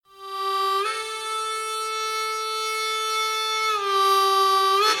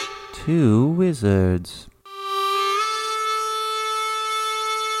Two wizards.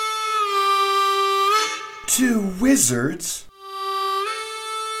 Two wizards?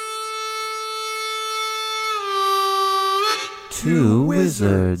 Two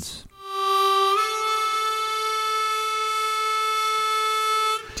wizards.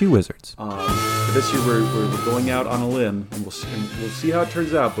 Two wizards. This year we're going out on a limb, and we'll see how it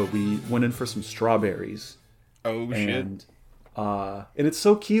turns out. But we went in for some strawberries. Oh shit! And it's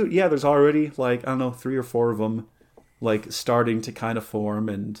so cute. Yeah, there's already like, I don't know, 3 or 4 of them, like starting to kind of form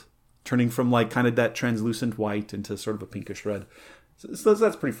and turning from like kind of that translucent white into sort of a pinkish red. So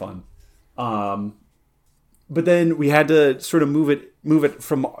that's pretty fun. But then we had to sort of move it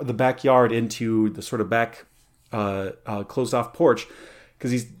from the backyard into the sort of back closed off porch,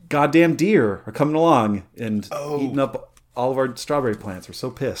 because these goddamn deer are coming along and eating up all of our strawberry plants. We're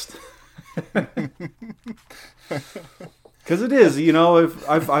so pissed. Because it is, you know,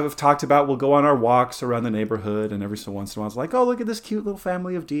 I've talked about, we'll go on our walks around the neighborhood, and every so once in a while it's like, oh, look at this cute little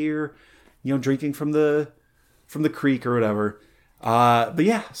family of deer, you know, drinking from the creek or whatever. But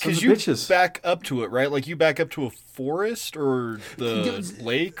yeah, because you back up to it, right? Like you back up to a forest or the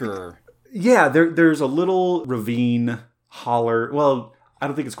lake, or yeah, there's a little ravine holler. Well, I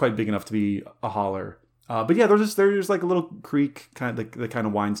don't think it's quite big enough to be a holler. But yeah, there's like a little creek that kind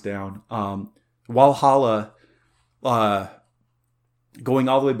of winds down. Walhalla, going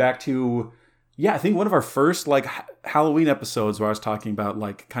all the way back to, I think one of our first like Halloween episodes where I was talking about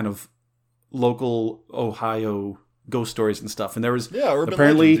like kind of local Ohio ghost stories and stuff. And there was urban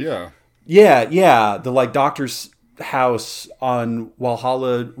apparently legends, the like doctor's house on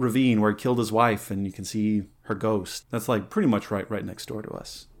Walhalla Ravine where he killed his wife, and you can see her ghost. That's like pretty much right next door to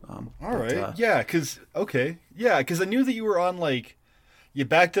us. Because I knew that you were on like, you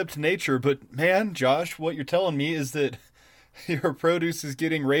backed up to nature, but man, Josh, what you're telling me is that your produce is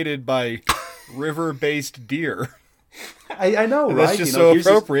getting raided by river-based deer. I know, right? That's just so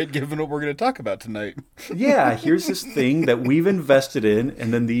appropriate given what we're going to talk about tonight. Yeah, here's this thing that we've invested in,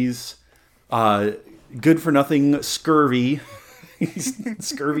 and then these good-for-nothing scurvy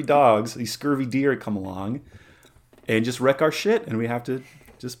dogs, these scurvy deer come along and just wreck our shit, and we have to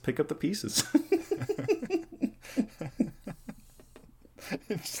just pick up the pieces.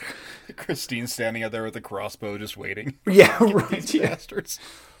 Christine's standing out there with a crossbow just waiting. Yeah, right. These bastards.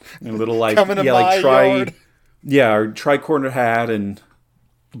 And a little like, coming to my yard. Yeah, our tri-corner hat and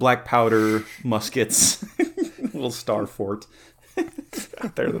black powder muskets. Little star fort.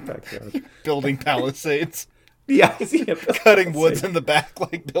 Out there in the backyard. Building palisades. Yeah. Cutting woods in the back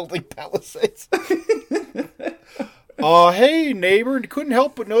like building palisades. Oh, hey, neighbor. Couldn't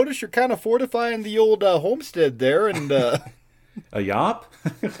help but notice you're kind of fortifying the old homestead there. And a yop?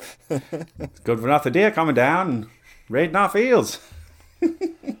 It's good for nothing deer coming down and raiding our fields.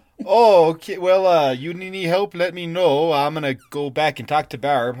 Oh, okay. Well, you need any help, let me know. I'm going to go back and talk to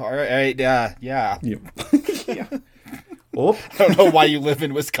Barb. All right, yeah. Yeah. Oh. I don't know why you live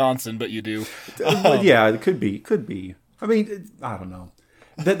in Wisconsin, but you do. Yeah, it could be. I mean, I don't know.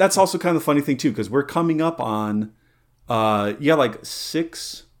 That's also kind of the funny thing, too, because we're coming up on, like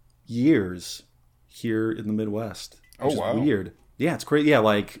 6 years here in the Midwest. Which is weird. Yeah, it's great. Yeah,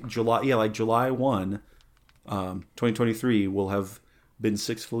 like July 1, 2023 will have been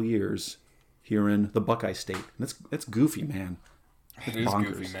 6 full years here in the Buckeye State. And that's goofy, man. It is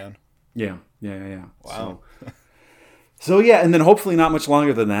bonkers. Goofy, man. Yeah. Wow. So yeah, and then hopefully not much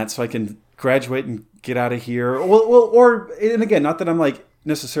longer than that, so I can graduate and get out of here. And again, not that I'm like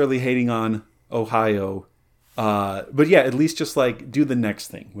necessarily hating on Ohio, but yeah, at least just like do the next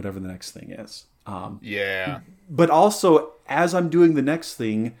thing, whatever the next thing is. But also, as I'm doing the next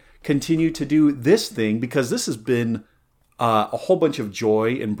thing, continue to do this thing, because this has been a whole bunch of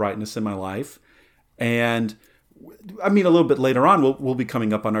joy and brightness in my life. And I mean, a little bit later on, we'll be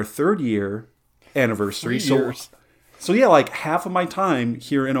coming up on our 3rd year anniversary. 3 years. So yeah, like half of my time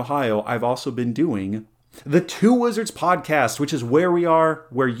here in Ohio, I've also been doing the Two Wizards podcast, which is where we are,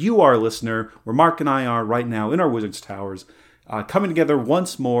 where you are, listener, where Mark and I are right now in our Wizards Towers, coming together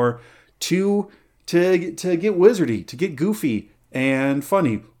once more to get wizardy, to get goofy and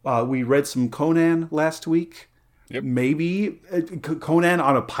funny. We read some Conan last week. Yep. Maybe Conan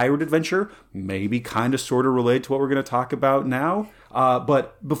on a pirate adventure, maybe kind of sort of related to what we're going to talk about now.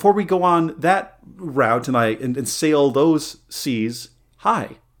 But before we go on that route tonight and sail those seas,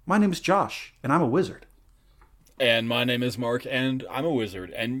 hi, my name is Josh, and I'm a wizard. And my name is Mark, and I'm a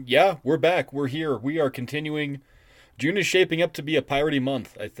wizard. And yeah, we're back. We're here. We are continuing. June is shaping up to be a piratey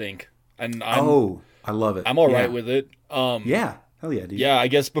month, I think. And I love it. I'm all right with it. Yeah, hell yeah, dude. Yeah, I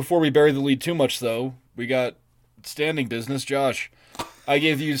guess before we bury the lead too much, though, we got standing business. Josh, I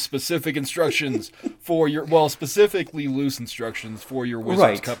gave you specific instructions specifically loose instructions for your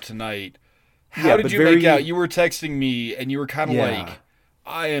Wizard's Cup tonight. How did you make out? You were texting me, and you were kind of like,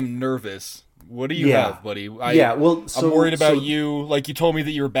 I am nervous. What do you have, buddy? I'm worried about you. Like, you told me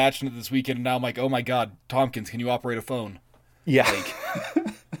that you were batching it this weekend, and now I'm like, oh my God, Tompkins, can you operate a phone? Yeah.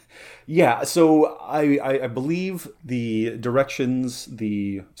 Yeah, so I believe the directions,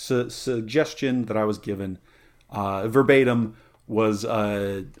 the suggestion that I was given, verbatim, was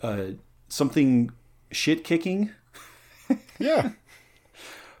something shit-kicking. Yeah.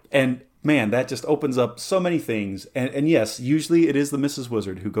 And, man, that just opens up so many things. And yes, usually it is the Mrs.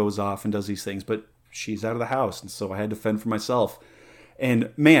 Wizard who goes off and does these things, but she's out of the house, and so I had to fend for myself.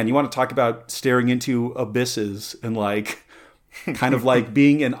 And, man, you want to talk about staring into abysses and, like... kind of like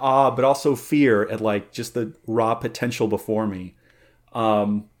being in awe, but also fear at like just the raw potential before me.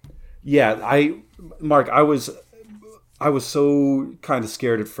 Mark, I was so kind of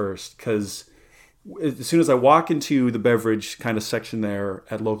scared at first because as soon as I walk into the beverage kind of section there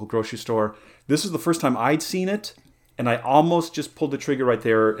at local grocery store, this is the first time I'd seen it, and I almost just pulled the trigger right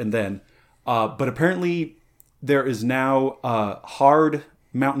there and then. But apparently there is now hard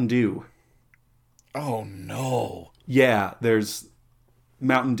Mountain Dew. Oh no. Yeah, there's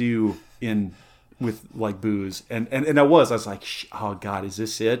Mountain Dew with like booze, and I was like, oh God, is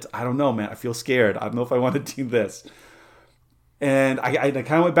this it? I don't know, man. I feel scared. I don't know if I want to do this. And I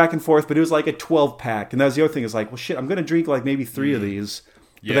kind of went back and forth, but it was like a 12-pack, and that was the other thing. Is like, well, shit, I'm gonna drink like maybe 3 of these,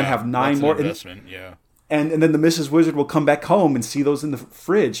 but then have 9 more. Investment, yeah. And then the Mrs. Wizard will come back home and see those in the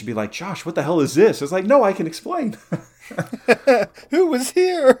fridge and be like, Josh, what the hell is this? It's like, no, I can explain. Who was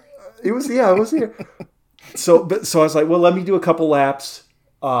here? I was here. So I was like, well, let me do a couple laps.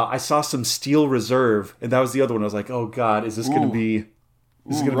 I saw some Steel Reserve, and that was the other one. I was like, oh God, is this going to be?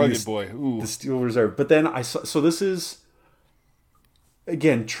 Rugged boy. Ooh. The Steel Reserve. But then I saw. So this is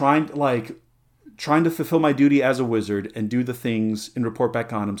again trying to fulfill my duty as a wizard and do the things and report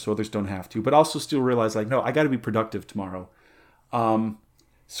back on them so others don't have to. But also still realize like, no, I got to be productive tomorrow.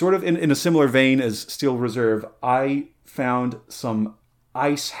 Sort of in a similar vein as Steel Reserve, I found some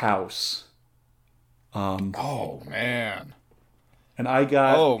Ice House. Oh man. And I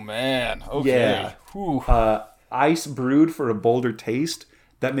got... Oh man. Okay. Yeah. Ice brewed for a bolder taste.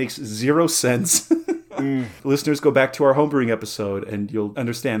 That makes 0 sense. Listeners, go back to our homebrewing episode and you'll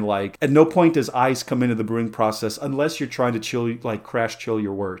understand, like, at no point does ice come into the brewing process unless you're trying to crash chill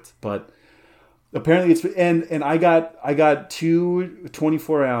your wort. But apparently it's... And I got 2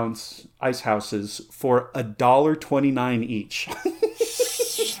 24-ounce Ice Houses for $1.29 each.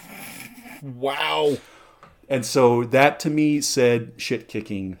 Wow. And so that to me said shit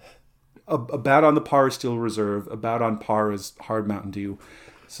kicking. About on the par as Steel Reserve, about on par as Hard Mountain Dew.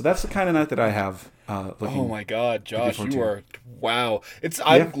 So that's the kind of night that I have. Oh my God, Josh, you are wow.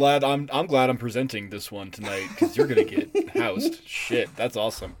 I'm glad I'm presenting this one tonight because you're gonna get housed. Shit, that's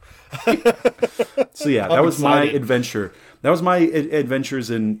awesome. So yeah, that was my adventure. That was my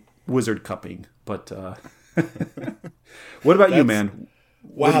adventures in wizard cupping. But what about you, man?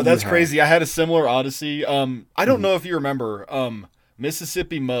 Wow, that's crazy. I had a similar odyssey. I don't know if you remember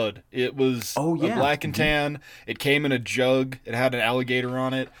Mississippi Mud. It was a black and tan. It came in a jug. It had an alligator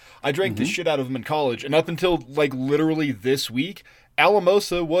on it. I drank the shit out of them in college. And up until like literally this week,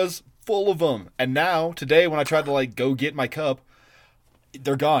 Alamosa was full of them. And now, today, when I tried to like go get my cup,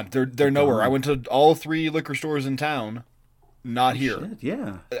 they're gone. They're nowhere. I went to all 3 liquor stores in town. Not here. Shit,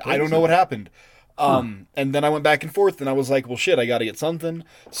 yeah. I don't know what happened. And then I went back and forth, and I was like, well, shit, I got to get something.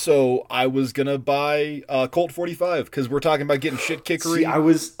 So I was going to buy Colt 45, because we're talking about getting shit kickery. See, I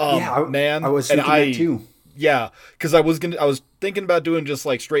was thinking that too. Yeah, because I was thinking about doing just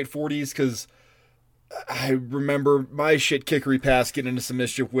like straight 40s, because I remember my shit kickery past getting into some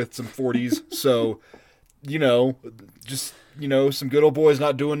mischief with some 40s. So, some good old boys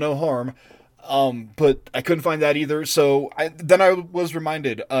not doing no harm. But I couldn't find that either. So then I was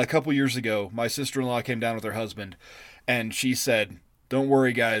reminded a couple years ago, my sister-in-law came down with her husband, and she said, don't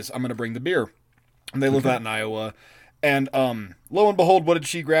worry, guys, I'm going to bring the beer. And they live out in Iowa. And lo and behold, what did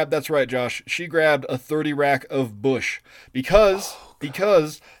she grab? That's right, Josh. She grabbed a 30 rack of Busch because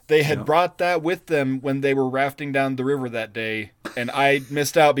they had brought that with them when they were rafting down the river that day. And I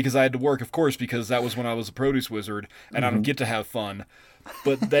missed out because I had to work, of course, because that was when I was a produce wizard, and I don't get to have fun.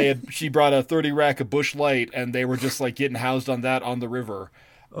 But she brought a 30 rack of Busch Light, and they were just like getting housed on that on the river.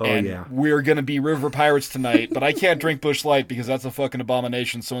 Oh, and yeah. We're going to be river pirates tonight, but I can't drink Busch Light because that's a fucking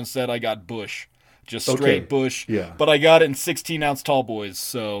abomination. So instead I got Busch. Just straight Busch. Yeah. But I got it in 16-ounce tall boys,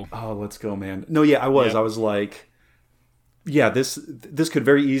 so. Oh, let's go, man. No, yeah, I was. Yeah. I was like, yeah, this could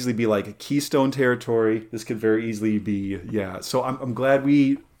very easily be like a Keystone territory. This could very easily be, yeah. So I'm glad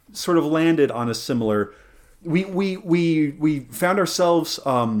we sort of landed on a similar. We found ourselves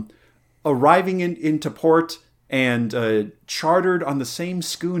arriving into port and chartered on the same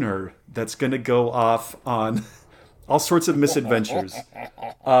schooner that's going to go off on all sorts of misadventures.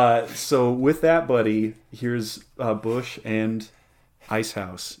 So with that, buddy, here's Bush and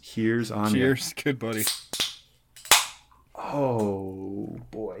Icehouse. Here's on. Cheers, good buddy. Oh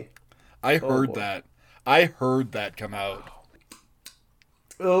boy! I heard that. I heard that come out.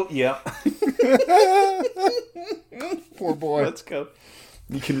 Oh yeah. Poor boy. Let's go.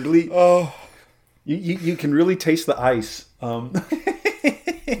 You can really. You can really taste the ice.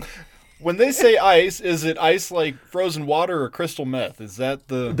 When they say ice, is it ice like frozen water or crystal meth? Is that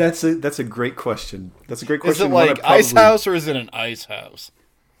the? That's a great question. That's a great Is question. it like ice house or is it an ice house?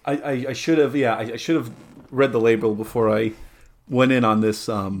 I should have I should have read the label before I went in on this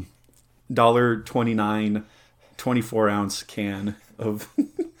 $1.29 24-ounce can of.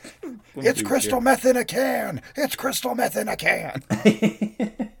 It's crystal meth in a can. It's crystal meth in a can.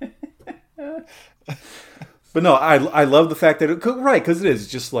 But no, I love the fact that because it is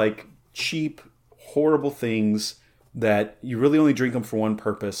just like cheap, horrible things that you really only drink them for one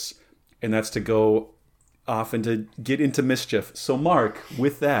purpose, and that's to go off and to get into mischief. So, Mark,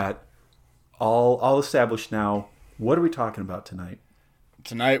 with that, all established now, what are we talking about tonight?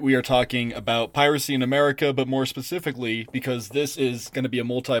 Tonight we are talking about piracy in America, but more specifically, because this is going to be a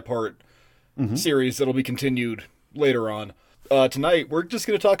multi-part series that'll be continued later on. Tonight we're just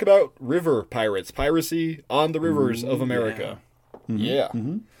going to talk about river pirates, piracy on the rivers of America. Yeah.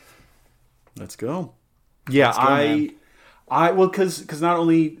 Mm-hmm. Let's go. Yeah, Let's go, I well, because not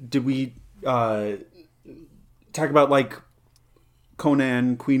only did we talk about like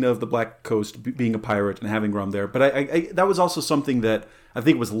Conan, Queen of the Black Coast, being a pirate and having rum there, but I that was also something that I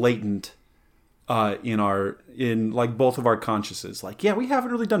think was latent in like both of our consciences. Like, yeah, we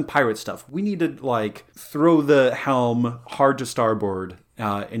haven't really done pirate stuff. We need to like throw the helm hard to starboard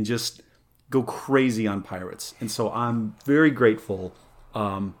and just go crazy on pirates. And so I'm very grateful.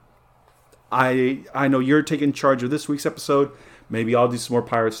 I know you're taking charge of this week's episode. Maybe I'll do some more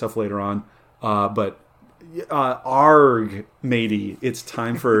pirate stuff later on. But arg, matey, it's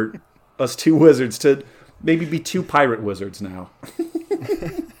time for us two wizards to maybe be two pirate wizards now.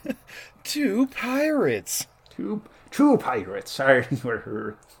 Two pirates. Two pirates. Sorry,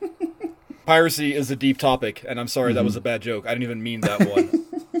 her. Piracy is a deep topic, and I'm sorry that was a bad joke. I didn't even mean that one.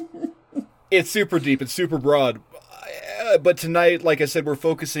 It's super deep. It's super broad. But tonight, like I said, we're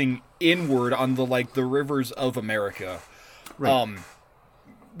focusing inward on the rivers of America. Right.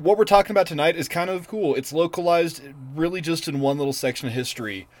 What we're talking about tonight is kind of cool. It's localized really just in one little section of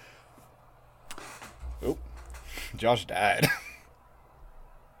history. Oh, Josh died.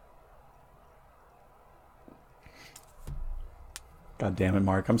 God damn it,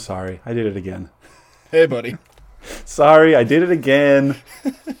 Mark. I'm sorry. I did it again. Hey, buddy. Sorry, I did it again.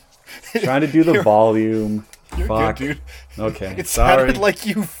 Trying to do the volume. You're Fuck. good, dude. Okay. It sorry. sounded like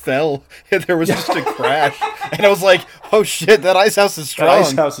you fell and there was just a crash. And I was like, oh shit, that ice house is strong. That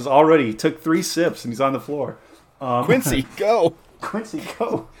ice house is already took 3 sips and he's on the floor. Quincy, go. Quincy,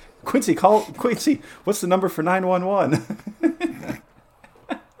 go. Quincy, call Quincy. What's the number for 911?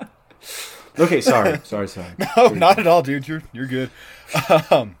 Okay, sorry. No, not at all, dude. You're good.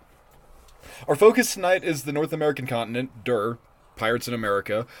 Our focus tonight is the North American continent, Pirates in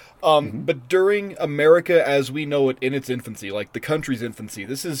America. But during America as we know it in its infancy, like the country's infancy,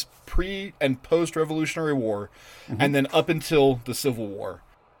 this is pre and post-Revolutionary War, and then up until the Civil War.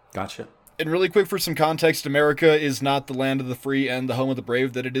 Gotcha. And really quick for some context, America is not the land of the free and the home of the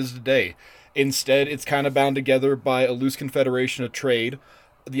brave that it is today. Instead, it's kind of bound together by a loose confederation of trade.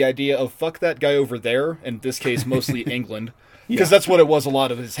 The idea of fuck that guy over there, in this case mostly England, because that's what it was a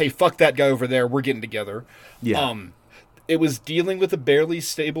lot of, is hey, fuck that guy over there, we're getting together. Yeah. It was dealing with a barely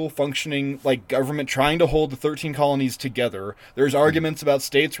stable functioning government trying to hold the 13 colonies together. There's arguments about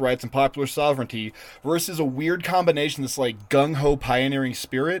states' rights and popular sovereignty versus a weird combination, this gung-ho pioneering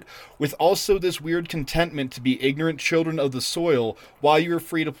spirit with also this weird contentment to be ignorant children of the soil while you were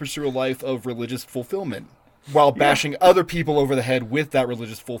free to pursue a life of religious fulfillment while bashing other people over the head with that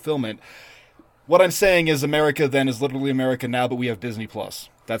religious fulfillment. What I'm saying is America then is literally America now, but we have Disney Plus.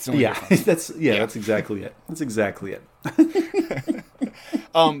 That's the only difference. That's exactly it. That's exactly it.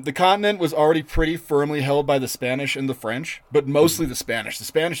 The continent was already pretty firmly held by the Spanish and the French, but mostly the Spanish. The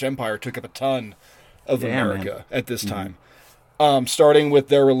Spanish Empire took up a ton of America at this time, starting with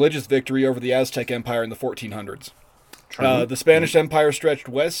their religious victory over the Aztec Empire in the 1400s. The Spanish Empire stretched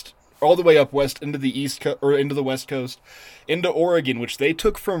west all the way up west into the or into the west coast, into Oregon, which they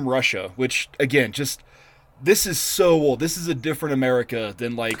took from Russia. Which again, just this is so old. This is a different America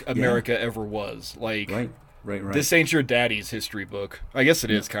than like America ever was. Like, right. This ain't your daddy's history book. I guess it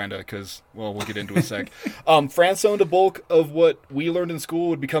is kind of because, well, we'll get into a sec. France owned a bulk of what we learned in school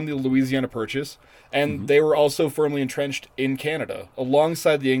would become the Louisiana Purchase, and they were also firmly entrenched in Canada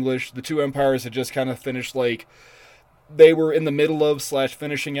alongside the English. The two empires had just kind of finished like. They were in the middle of /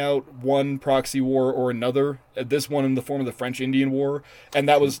 finishing out one proxy war or another, this one in the form of the French Indian War, and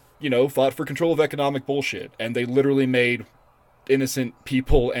that was, fought for control of economic bullshit, and they literally made innocent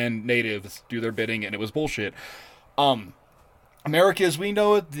people and natives do their bidding, and it was bullshit. America as we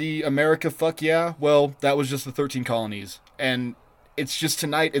know it, the America fuck yeah, well, that was just the 13 colonies, and it's just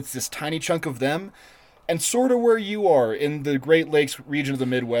tonight, it's this tiny chunk of them, and sort of where you are in the Great Lakes region of the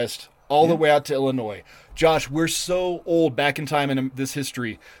Midwest, all the way out to Illinois. Josh, we're so old back in time in this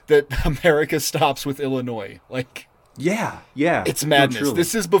history that America stops with Illinois. Like, yeah, it's madness. No,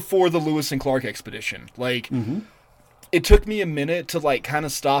 this is before the Lewis and Clark expedition. Like, it took me a minute to like kind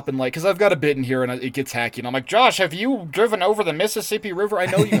of stop and like, because I've got a bit in here and it gets hacky, and I'm like, Josh, have you driven over the Mississippi River? I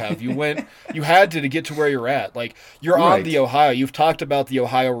know you have. You had to get to where you're at. Like, you're on the Ohio. You've talked about the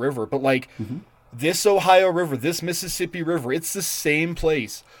Ohio River, but like. This Ohio River, this Mississippi River, it's the same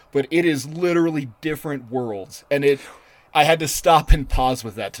place, but it is literally different worlds. And I had to stop and pause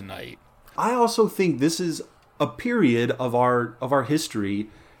with that tonight. I also think this is a period of our history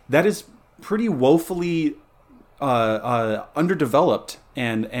that is pretty woefully underdeveloped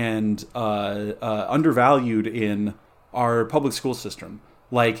and undervalued in our public school system.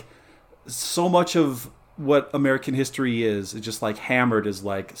 Like, so much of what American history is just like hammered as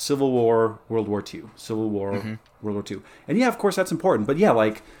like Civil War, World War II, Civil War, World War II. And yeah, of course that's important. But yeah,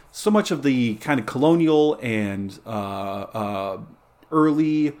 like so much of the kind of colonial and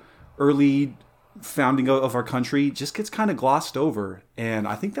early founding of our country just gets kind of glossed over. And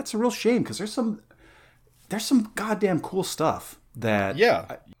I think that's a real shame because there's some goddamn cool stuff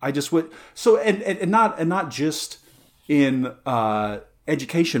that I just would. So, and not just in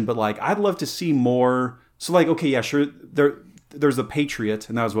education, but like I'd love to see more. So like, okay, yeah, sure. There's the Patriot,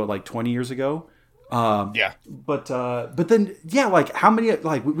 and that was what, like 20 years ago. But then yeah, like how many,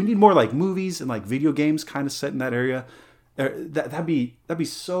 like we need more like movies and like video games kind of set in that area. That'd be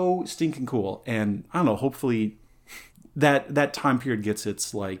so stinking cool. And I don't know, hopefully that time period gets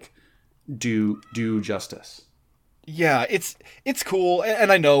its like due justice. Yeah, it's cool,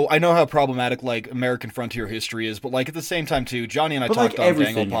 and I know how problematic like American frontier history is, but like at the same time too, Johnny and I talked on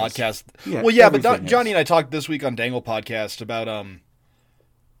Dangle podcast. Yeah, well, yeah, but Johnny and I talked this week on Dangle podcast about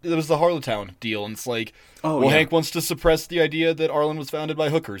it was the Harlowtown deal, and it's like, Hank wants to suppress the idea that Arlen was founded by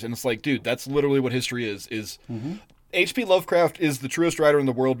hookers, and it's like, dude, that's literally what history is. H.P. Lovecraft is the truest writer in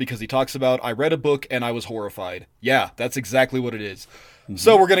the world because he talks about, I read a book and I was horrified. Yeah, that's exactly what it is.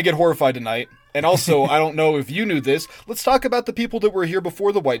 So we're going to get horrified tonight. And also, I don't know if you knew this, let's talk about the people that were here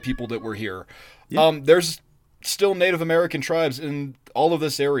before the white people that were here. Yep. There's still Native American tribes in all of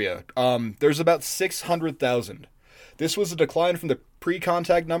this area. There's about 600,000. This was a decline from the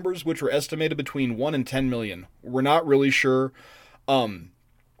pre-contact numbers, which were estimated between 1 and 10 million. We're not really sure.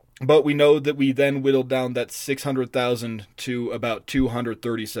 But we know that we then whittled down that 600,000 to about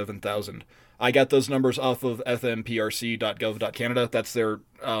 237,000. I got those numbers off of fmprc.gov.canada. That's their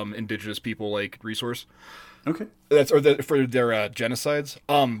indigenous people like resource. Okay. For their genocides.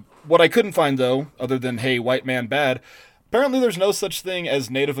 What I couldn't find though, other than hey, white man bad, apparently there's no such thing as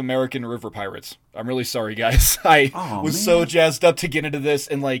Native American river pirates. I'm really sorry, guys. I was so jazzed up to get into this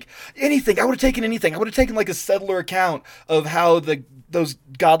and like anything. I would have taken anything. I would have taken like a settler account of how those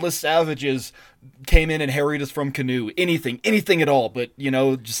godless savages came in and harried us from canoe. Anything at all. But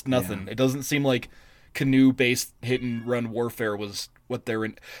just nothing. Yeah. It doesn't seem like canoe-based hit-and-run warfare was what they're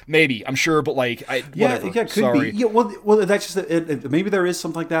in. Maybe, I'm sure, but like, whatever. Yeah, could sorry. be. Yeah, well, that's just maybe there is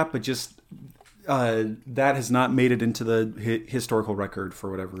something like that, but just that has not made it into the historical record for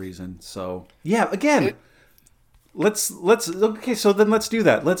whatever reason. So yeah, again, let's okay. So then let's do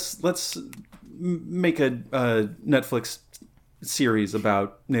that. Let's make a Netflix series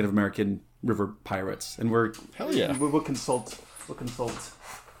about Native American river pirates, and hell yeah, we'll consult. I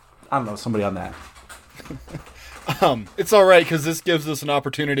don't know, somebody on that. It's all right because this gives us an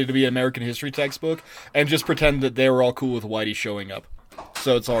opportunity to be an American history textbook and just pretend that they were all cool with Whitey showing up.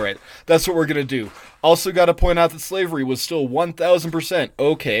 So it's all right. That's what we're gonna do. Also, got to point out that slavery was still 1,000%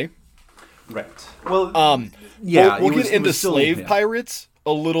 okay. Right. Well, yeah, we'll get into slave pirates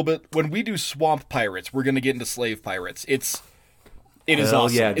a little bit when we do swamp pirates. We're gonna get into slave pirates. It is Hell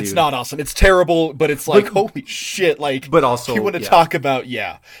awesome. yeah, It's dude. not awesome. It's terrible, but it's like, holy shit. Like, but also, you want to yeah. talk about,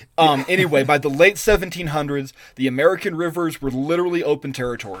 Anyway, by the late 1700s, the American rivers were literally open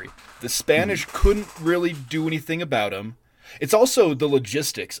territory. The Spanish couldn't really do anything about them. It's also the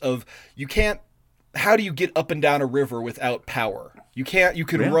logistics of, how do you get up and down a river without power? You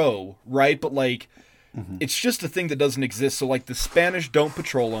can row, right? But like, it's just a thing that doesn't exist. So like the Spanish don't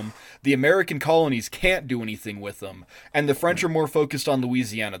patrol them. The American colonies can't do anything with them. And the French are more focused on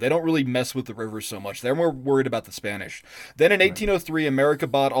Louisiana. They don't really mess with the rivers so much. They're more worried about the Spanish. Then in 1803, America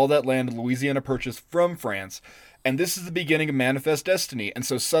bought all that land Louisiana purchased from France. And this is the beginning of Manifest Destiny. And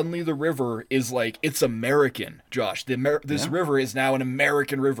so suddenly the river is like, it's American, Josh. This river is now an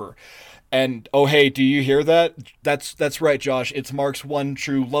American river. And, oh, hey, do you hear that? That's right, Josh. It's Mark's one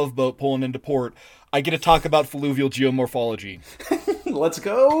true love boat pulling into port. I get to talk about fluvial geomorphology. Let's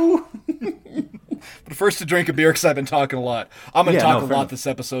go. But first to drink a beer because I've been talking a lot. I'm going to talk a lot enough. this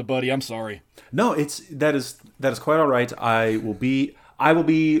episode, buddy. I'm sorry. No, that is quite all right. I will be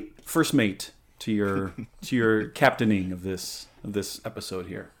first mate to your captaining of this episode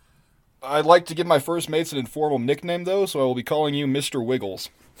here. I'd like to give my first mates an informal nickname, though, so I will be calling you Mr. Wiggles.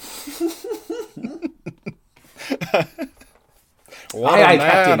 What aye, a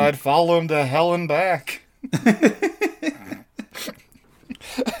man, Captain. I'd follow him to hell and back.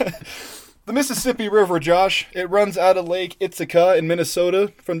 The Mississippi River, Josh, it runs out of Lake Ithaca in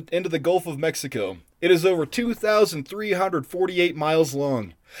Minnesota into the Gulf of Mexico. It is over 2,348 miles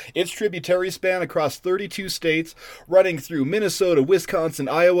long. Its tributaries span across 32 states, running through Minnesota, Wisconsin,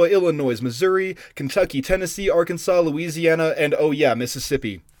 Iowa, Illinois, Missouri, Kentucky, Tennessee, Arkansas, Louisiana, and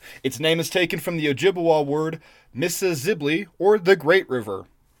Mississippi. Its name is taken from the Ojibwa word Mississippi, or the Great River.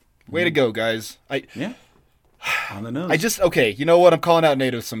 Way to go, guys. On the nose. You know what? I'm calling out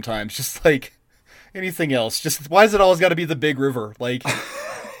natives sometimes. Just like anything else. Just why is it always got to be the big river? Like,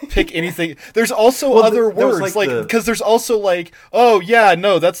 pick anything. There's also other words, because there's also like,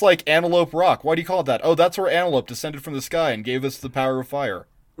 that's like Antelope Rock. Why do you call it that? Oh, that's where antelope descended from the sky and gave us the power of fire.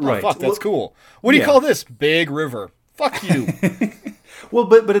 Right. Oh, fuck, that's cool. What do you call this? Big River. Fuck you. Well,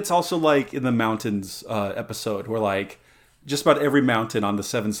 but it's also like in the mountains episode where like just about every mountain on the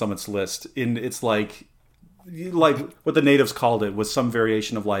Seven Summits list, it's like what the natives called it was some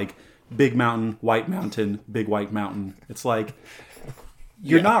variation of like Big Mountain, White Mountain, Big White Mountain. It's like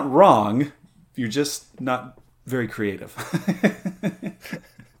you're not wrong, you're just not very creative.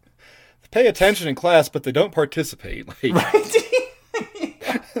 Pay attention in class, but they don't participate. Like,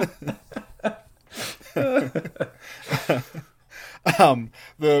 Right?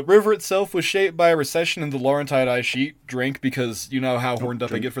 The river itself was shaped by a recession in the Laurentide ice sheet. Drink, because you know how horned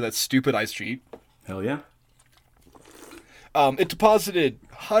up I get for that stupid ice sheet. Hell yeah. It deposited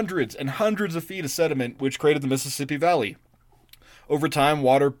hundreds and hundreds of feet of sediment, which created the Mississippi Valley. Over time,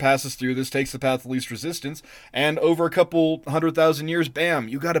 water passes through this, takes the path of least resistance, and over a couple 100,000 years, bam,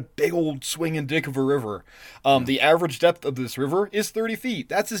 you got a big old swinging dick of a river. The average depth of this river is 30 feet.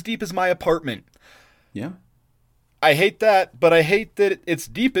 That's as deep as my apartment. Yeah. I hate that, but I hate that its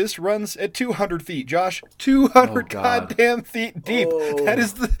deepest runs at 200 feet, Josh. 200 God. goddamn feet deep. Oh. That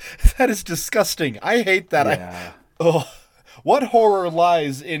is disgusting. I hate that. Yeah. What horror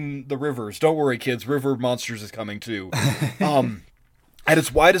lies in the rivers? Don't worry, kids. River Monsters is coming too. At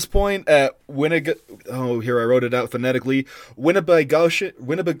its widest point at here I wrote it out phonetically. Winnebagoshan?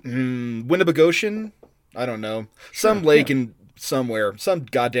 I don't know. Some lake in somewhere. Some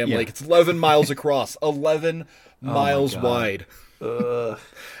goddamn lake. It's 11 miles across. 11 miles wide. I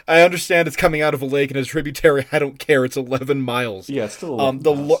understand it's coming out of a lake and a tributary. I don't care. It's 11 miles. Yeah, it's still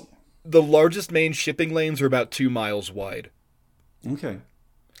the largest main shipping lanes are about 2 miles wide. Okay.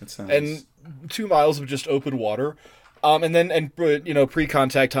 That sounds... And 2 miles of just open water.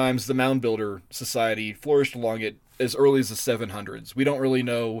 Pre-contact times, the Mound Builder Society flourished along it as early as the 700s. We don't really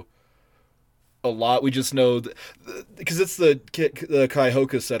know a lot. We just know because it's the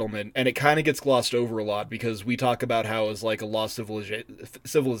Cuyahoga settlement, and it kind of gets glossed over a lot because we talk about how it's like a lost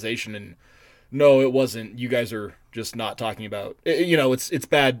civilization, and no, it wasn't. You guys are just not talking about. It's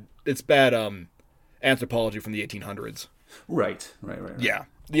bad. It's bad anthropology from the 1800s. Right. Yeah.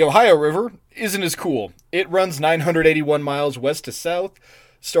 The Ohio River isn't as cool. It runs 981 miles west to south,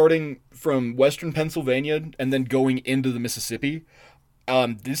 starting from western Pennsylvania and then going into the Mississippi.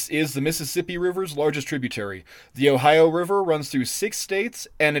 This is the Mississippi River's largest tributary. The Ohio River runs through 6 states,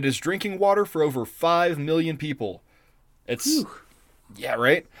 and it is drinking water for over 5 million people. Yeah,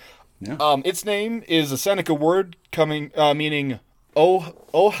 right? Yeah. Its name is a Seneca word meaning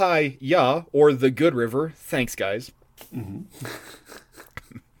Ohio, or the good river. Thanks, guys. Mm-hmm.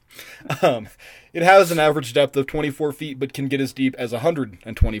 It has an average depth of 24 feet, but can get as deep as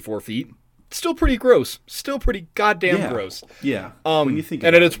 124 feet. Still pretty gross. Still pretty goddamn gross. Yeah. When you think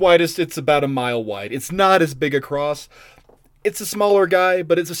and at its widest, it's about a mile wide. It's not as big across. It's a smaller guy,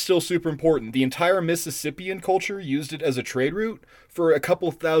 but it's still super important. The entire Mississippian culture used it as a trade route for a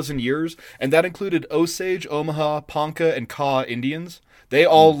couple thousand years, and that included Osage, Omaha, Ponca, and Kaw Indians. They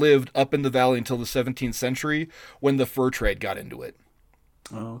all lived up in the valley until the 17th century when the fur trade got into it.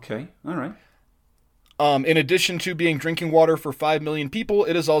 Okay. All right. In addition to being drinking water for 5 million people,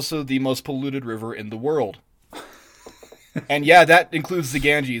 it is also the most polluted river in the world. And yeah, that includes the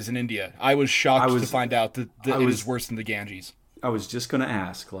Ganges in India. I was shocked to find out that it is worse than the Ganges. I was just going to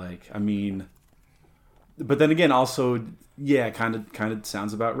ask, but then again, also, yeah, kind of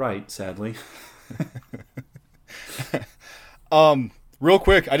sounds about right, sadly. Real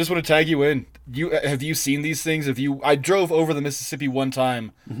quick, I just want to tag you in. Have you seen these things? I drove over the Mississippi one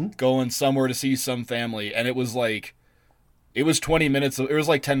time, going somewhere to see some family, and it was 20 minutes. It was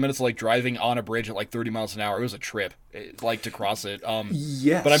like 10 minutes of driving on a bridge at 30 miles an hour. It was a trip, to cross it.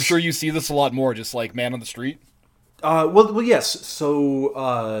 Yes. But I'm sure you see this a lot more, just man on the street. Well, yes.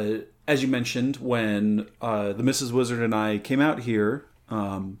 So, as you mentioned, when the Mrs. Wizard and I came out here,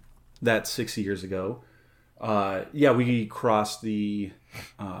 that's 6 years ago, we crossed the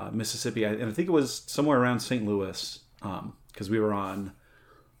Mississippi, and I think it was somewhere around St. Louis, because we were on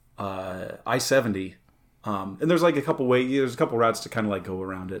I-70. And there's a couple there's a couple routes to kind of go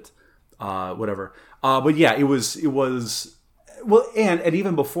around it, whatever. But yeah, it was well, and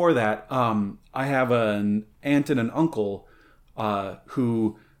even before that, I have an aunt and an uncle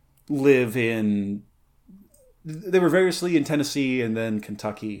who live they were variously in Tennessee and then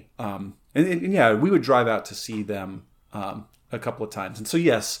Kentucky. And yeah, we would drive out to see them a couple of times. And so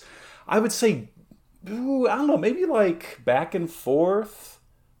yes, I would say, I don't know, maybe back and forth.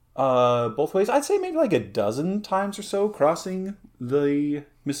 Both ways. I'd say maybe a dozen times or so crossing the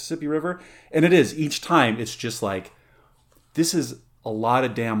Mississippi River. And it is, each time it's just this is a lot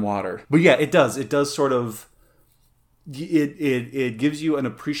of damn water. But yeah, it does sort of, it gives you an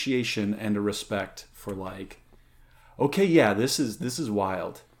appreciation and a respect for okay, yeah, this is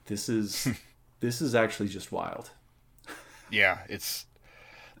wild. This is actually just wild. Yeah, it's,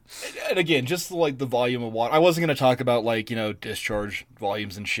 and again, just the volume of water. I wasn't going to talk about discharge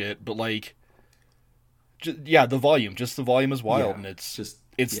volumes and shit, but the volume is wild, and it's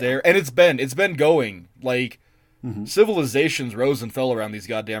there, and it's been going civilizations rose and fell around these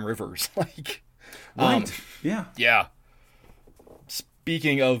goddamn rivers. Right. Yeah.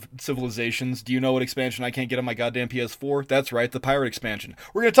 Speaking of civilizations, do you know what expansion I can't get on my goddamn PS4? That's right, the pirate expansion.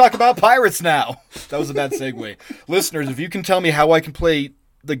 We're going to talk about pirates now. That was a bad segue. Listeners, if you can tell me how I can play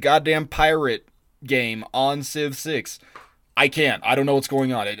the goddamn pirate game on Civ 6, I can't. I don't know what's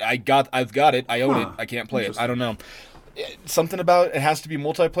going on. I've got it. I own it. I can't play it. I don't know. Something about it has to be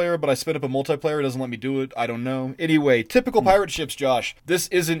multiplayer, but I spin up a multiplayer. It doesn't let me do it. I don't know. Anyway, typical pirate ships, Josh. This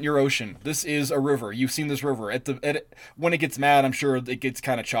isn't your ocean. This is a river. You've seen this river. When it gets mad, I'm sure it gets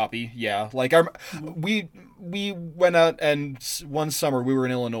kind of choppy. Yeah. We went out, and one summer we were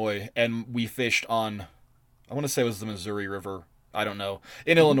in Illinois, and we fished on, I want to say it was the Missouri River. I don't know.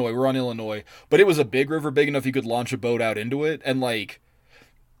 In Illinois. We're on Illinois. But it was a big river, big enough you could launch a boat out into it, and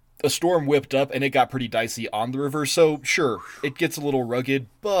a storm whipped up and it got pretty dicey on the river. So sure, it gets a little rugged,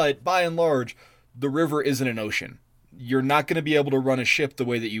 but by and large, the river isn't an ocean. You're not going to be able to run a ship the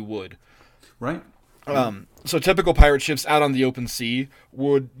way that you would. Right. So typical pirate ships out on the open sea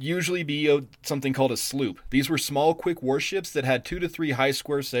would usually be something called a sloop. These were small, quick warships that had 2 to 3 high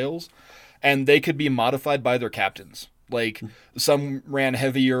square sails, and they could be modified by their captains. Some ran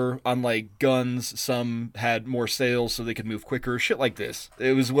heavier on guns, some had more sails so they could move quicker, shit like this.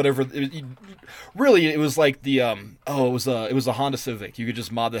 It was whatever. It was like the it was a Honda Civic. You could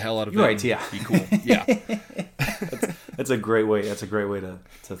just mod the hell out of it. Right, yeah. Be cool. Yeah. That's a great way. That's a great way to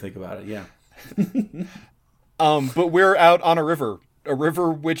think about it. Yeah. But we're out on a river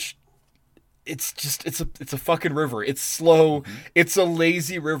which it's a fucking river. It's slow. Mm-hmm. It's a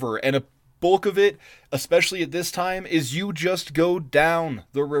lazy river, and a bulk of it, especially at this time, is you just go down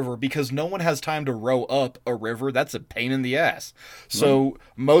the river because no one has time to row up a river. That's a pain in the ass. So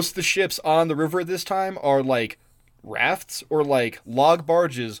most of the ships on the river at this time are rafts or log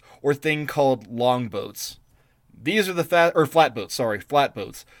barges or thing called longboats. These are the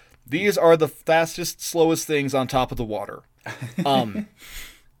flatboats. These are the fastest, slowest things on top of the water.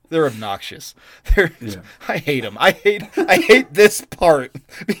 They're obnoxious. I hate them. I hate this part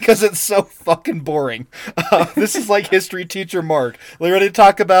because it's so fucking boring. This is like history teacher Mark. They're ready to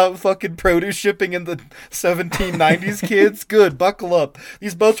talk about fucking produce shipping in the 1790s, kids? Good, buckle up.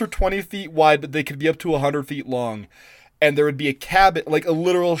 These boats were 20 feet wide, but they could be up to 100 feet long. And there would be a cabin, like a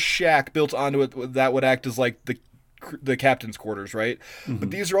literal shack built onto it that would act as like the captain's quarters, right? Mm-hmm.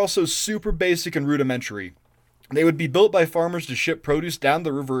 But these are also super basic and rudimentary. They would be built by farmers to ship produce down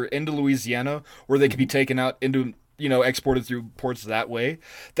the river into Louisiana, where they could be taken out into, exported through ports that way.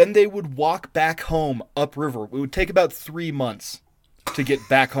 Then they would walk back home upriver. It would take about 3 months to get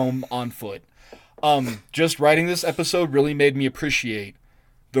back home on foot. Just writing this episode really made me appreciate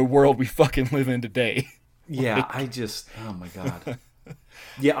the world we fucking live in today. Yeah, oh my God.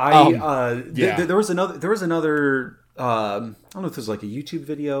 Yeah, there was another. I don't know if there's like a YouTube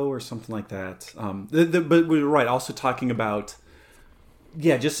video or something like that. But we were right. Also talking about,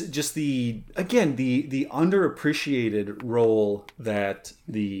 just the underappreciated role that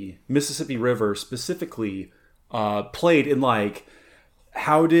the Mississippi River specifically played in like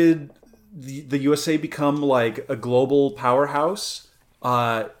how did the USA become like a global powerhouse?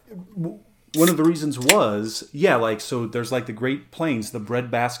 One of the reasons was, so there's like the Great Plains, the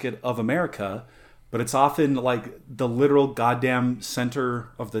breadbasket of America. But it's often like the literal goddamn center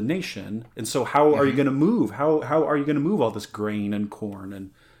of the nation. And so how are you going to move? How are you going to move all this grain and corn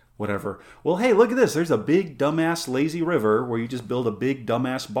and whatever? Well, hey, look at this. There's a big, dumbass, lazy river where you just build a big,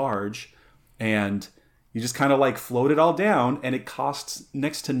 dumbass barge and you just kind of like float it all down and it costs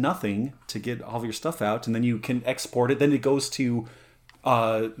next to nothing to get all of your stuff out. And then you can export it. Then it goes to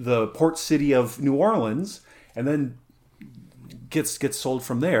the port city of New Orleans and then gets sold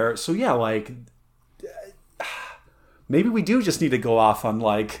from there. So maybe we do just need to go off on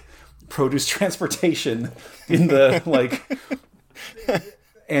like produce transportation in the like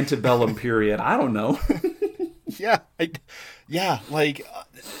antebellum period. I don't know.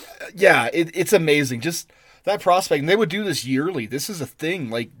 It's amazing. Just that prospect. And they would do this yearly. This is a thing.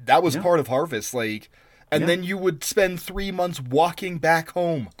 Like that was part of harvest. Like, and then you would spend 3 months walking back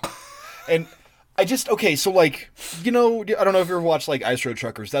home. And I just, so like, I don't know if you ever watched like Ice Road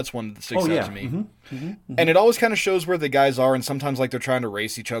Truckers. That's one that sticks out to me. And it always kind of shows where the guys are. And sometimes like they're trying to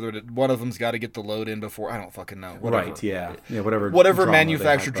race each other. One of them's got to get the load in before, I don't fucking know. Whatever. Right. Yeah. Whatever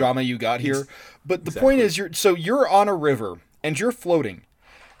manufactured drama you got here. But the point is you're on a river and you're floating.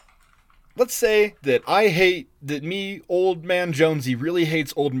 Let's say that me, old man Jonesy, really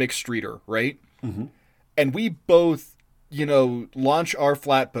hates old Mick Streeter, right? Mm-hmm. And we both, launch our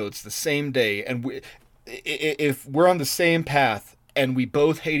flatboats the same day. And if we're on the same path and we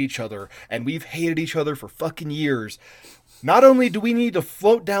both hate each other and we've hated each other for fucking years, not only do we need to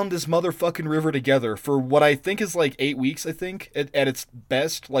float down this motherfucking river together for what I think is like 8 weeks, I think, at its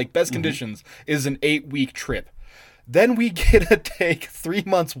best, like best conditions, is an 8-week trip. Then we get to take 3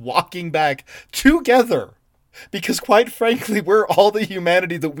 months walking back together. Because quite frankly, we're all the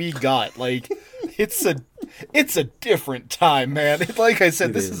humanity that we got. Like, it's a different time, man. Like I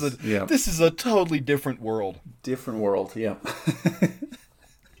said, this is a totally different world. Different world, yeah.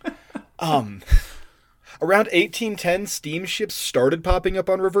 Around 1810, steamships started popping up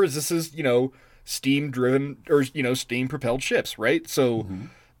on rivers. This is, steam driven or steam propelled ships, right? So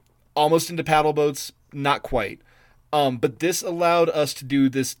almost into paddle boats, not quite. But this allowed us to do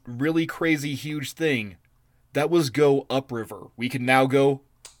this really crazy huge thing. That was go upriver. We can now go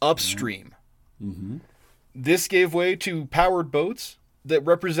upstream. Mm-hmm. This gave way to powered boats that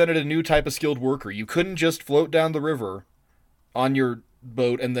represented a new type of skilled worker. You couldn't just float down the river on your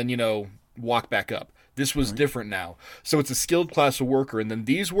boat and then, walk back up. This was different now. So it's a skilled class of worker. And then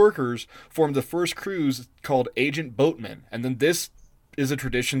these workers formed the first crews called agent boatmen. And then this is a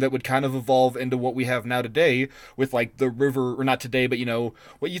tradition that would kind of evolve into what we have now today with like the river, or not today, but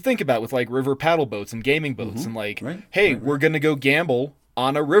what you think about with like river paddle boats and gaming boats and like, we're going to go gamble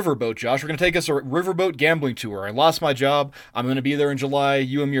on a riverboat, Josh. We're going to take us a riverboat gambling tour. I lost my job. I'm going to be there in July.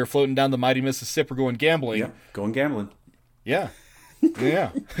 You and me are floating down the mighty Mississippi. We're going gambling. Yeah, going gambling. Yeah.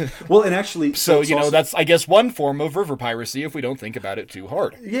 Yeah. Well, and actually... So, that's, I guess, one form of river piracy if we don't think about it too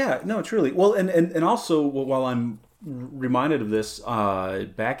hard. Yeah, no, truly. Well, and also, while I'm reminded of this,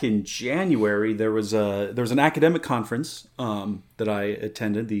 back in January there was an academic conference that I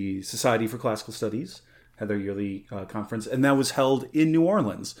attended. The Society for Classical Studies had their yearly conference, and that was held in New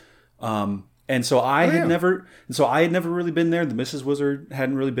Orleans. And so I had never really been there. The Mrs. Wizard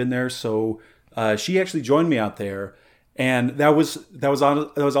hadn't really been there, so she actually joined me out there, and that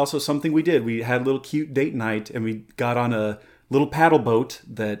was also something we did. We had a little cute date night, and we got on a little paddle boat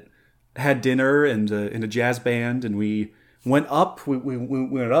that had dinner and a jazz band, and we went up. We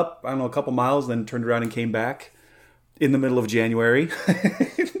went up, I don't know, a couple miles, then turned around and came back in the middle of January.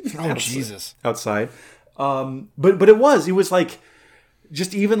 Oh, Jesus. Outside. But it was like,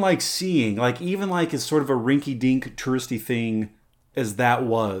 just even like seeing, like even like as sort of a rinky-dink touristy thing as that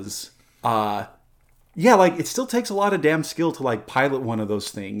was, yeah, like it still takes a lot of damn skill to like pilot one of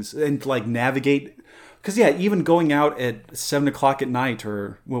those things and to like navigate. Because yeah, even going out at 7 o'clock at night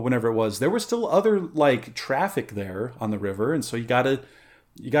or whenever it was, there was still other like traffic there on the river, and so you gotta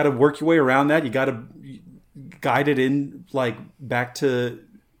work your way around that. You gotta guide it in like back to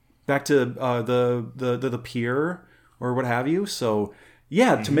the pier or what have you. So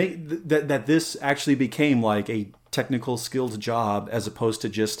yeah, to make that this actually became like a technical skilled job as opposed to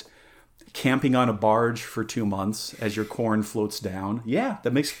just camping on a barge for 2 months as your corn floats down. Yeah,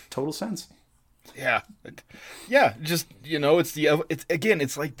 that makes total sense. Yeah. Just, it's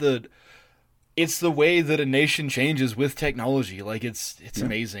the way that a nation changes with technology. Like it's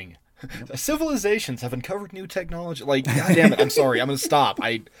amazing. Civilizations have uncovered new technology. Like, God damn it. I'm sorry. I'm going to stop.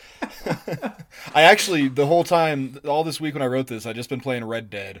 I actually, the whole time, all this week when I wrote this, I just been playing Red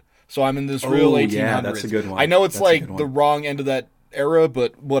Dead. So I'm in this real 1800s. Yeah, that's a good one. I know it's like the wrong end of that era,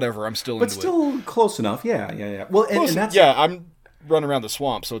 but whatever. I'm still into it. But still close enough. Yeah. Well, and that's... Yeah, I'm running around the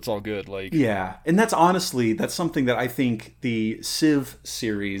swamp, so it's all good. Like, yeah, and that's something that I think the Civ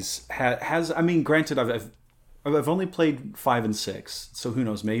series has. I mean, granted, I've only played 5 and 6, so who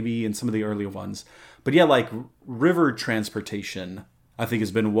knows? Maybe in some of the earlier ones, but yeah, like river transportation, I think has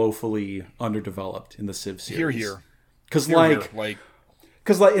been woefully underdeveloped in the Civ series. Here. Because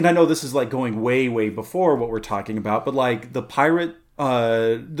and I know this is like going way before what we're talking about, but like the pirate,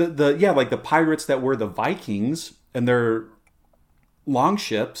 the pirates that were the Vikings and their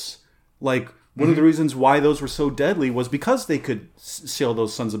longships, like one of the reasons why those were so deadly was because they could sail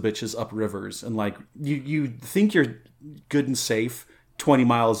those sons of bitches up rivers, and like you think you're good and safe 20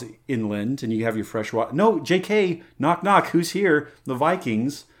 miles inland and you have your fresh water. No, JK, knock, who's here? The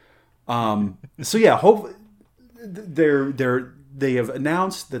Vikings. So yeah, they have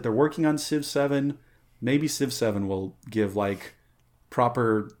announced that they're working on Civ 7. Maybe Civ 7 will give like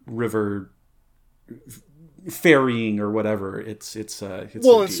proper river ferrying or whatever. It's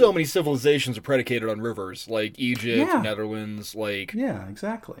well, and so many civilizations are predicated on rivers, like Egypt, Netherlands, like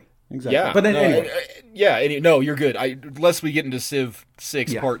exactly. Yeah, but then anyway. No, you're good. Lest we get into Civ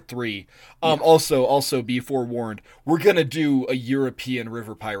 6 Part 3. Also be forewarned, we're gonna do a European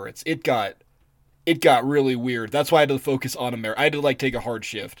River Pirates. It got really weird. That's why I had to focus on America. I had to like take a hard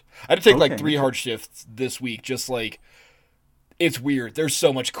shift. I had to take like 3 hard shifts this week, just like. It's weird. There's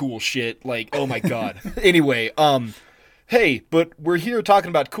so much cool shit. Like, oh my God. Anyway, hey, but we're here talking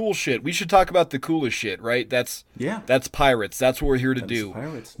about cool shit. We should talk about the coolest shit, right? That's pirates. That's what we're here to do.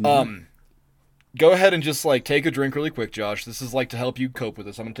 Pirates. Go ahead and just like take a drink really quick, Josh. This is like to help you cope with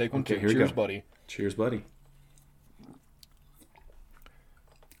this. I'm gonna take one too. Cheers, buddy. Cheers, buddy.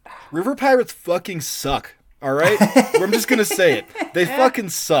 River pirates fucking suck. All right? I'm just gonna say it. They fucking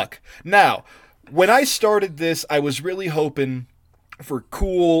suck. Now, when I started this, I was really hoping for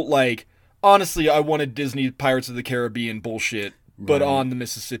cool, like, honestly, I wanted Disney Pirates of the Caribbean bullshit, but on the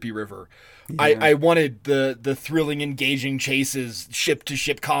Mississippi River. Yeah. I wanted the thrilling, engaging chases,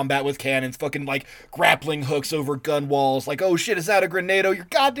 ship-to-ship combat with cannons, fucking, like, grappling hooks over gun walls, like, oh shit, is that a Grenado? You're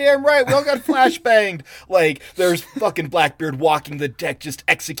goddamn right, we all got flashbanged! Like, there's fucking Blackbeard walking the deck, just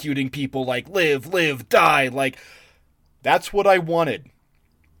executing people, like, live, die, like, that's what I wanted.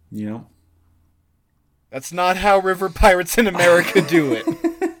 Yeah. That's not how river pirates in America do it.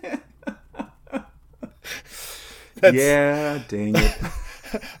 Yeah, dang it.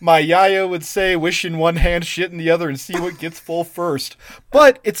 My yaya would say, wish in one hand, shit in the other, and see what gets full first.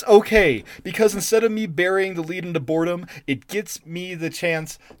 But it's okay, because instead of me burying the lead into boredom, it gets me the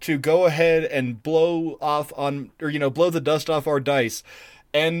chance to go ahead and blow the dust off our dice.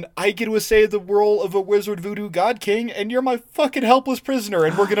 And I get to say the role of a wizard voodoo god king, and you're my fucking helpless prisoner,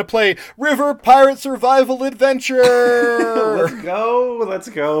 and we're gonna play River Pirate Survival Adventure! Let's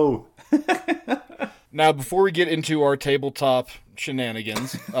go! Now, before we get into our tabletop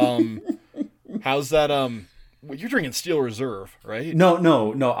shenanigans, how's that, you're drinking Steel Reserve, right?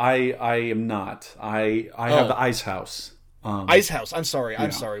 No, I am not. I have the Ice House. Ice House. I'm sorry.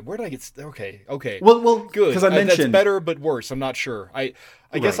 Where did I get? Okay. Well, good. Because I mentioned that's better, but worse. I'm not sure.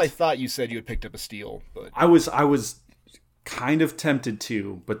 I guess I thought you said you had picked up a steel, but I was kind of tempted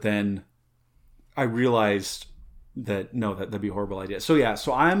to, but then I realized that no, that'd be a horrible idea. So yeah,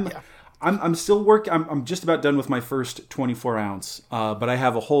 I'm still working. I'm just about done with my first 24 ounce, but I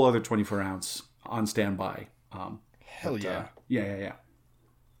have a whole other 24 ounce on standby. Hell yeah. Yeah.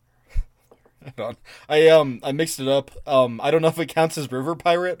 Hold on. I mixed it up. I don't know if it counts as River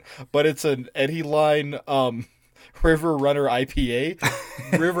Pirate, but it's an Eddie Line River Runner IPA.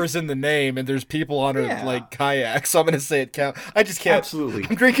 River's in the name, and there's people on it like kayaks. So I'm gonna say it counts. I just can't. Absolutely.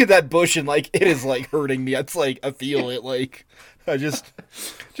 I'm drinking that bush, and like it is like hurting me. It's like I feel it. Like I just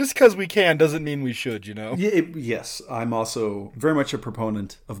because we can doesn't mean we should. You know. Yes, I'm also very much a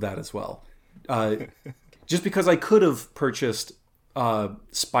proponent of that as well. Just because I could have purchased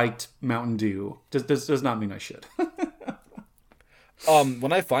spiked Mountain Dew does not mean I should.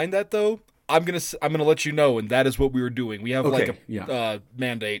 When I find that though, I'm gonna let you know, and that is what we were doing. We have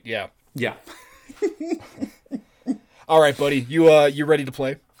mandate. Yeah. Yeah. All right, buddy. You ready to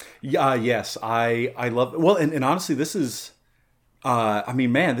play? Yes. I love. Well, and honestly, this is. I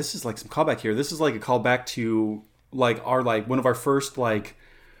mean, man, this is like some callback here. This is like a callback to like one of our first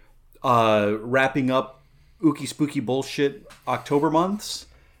wrapping up ooky spooky bullshit October months.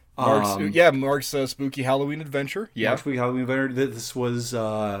 Mark's spooky Halloween adventure. Yeah, Mark's spooky Halloween adventure. This was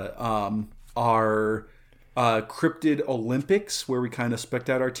our cryptid Olympics where we kind of specced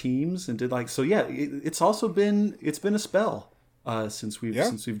out our teams and did so. Yeah, it's been a spell since we've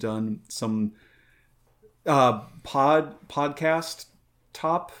done some podcast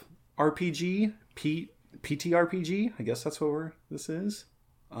top RPG PTRPG. I guess that's what this is.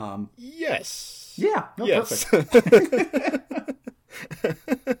 Yes. Yeah. No, yes. Perfect.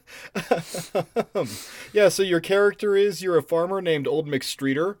 So your character you're a farmer named Old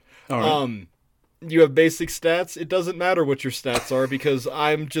McStreeter. All right. You have basic stats. It doesn't matter what your stats are because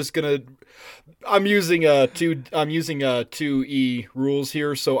I'm using 2E rules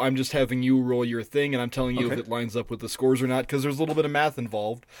here, so I'm just having you roll your thing, and I'm telling you if it lines up with the scores or not because there's a little bit of math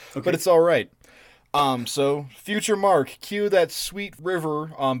involved, but it's all right. So future Mark, cue that sweet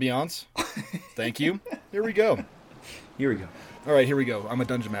river ambiance. Thank you. Here we go. All right, here we go. I'm a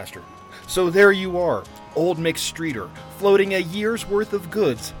dungeon master. So there you are, Old McStreeter, floating a year's worth of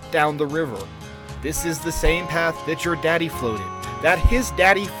goods down the river. This is the same path that your daddy floated, that his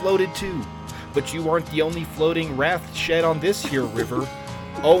daddy floated too. But you aren't the only floating raft shed on this here river.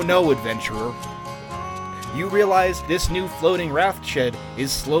 Oh no, adventurer. You realize this new floating raft shed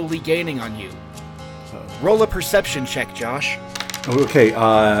is slowly gaining on you. Roll a perception check, Josh. Okay,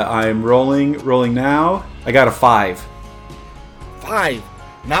 I'm rolling now. I got a 5. 5.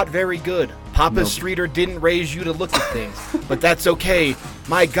 Not very good. Papa Streeter didn't raise you to look at things, but that's okay.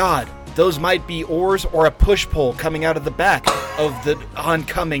 My God, those might be oars or a push-pole coming out of the back of the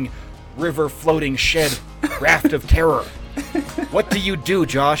oncoming river floating shed raft of terror. What do you do,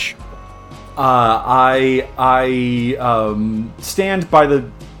 Josh? I stand by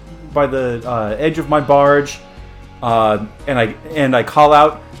the edge of my barge, and I call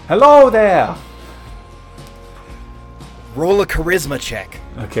out, "Hello there!" Roll a charisma check.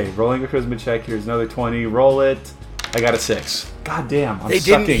 Okay, rolling a charisma check. Here's another 20. Roll it. I got a 6. God damn, I'm They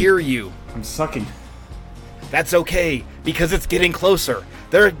sucking. didn't hear you. I'm sucking. That's okay, because it's getting closer.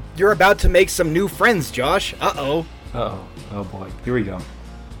 You're about to make some new friends, Josh. Uh-oh. Uh-oh. Oh boy. Here we go.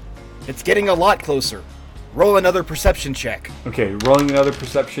 It's getting a lot closer. Roll another perception check. Okay, rolling another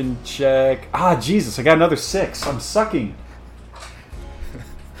perception check. Ah, Jesus, I got another 6. I'm sucking.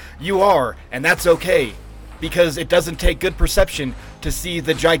 You are, and that's okay, because it doesn't take good perception to see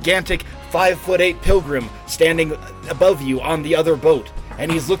the gigantic 5'8" pilgrim standing above you on the other boat,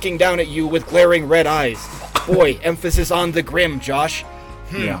 and he's looking down at you with glaring red eyes. Boy, emphasis on the grim, Josh.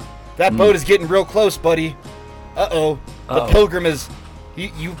 Yeah. That boat is getting real close, buddy. Uh-oh. The pilgrim is...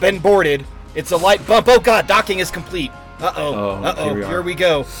 You've been boarded. It's a light bump. Oh, God, docking is complete. Uh-oh. Here we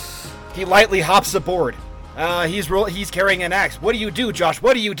go. He lightly hops aboard. He's carrying an axe. What do you do, Josh?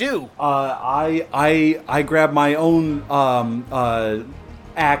 What do you do? I grab my own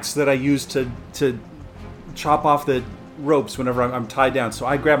axe that I use to chop off the ropes whenever I'm tied down. So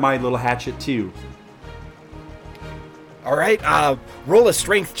I grab my little hatchet too. All right. Roll a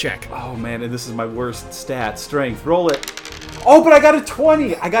strength check. Oh man, and this is my worst stat. Strength. Roll it. Oh, but I got a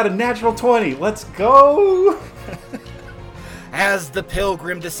 20. I got a natural 20. Let's go. As the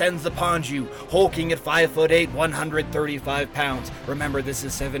pilgrim descends upon you, hulking at 5'8", 135 pounds. Remember, this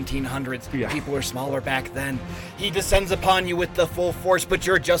is 1700s. Yeah. People were smaller back then. He descends upon you with the full force, but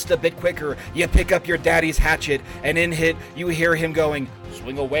you're just a bit quicker. You pick up your daddy's hatchet, and in hit, you hear him going,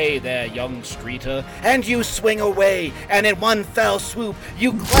 "Swing away there, young streeter." And you swing away, and in one fell swoop,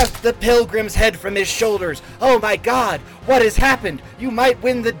 you cleft the pilgrim's head from his shoulders. Oh my God, what has happened? You might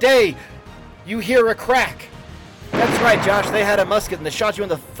win the day. You hear a crack. That's right, Josh. They had a musket and they shot you in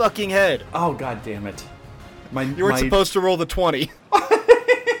the fucking head. Oh, God damn it. You weren't supposed to roll the 20.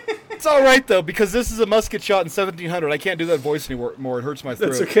 It's all right though, because this is a musket shot in 1700. I can't do that voice anymore. It hurts my throat.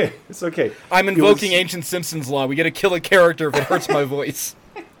 That's okay. It's okay. I'm invoking ancient Simpsons law. We get to kill a character if it hurts my voice.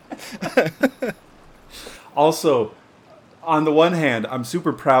 Also, on the one hand, I'm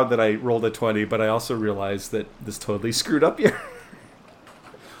super proud that I rolled a 20, but I also realized that this totally screwed up your.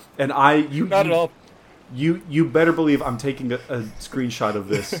 And Not at all. You better believe I'm taking a screenshot of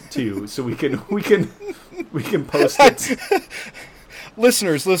this too, so we can post it.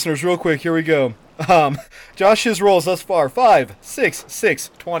 Listeners, real quick, here we go. Josh's rolls thus far: 5, 6,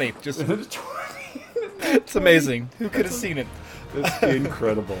 6, 20. Just it's amazing. Who could have seen it? It's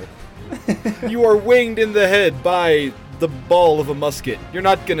incredible. You are winged in the head by the ball of a musket. You're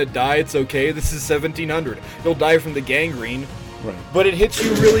not gonna die. It's okay. This is 1700. You'll die from the gangrene. Right. But it hits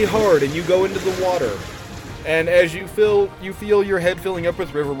you really hard, and you go into the water. And as you feel your head filling up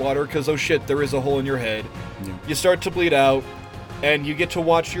with river water, because oh shit, there is a hole in your head. Yeah. You start to bleed out, and you get to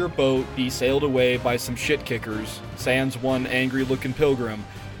watch your boat be sailed away by some shit kickers, sans one angry-looking pilgrim,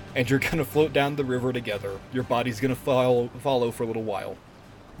 and you're gonna float down the river together. Your body's gonna follow for a little while.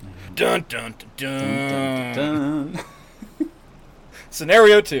 Dun dun dun dun. Dun, dun.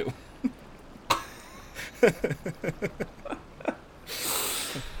 Scenario 2.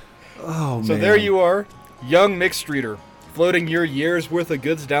 Oh man. So there you are, young mixed streeter, floating your year's worth of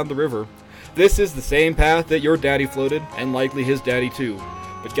goods down the river. This is the same path that your daddy floated, and likely his daddy too.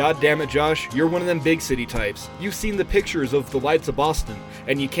 But god damn it, Josh, you're one of them big city types. You've seen the pictures of the lights of Boston,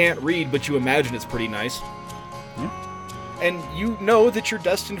 and you can't read, but you imagine it's pretty nice. Yeah. And you know that you're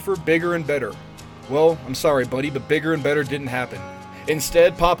destined for bigger and better. Well, I'm sorry, buddy, but bigger and better didn't happen.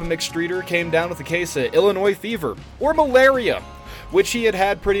 Instead, Papa McStreeter came down with a case of Illinois fever, or malaria, which he had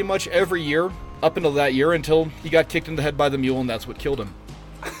had pretty much every year, up until that year, until he got kicked in the head by the mule, and that's what killed him.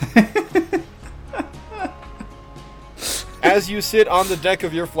 As you sit on the deck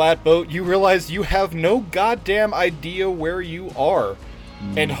of your flatboat, you realize you have no goddamn idea where you are.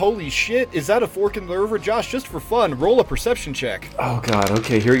 And holy shit, is that a fork in the river? Josh, just for fun, roll a perception check. Oh god,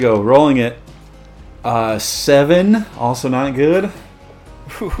 okay, here we go. Rolling it. 7, also not good.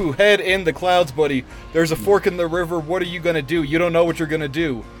 Ooh, head in the clouds, buddy. There's a fork in the river. What are you gonna do? You don't know what you're gonna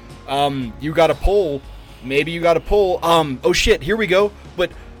do. You got a pole. Maybe you got a pole. Oh shit, here we go.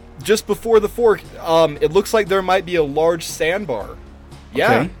 But just before the fork, it looks like there might be a large sandbar.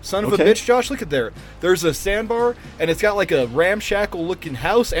 Yeah, okay. Son of a bitch, Josh, look at there. There's a sandbar, and it's got like a ramshackle-looking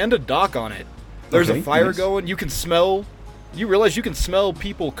house and a dock on it. There's a fire going. You can smell... You realize you can smell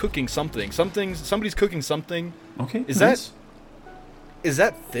people cooking something. Somebody's cooking something. Okay, Is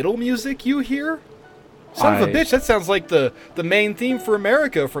that fiddle music you hear? Son of a bitch, that sounds like the main theme for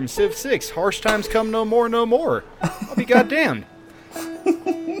America from Civ 6. Harsh times come no more, no more. I'll be goddamned.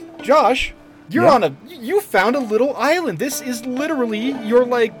 Josh, you found a little island. This is literally your,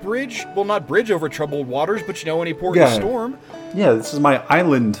 like, bridge. Well, not bridge over troubled waters, but you know, any port in a storm. Yeah, this is my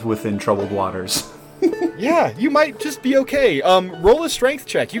island within troubled waters. Yeah, you might just be okay. Roll a strength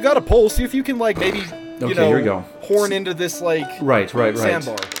check. You got a pole. See if you can, like, maybe, here we go. Horn into this, like, right.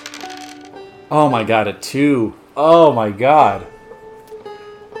 sandbar. Oh my god, a 2. Oh my god.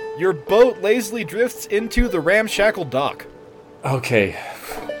 Your boat lazily drifts into the ramshackle dock. Okay,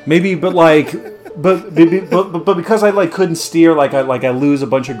 maybe, but because I like couldn't steer, I lose a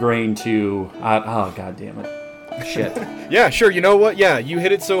bunch of grain too. Oh god damn it. Shit. Yeah, sure. You know what? Yeah, you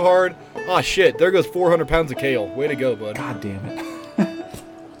hit it so hard. Ah, shit. There goes 400 pounds of kale. Way to go, bud. God damn it.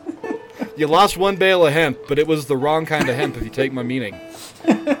 You lost one bale of hemp, but it was the wrong kind of hemp, if you take my meaning.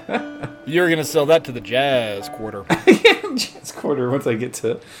 You're going to sell that to the Jazz Quarter. Jazz Quarter once I get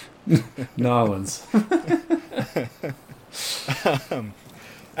to Nolans.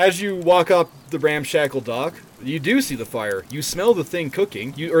 As you walk up the ramshackle dock, you do see the fire. You smell the thing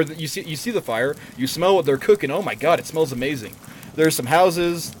cooking. You see the fire. You smell what they're cooking. Oh my god, it smells amazing. There's some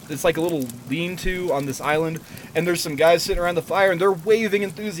houses. It's like a little lean-to on this island, and there's some guys sitting around the fire, and they're waving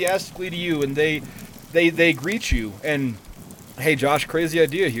enthusiastically to you, and they greet you. And hey, Josh, crazy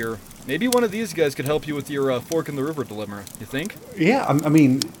idea here. Maybe one of these guys could help you with your fork in the river dilemma. You think? Yeah, I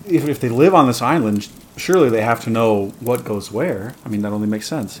mean, if they live on this island, surely they have to know what goes where. I mean, that only makes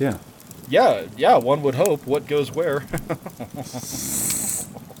sense. Yeah. Yeah, one would hope. What goes where?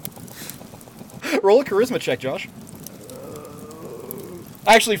 Roll a charisma check, Josh.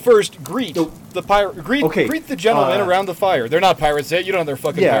 Actually, first, greet the pirate. Greet the gentlemen around the fire. They're not pirates yet. You don't know they're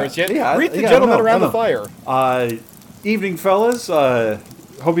fucking pirates yet. Yeah, greet the gentlemen around the fire. Evening, fellas.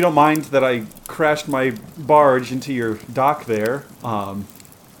 Hope you don't mind that I crashed my barge into your dock there.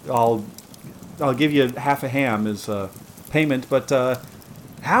 I'll give you half a ham as payment, but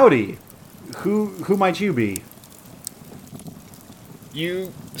howdy. Who might you be?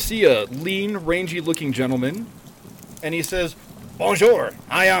 You see a lean, rangy-looking gentleman, and he says, "Bonjour,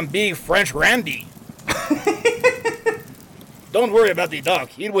 I am Big French Randy." "Don't worry about the dog.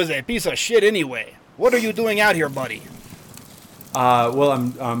 It was a piece of shit anyway. What are you doing out here, buddy?" Well,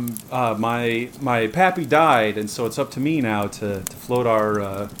 my pappy died, and so it's up to me now to float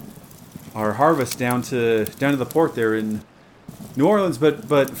our harvest down to the port there in New Orleans.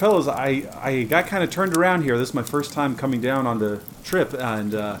 But fellows, I got kind of turned around here. This is my first time coming down on the trip,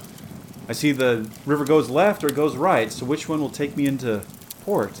 and I see the river goes left or it goes right. So which one will take me into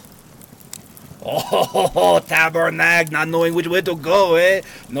port? Oh, Tabernag, not knowing which way to go, eh?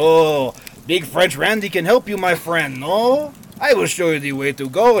 No, Big French Randy can help you, my friend, no? I will show you the way to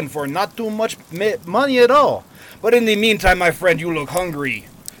go, and for not too much money at all. But in the meantime, my friend, you look hungry.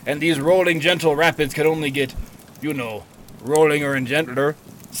 And these rolling gentle rapids can only get, rollinger and gentler.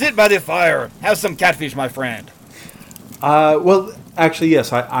 Sit by the fire. Have some catfish, my friend. Well, actually,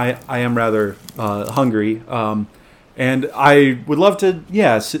 yes, I am rather hungry. And I would love to,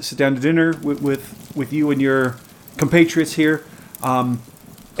 sit down to dinner with you and your compatriots here. And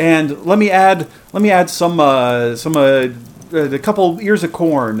let me add a couple ears of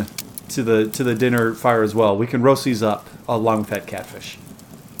corn to the dinner fire as well. We can roast these up along with that catfish.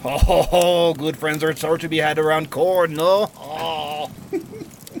 Oh, good friends are sort to be had around corn, no? Oh.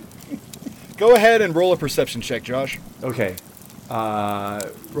 Go ahead and roll a perception check, Josh. Okay.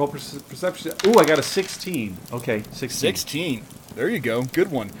 Roll perception. Ooh, I got a 16. Okay, 16. 16. There you go.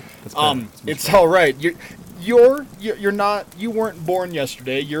 Good one. That's better. It's all right. You're not. You weren't born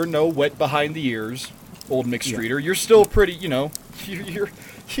yesterday. You're no wet behind the ears, old McStreeter. Yeah. You're still pretty. You know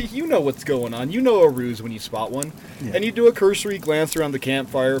what's going on. You know a ruse when you spot one, and you do a cursory glance around the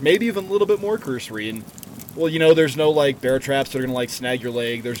campfire, maybe even a little bit more cursory. And well, there's no bear traps that are gonna snag your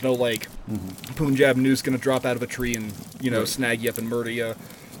leg. There's no Punjab noose gonna drop out of a tree and snag you up and murder you.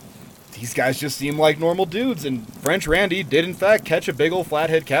 These guys just seem like normal dudes, and French Randy did in fact catch a big old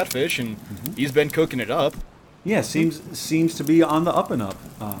flathead catfish, and he's been cooking it up. Yeah, seems to be on the up and up.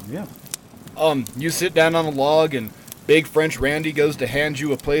 You sit down on a log, and Big French Randy goes to hand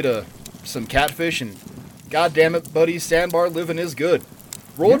you a plate of some catfish, and god damn it, buddy, sandbar living is good.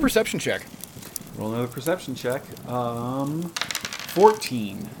 Roll a perception check. Roll another perception check.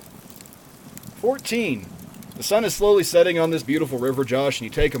 14. 14. The sun is slowly setting on this beautiful river, Josh, and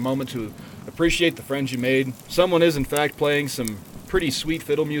you take a moment to appreciate the friends you made. Someone is, in fact, playing some pretty sweet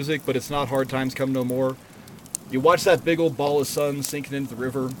fiddle music, but it's not hard times come no more. You watch that big old ball of sun sinking into the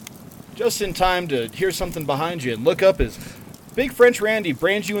river, just in time to hear something behind you and look up as Big French Randy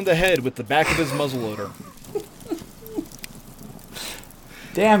brands you in the head with the back of his muzzleloader.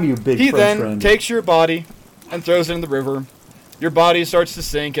 Damn you, Big French Randy. He then takes your body and throws it in the river. Your body starts to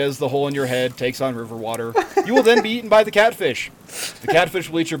sink as the hole in your head takes on river water. You will then be eaten by the catfish. The catfish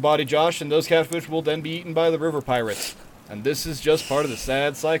will eat your body, Josh, and those catfish will then be eaten by the river pirates. And this is just part of the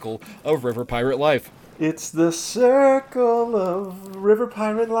sad cycle of river pirate life. It's the circle of river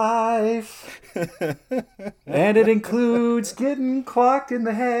pirate life. And it includes getting clocked in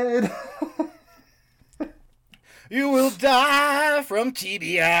the head. You will die from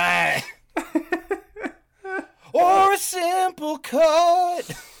TBI. Or a simple cut.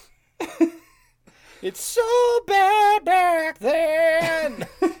 It's so bad back then.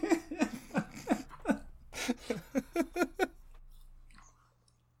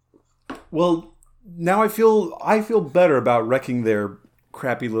 Well, now I feel better about wrecking their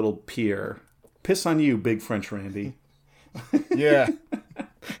crappy little pier. Piss on you, Big French Randy. Yeah.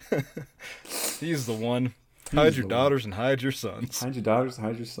 He's the one. Hide your daughters and hide your sons. Hide your daughters and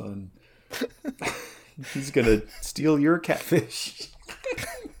hide your son. He's gonna steal your catfish.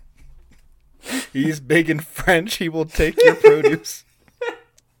 He's big and French. He will take your produce.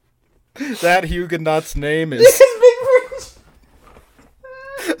 That Huguenot's name is... Big French.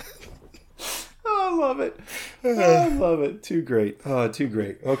 Oh, I love it. I love it. Too great. Oh, too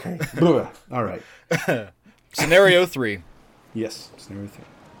great. Okay. All right. Scenario 3. Yes, scenario 3.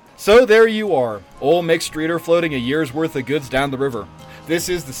 So there you are, old McStreeter floating a year's worth of goods down the river. This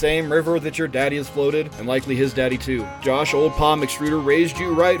is the same river that your daddy has floated, and likely his daddy too. Josh, old Pa McStreeter raised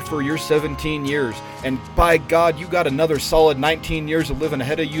you right for your 17 years, and by God, you got another solid 19 years of living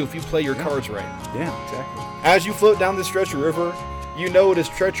ahead of you if you play your cards right. Yeah, exactly. As you float down this stretch of river, you know it is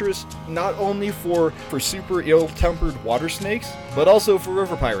treacherous not only for super ill-tempered water snakes, but also for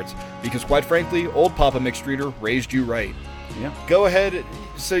river pirates, because quite frankly, old Papa McStreeter raised you right. Yeah. Go ahead.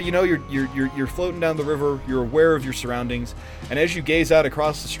 So you're floating down the river. You're aware of your surroundings, and as you gaze out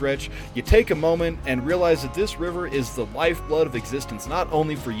across the stretch, you take a moment and realize that this river is the lifeblood of existence, not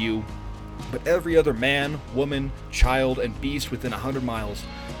only for you, but every other man, woman, child, and beast within 100 miles.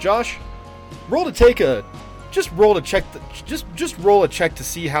 Josh, roll a check to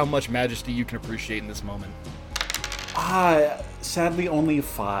see how much majesty you can appreciate in this moment. Sadly, only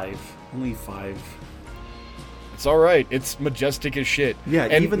 5. Only 5. It's all right. It's majestic as shit. Yeah,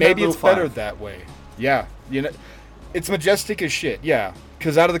 and even maybe that it's little better 5. that way. Yeah, it's majestic as shit. Yeah,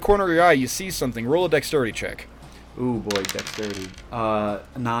 because out of the corner of your eye, you see something. Roll a dexterity check. Ooh, boy, dexterity.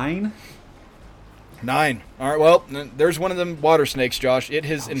 9? 9. All right, well, there's one of them water snakes, Josh. It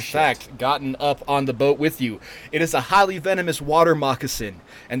has, fact, gotten up on the boat with you. It is a highly venomous water moccasin,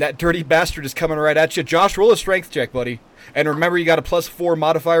 and that dirty bastard is coming right at you. Josh, roll a strength check, buddy. And remember, you got a +4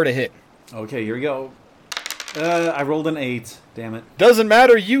 modifier to hit. Okay, here we go. I rolled an 8. Damn it. Doesn't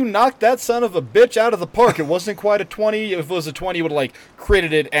matter. You knocked that son of a bitch out of the park. It wasn't quite a 20. If it was a 20, you would have,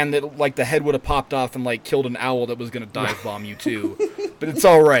 critted it, and the head would have popped off and, killed an owl that was going to dive bomb you, too. But it's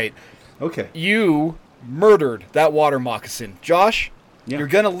all right. Okay. You murdered that water moccasin. Josh, you're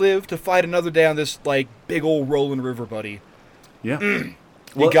going to live to fight another day on this, big old rolling river, buddy. Yeah.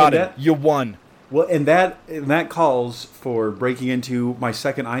 You got it. You won. Well, and that calls for breaking into my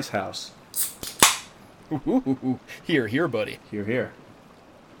second ice house. Ooh. Here, buddy. Here.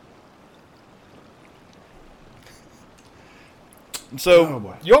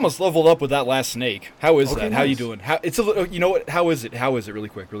 So you almost leveled up with that last snake. How is that? Nice. How you doing? It's a little. You know what? How is it? Really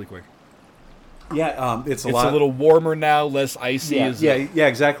quick. Yeah, it's a little warmer now, less icy. Yeah,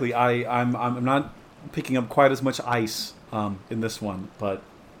 exactly. I'm not picking up quite as much ice in this one, but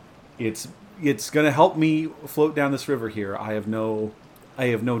it's going to help me float down this river here. I have no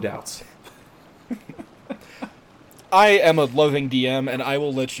doubts. I am a loving DM, and I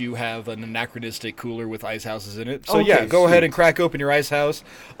will let you have an anachronistic cooler with ice houses in it. So okay, go sweet. ahead and crack open your ice house.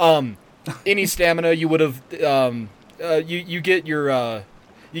 Any stamina you would have, you get your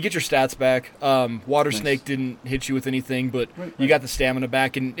stats back. Water snake didn't hit you with anything, but you got the stamina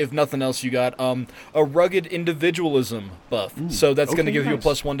back, and if nothing else, you got a rugged individualism buff. So that's going to give you a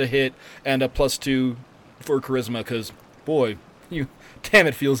 +1 to hit and a +2 for charisma. Because boy, damn,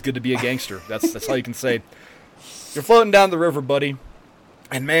 it feels good to be a gangster. That's all you can say. You're floating down the river, buddy,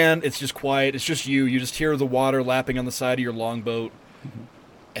 and man, it's just quiet. It's just you. You just hear the water lapping on the side of your longboat. Mm-hmm.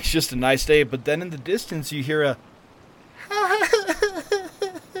 It's just a nice day, but then in the distance, you hear a.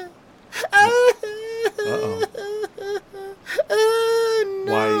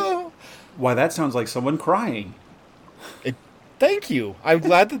 No. Why? That sounds like someone crying. Thank you. I'm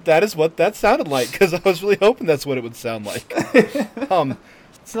glad that is what that sounded like, because I was really hoping that's what it would sound like.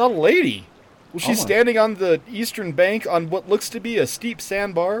 It's not a lady. Well, she's standing on the eastern bank on what looks to be a steep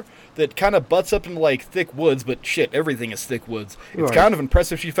sandbar that kind of butts up into, thick woods, but shit, everything is thick woods. It's kind of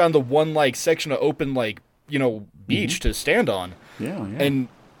impressive she found the one, section of open, beach to stand on. Yeah. And,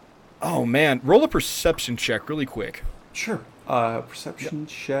 oh, man, roll a perception check really quick. Sure. Perception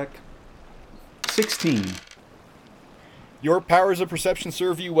check. 16. Your powers of perception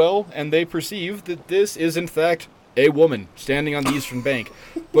serve you well, and they perceive that this is, in fact, a woman standing on the eastern bank.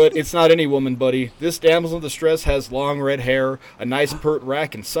 But it's not any woman, buddy. This damsel in distress has long red hair, a nice pert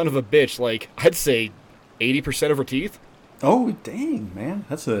rack, and son of a bitch, I'd say 80% of her teeth. Oh, dang, man.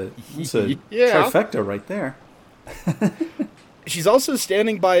 That's a Yeah. trifecta right there. She's also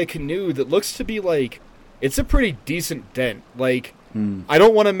standing by a canoe that looks to be, it's a pretty decent dent. I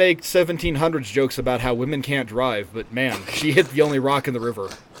don't want to make 1700s jokes about how women can't drive, but man, she hit the only rock in the river.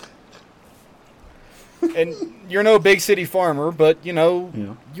 And you're no big city farmer, but,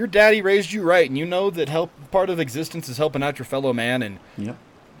 your daddy raised you right, and you know that part of existence is helping out your fellow man, and,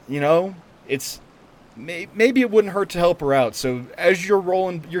 it's, maybe it wouldn't hurt to help her out. So as you're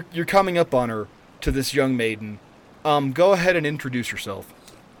rolling, you're coming up on her, to this young maiden, go ahead and introduce yourself.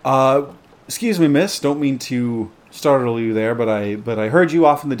 Excuse me, miss, don't mean to startle you there, but I heard you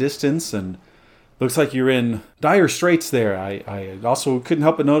off in the distance, and looks like you're in dire straits there. I also couldn't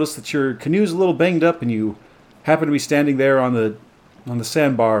help but notice that your canoe's a little banged up, and you happen to be standing there on the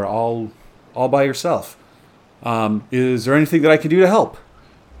sandbar all by yourself. Is there anything that I can do to help?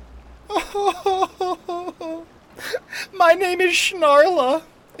 My name is Schnarla.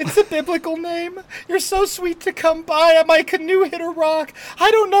 It's a biblical name. You're so sweet to come by, and my canoe hit a rock. I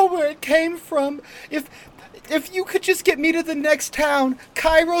don't know where it came from. If you could just get me to the next town,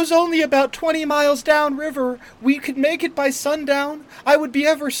 Cairo's only about 20 miles downriver. We could make it by sundown. I would be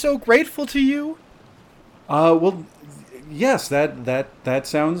ever so grateful to you. Well, yes, that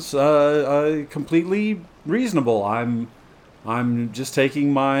sounds completely reasonable. I'm just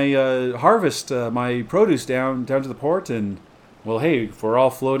taking my harvest, my produce down to the port, and well, hey, if we're all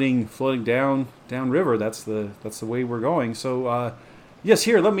floating down river, that's the way we're going. So, yes,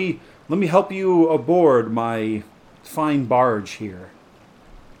 here, let me help you aboard my fine barge here.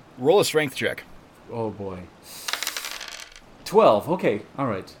 Roll a strength check. Oh boy. 12. Okay. All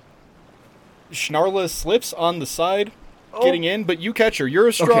right. Schnarla slips on the side, getting in, but you catch her. You're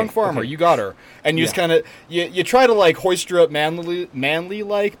a strong farmer. You got her. And you just kind of, you try to like hoist her up manly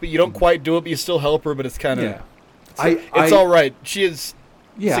like, but you don't quite do it, but you still help her, but it's kind of, it's all right. She has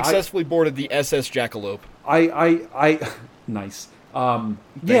successfully boarded the SS Jackalope. Nice. I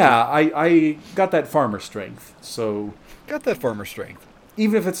got that farmer strength, so. Got that farmer strength.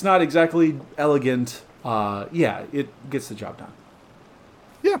 Even if it's not exactly elegant, it gets the job done.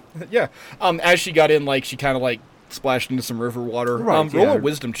 Yeah. As she got in, like, she kind of, like, splashed into some river water. Right, roll a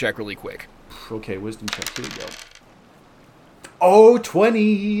wisdom check really quick. Okay, wisdom check. Here we go. Oh,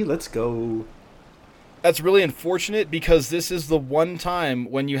 20. Let's go. That's really unfortunate because this is the one time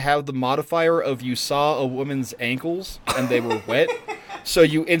when you have the modifier of you saw a woman's ankles and they were wet. So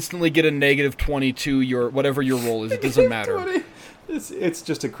you instantly get a negative 20 to your, whatever your roll is. It doesn't matter. 20. It's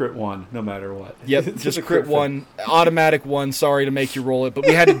just a crit 1, no matter what. Yep, just a crit 1, automatic 1. Sorry to make you roll it, but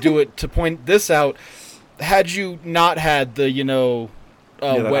we had to do it to point this out. Had you not had the,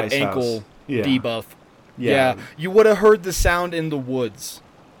 wet ankle debuff, you would have heard the sound in the woods.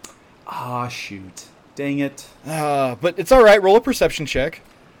 Ah, shoot. Dang it. But it's all right. Roll a perception check.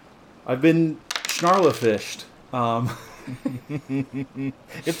 I've been Schnarla fished.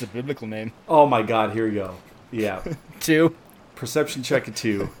 It's a biblical name. Oh my God, here we go. Yeah. 2. Perception check of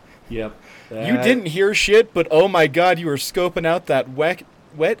 2. Yep. You didn't hear shit, but oh my God, you were scoping out that wet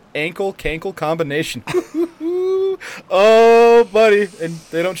ankle cankle combination. Oh, buddy. And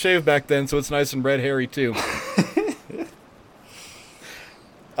they don't shave back then, so it's nice and red hairy too.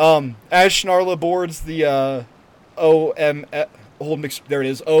 As Schnarla boards the OMS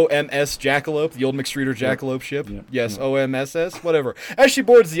Jackalope, the old mixed reader Jackalope ship. Yep. Yes, OMSS, whatever. As she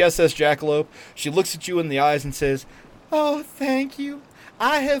boards the SS Jackalope, she looks at you in the eyes and says, "Oh, thank you.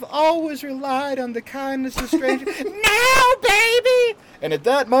 I have always relied on the kindness of strangers." Now, baby! And at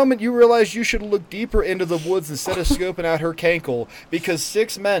that moment, you realize you should look deeper into the woods instead of scoping out her cankle, because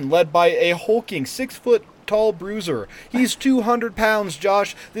 6 men, led by a hulking 6-foot-tall bruiser. He's 200 pounds,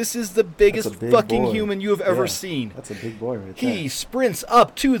 Josh. This is the biggest fucking human you have ever seen. That's a big boy right there. He sprints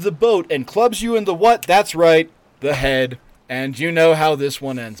up to the boat and clubs you in the what? That's right, the head. And you know how this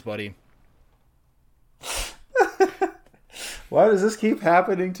one ends, buddy. Why does this keep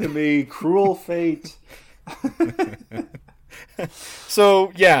happening to me? Cruel fate.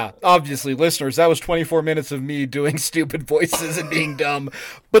 So, yeah, obviously, listeners, that was 24 minutes of me doing stupid voices and being dumb.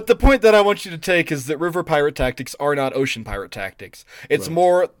 But the point that I want you to take is that river pirate tactics are not ocean pirate tactics. It's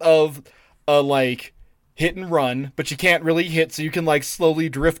more of a, like, hit and run, but you can't really hit, so you can, like, slowly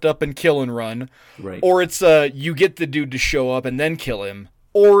drift up and kill and run. Right. Or it's you get the dude to show up and then kill him.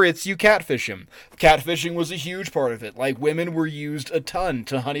 Or it's you catfish him. Catfishing was a huge part of it. Like, women were used a ton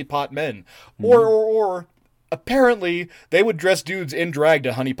to honeypot men. Or apparently, they would dress dudes in drag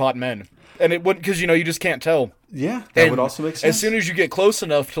to honeypot men. And it wouldn't, because, you just can't tell. Yeah, that would also make sense. As soon as you get close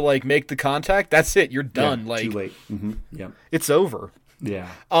enough to, like, make the contact, that's it. You're done. Yeah, like, too late. Mm-hmm. Yeah. It's over. Yeah.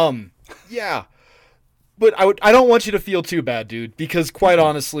 Yeah. But I don't want you to feel too bad, dude, because quite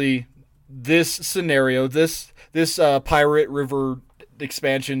honestly, this scenario, this pirate river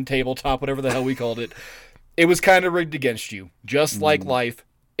expansion tabletop, whatever the hell we called it, it was kind of rigged against you, just like life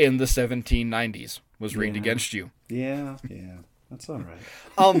in the 1790s was rigged against you. Yeah, that's all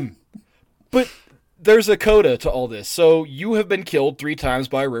right. But there's a coda to all this. So you have been killed 3 times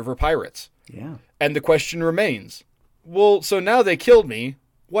by river pirates. Yeah. And the question remains, well, so now they killed me,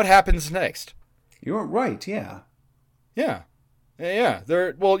 what happens next? You're right, yeah. Yeah.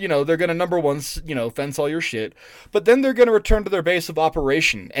 They're they're going to, number one, fence all your shit, but then they're going to return to their base of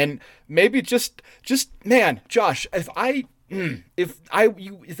operation. And maybe just man, Josh, I don't even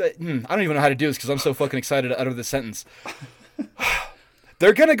know how to do this because I'm so fucking excited to utter this sentence.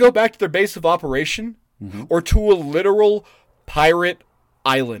 They're going to go back to their base of operation or to a literal pirate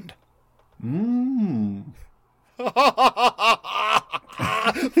island. Fucking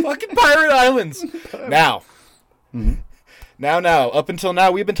pirate islands. Now. Now, up until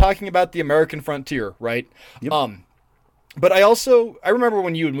now, we've been talking about the American frontier, right? Yep. But I remember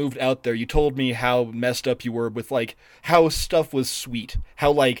when you had moved out there, you told me how messed up you were with, like, how stuff was sweet.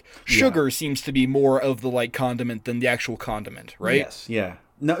 How, like, sugar seems to be more of the, like, condiment than the actual condiment, right? Yes, yeah.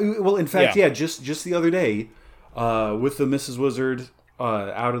 No, well, in fact, just the other day, with the Mrs. Wizard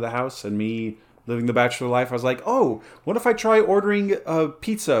out of the house and me living the bachelor life, I was like, oh, what if I try ordering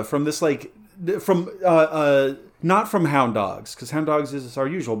pizza from this, like, not from Hound Dogs, because Hound Dogs is our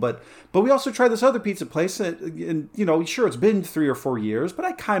usual, but we also tried this other pizza place, and sure, it's been 3 or 4 years, but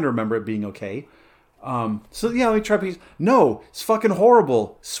I kind of remember it being okay. So yeah, let me try pizza. No, it's fucking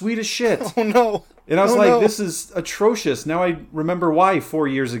horrible. Sweet as shit. Oh no. And I was no. this is atrocious. Now I remember why 4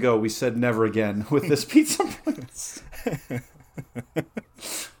 years ago we said never again with this pizza place.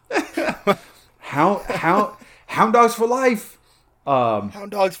 Hound dogs for life.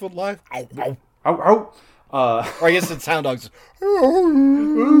 Hound dogs for life. Ow, ow. Ow, Or I guess it's hound dogs.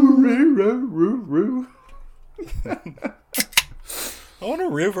 On a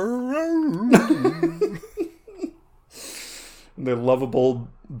river. The lovable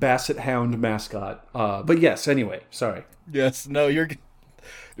basset hound mascot. But yes, anyway, sorry. Yes, no, you're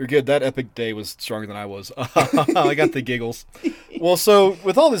good. That epic day was stronger than I was. I got the giggles. Well, so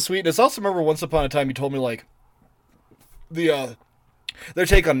with all this sweetness, I also remember once upon a time you told me like their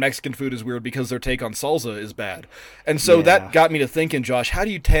take on Mexican food is weird because their take on salsa is bad. And so that got me to thinking, Josh, how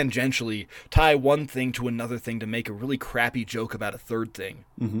do you tangentially tie one thing to another thing to make a really crappy joke about a third thing?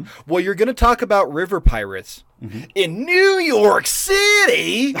 Mm-hmm. Well, you're going to talk about river pirates in New York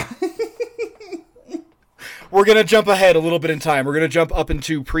City. We're going to jump ahead a little bit in time. We're going to jump up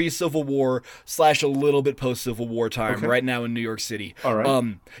into pre-Civil War / a little bit post-Civil War time right now in New York City. All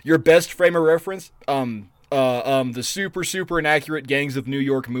right. Your best frame of reference, the super inaccurate Gangs of New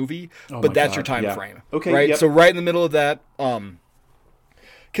York movie, but that's your time frame. Okay. Right. Yep. So right in the middle of that,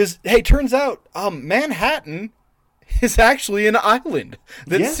 because hey, turns out Manhattan is actually an island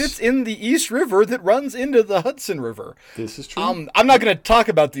that sits in the East River that runs into the Hudson River. This is true. I'm not going to talk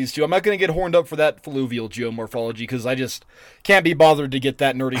about these two. I'm not going to get horned up for that fluvial geomorphology because I just can't be bothered to get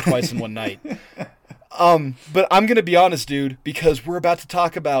that nerdy twice in one night. But I'm going to be honest, dude, because we're about to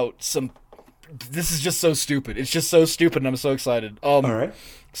talk about some. This is just so stupid. It's just so stupid, and I'm so excited. All right.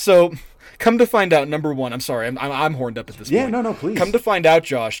 So, come to find out, number one, I'm sorry, I'm horned up at this point. Yeah, no, please. Come to find out,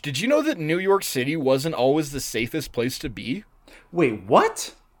 Josh, did you know that New York City wasn't always the safest place to be? Wait,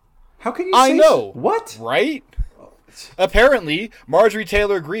 what? How can you I say know. What? Right? Apparently, Marjorie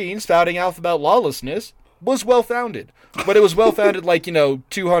Taylor Greene spouting off about lawlessness was well-founded. But it was well-founded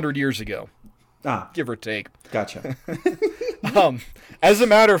 200 years ago. Give or take. Gotcha. As a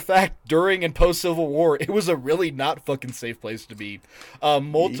matter of fact, during and post-Civil War, it was a really not fucking safe place to be.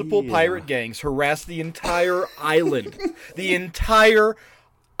 Multiple pirate gangs harassed the entire island. The entire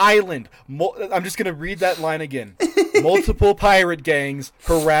island. I'm just going to read that line again. Multiple pirate gangs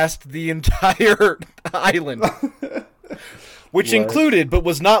harassed the entire island. Which included, but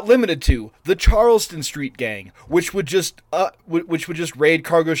was not limited to, the Charleston Street Gang, which would just raid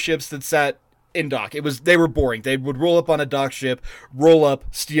cargo ships that sat in dock. They were boring. They would roll up on a dock ship, roll up,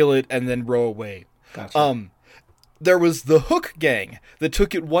 steal it, and then row away. Gotcha. There was the Hook Gang that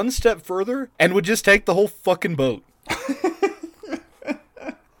took it one step further and would just take the whole fucking boat.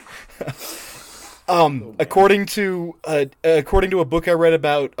 According to a book I read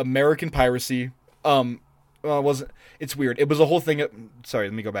about American piracy, it's weird. It was a whole thing. Sorry,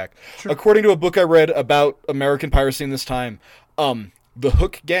 let me go back. Sure. According to a book I read about American piracy in this time, the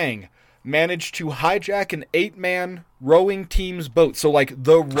Hook Gang managed to hijack an 8-man rowing team's boat. So,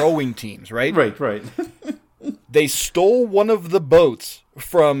 the rowing teams, right? Right. They stole one of the boats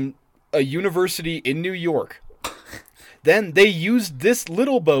from a university in New York. Then they used this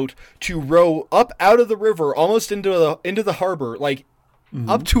little boat to row up out of the river, almost into the harbor,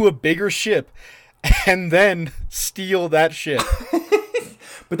 up to a bigger ship, and then steal that ship.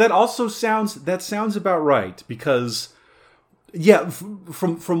 But that also sounds about right, because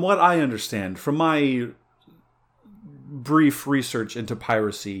from what I understand, from my brief research into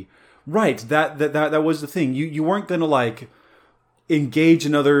piracy, right, that was the thing. You weren't going to engage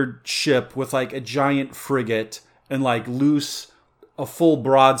another ship with a giant frigate and loose a full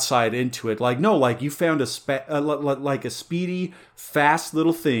broadside into it. You found a speedy, fast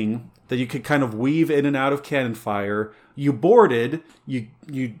little thing that you could kind of weave in and out of cannon fire. You boarded,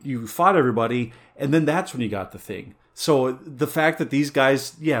 you fought everybody, and then that's when you got the thing. So the fact that these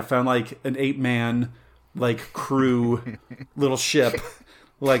guys, found an 8-man crew little ship,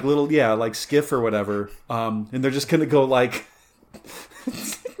 skiff or whatever, and they're just gonna go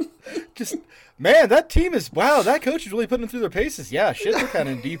just. Man, that team that coach is really putting them through their paces. Yeah, shit, they're kind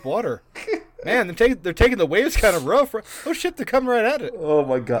of in deep water. Man, they're taking the waves kind of rough. Oh shit, they're coming right at it. Oh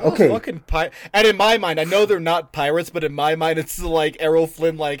my god. Okay. Fucking and in my mind, I know they're not pirates, but in my mind, it's Errol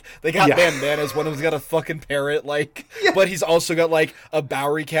Flynn. They got bandanas. One of them's got a fucking parrot. But he's also got a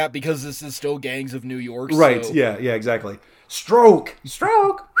Bowery cap because this is still Gangs of New York. Right. So. Yeah. Exactly. Stroke. He's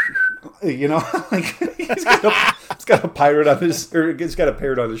got a pirate on his, or he's got a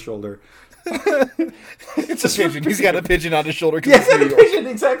parrot on his shoulder. It's a pigeon. He's got a pigeon on his shoulder. Yeah, a pigeon,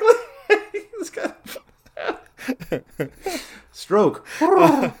 exactly. He's got stroke.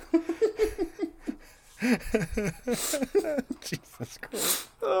 Jesus Christ.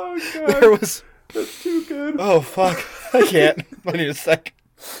 Oh, God. There was... That's too good. Oh, fuck. I can't. I need a sec.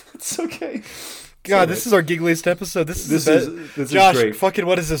 It's okay. God, this is our giggliest episode. This This is Josh, great. fucking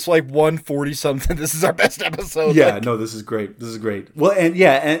what is this, like 140 something? This is our best episode. Yeah, like, no, this is great. This is great. Well, and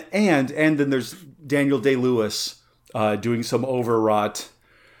yeah, and then there's Daniel Day-Lewis doing some overwrought,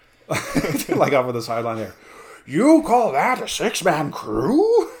 like off of the sideline there. You call that a 6-man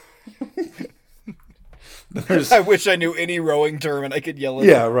crew? I wish I knew any rowing term and I could yell at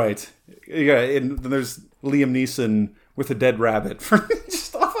Yeah, right. Yeah, and then there's Liam Neeson with a dead rabbit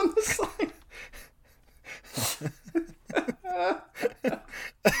just off on the side.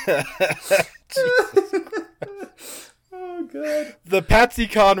 Oh, God. The Patsy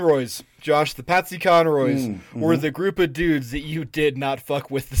Conroys, Josh, the Patsy Conroys were the group of dudes that you did not fuck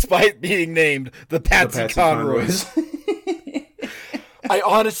with despite being named the Patsy Conroys.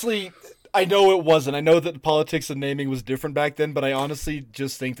 I know it wasn't. I know that the politics of naming was different back then, but I honestly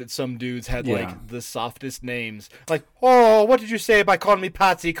just think that some dudes had, like, the softest names. Like, oh, what did you say by calling me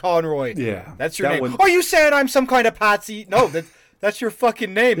Patsy Conroy? Yeah. That's your name. Oh, you said I'm some kind of Patsy? No, that's your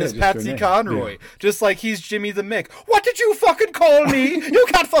fucking name, is Patsy Conroy. Yeah. Just like he's Jimmy the Mick. What did you fucking call me? You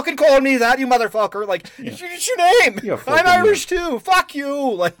can't fucking call me that, you motherfucker. Like, it's your name. I'm Irish too. Fuck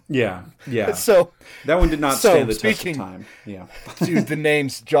you. Like, yeah. So that one did not stand the test of time. Yeah. Dude, the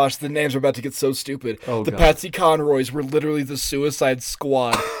names, Josh, the names are about to get so stupid. Oh, the God. Patsy Conroys were literally the Suicide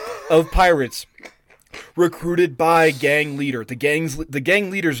Squad of pirates. Recruited by gang leader. The gang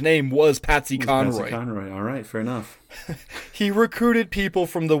leader's name was Patsy Conroy. Patsy Conroy. All right, fair enough. He recruited people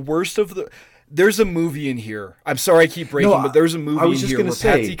from the worst of the. There's a movie in here. I'm sorry I keep breaking, but there's a movie in here where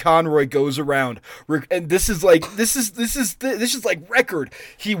Patsy Conroy goes around, and this is like record.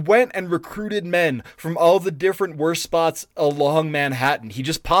 He went and recruited men from all the different worst spots along Manhattan. He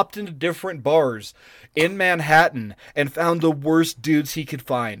just popped into different bars in Manhattan and found the worst dudes he could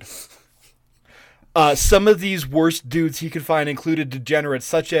find. Some of these worst dudes he could find included degenerates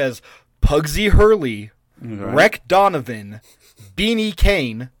such as Pugsy Hurley, Wreck Donovan, Beanie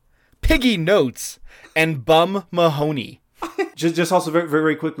Kane, Piggy Notes, and Bum Mahoney. Just also very,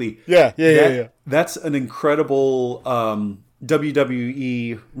 very quickly. Yeah. That's an incredible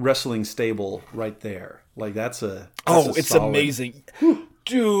WWE wrestling stable right there. Like that's it's solid... amazing.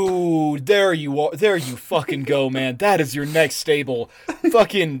 Dude, there you are. There you fucking go, man. That is your next stable.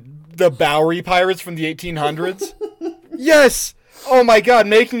 Fucking the Bowery Pirates from the 1800s. Yes. Oh my God,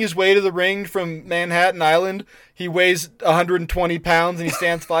 making his way to the ring from Manhattan Island. He weighs 120 pounds and he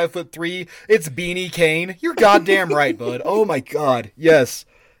stands 5'3". It's Beanie Kane. You're goddamn right, bud. Oh my God. Yes.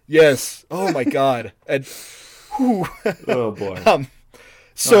 Oh my God. And, oh boy.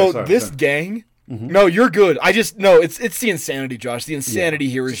 Gang. Mm-hmm. No, you're good. It's the insanity, Josh. The insanity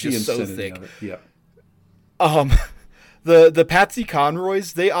here is just so thick. Yeah. The Patsy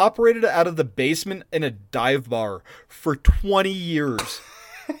Conroys, they operated out of the basement in a dive bar for 20 years.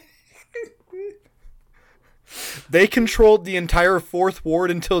 They controlled the entire 4th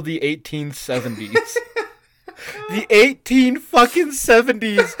Ward until the 1870s. The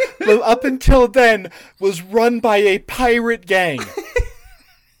 1870s, up until then, was run by a pirate gang.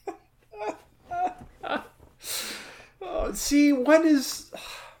 See, what is...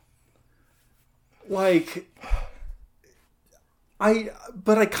 Like... I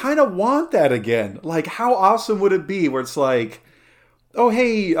kind of want that again. Like, how awesome would it be where it's like, oh,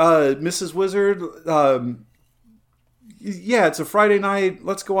 hey, Mrs. Wizard, yeah, it's a Friday night.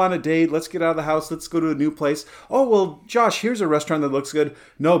 Let's go on a date. Let's get out of the house. Let's go to a new place. Oh, well, Josh, here's a restaurant that looks good.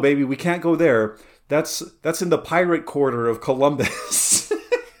 No, baby, we can't go there. That's in the pirate quarter of Columbus.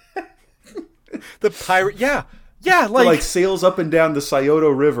 The pirate, yeah, like sails up and down the Scioto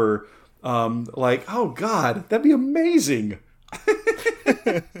River. Like, oh, God, that'd be amazing.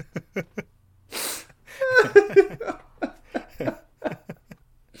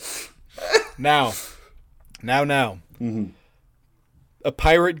 Now. Mm-hmm. A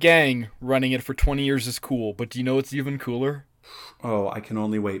pirate gang running it for 20 years is cool, but do you know what's even cooler? Oh, I can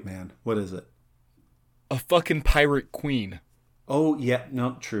only wait, man. What is it? A fucking pirate queen. Oh, yeah.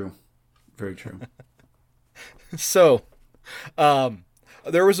 No, true. Very true. So,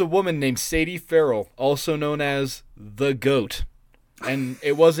 there was a woman named Sadie Farrell, also known as the Goat. And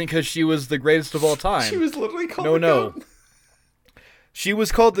it wasn't because she was the greatest of all time. She was literally called the Goat. She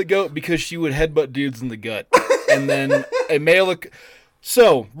was called the Goat because she would headbutt dudes in the gut. And then a male...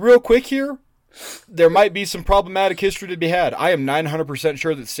 So, real quick here, there might be some problematic history to be had. I am 900%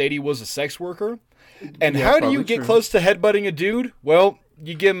 sure that Sadie was a sex worker. And how do you get close to headbutting a dude? Well,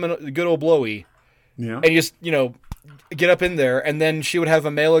 you give him a good old blowy. Yeah. And you just, get up in there. And then she would have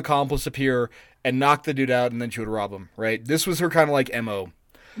a male accomplice appear and knock the dude out, and then she would rob him, right? This was her kind of like MO.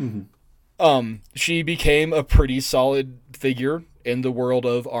 She became a pretty solid figure in the world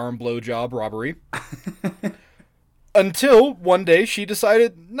of arm blowjob robbery. Until one day she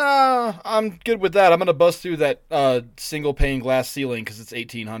decided, nah, I'm good with that. I'm going to bust through that single pane glass ceiling because it's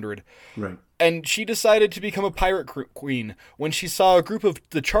 1800. Right. And she decided to become a pirate queen when she saw a group of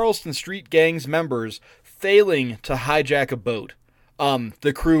the Charleston Street Gang's members failing to hijack a boat.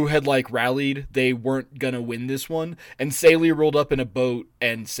 The crew had rallied. They weren't going to win this one. And Saley rolled up in a boat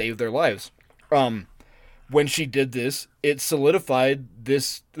and saved their lives. When she did this, it solidified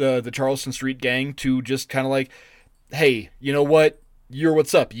the Charleston Street Gang to just kind of hey, you know what? You're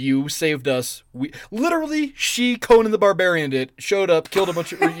what's up. You saved us. She, Conan the Barbarian, showed up, killed a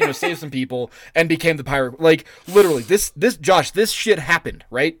bunch of, saved some people, and became the pirate. Literally, this Josh, this shit happened,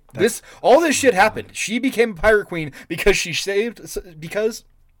 right? All this shit happened. She became a pirate queen because she saved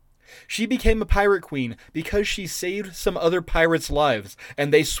some other pirates' lives,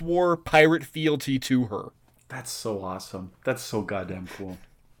 and they swore pirate fealty to her. That's so awesome. That's so goddamn cool.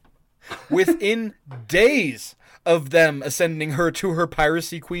 Within days of them ascending her to her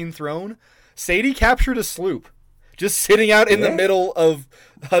piracy queen throne, Sadie captured a sloop just sitting out in the middle of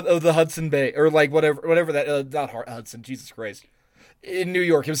the Hudson Bay, or whatever that not Hudson, Jesus Christ, in New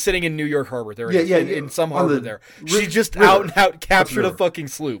York. It was sitting in New York Harbor. In some harbor there. She just out and out captured a fucking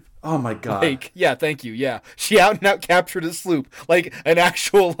sloop. Oh my god. Thank you. Yeah. She out and out captured a sloop. An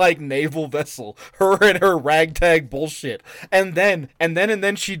actual naval vessel. Her and her ragtag bullshit. And then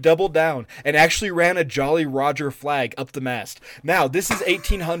she doubled down and actually ran a Jolly Roger flag up the mast. Now, this is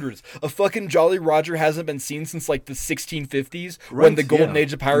 1800s. A fucking Jolly Roger hasn't been seen since the 1650s when the golden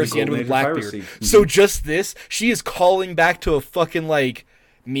age of piracy ended with Blackbeard. Mm-hmm. So just this, she is calling back to a fucking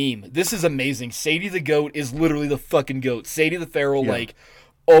meme. This is amazing. Sadie the Goat is literally the fucking goat. Sadie the Feral,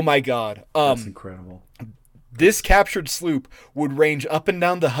 oh my god. That's incredible. This captured sloop would range up and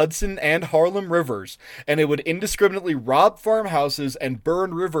down the Hudson and Harlem rivers, and it would indiscriminately rob farmhouses and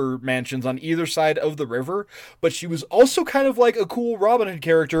burn river mansions on either side of the river, but she was also kind of a cool Robin Hood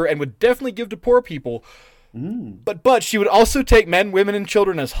character and would definitely give to poor people. But she would also take men, women, and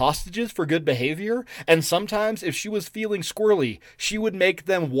children as hostages for good behavior, and sometimes, if she was feeling squirrely, she would make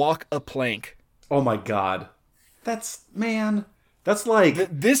them walk a plank. Oh my god. That's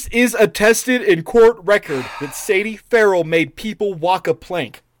This is attested in court record that Sadie Farrell made people walk a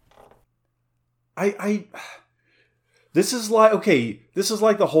plank. This is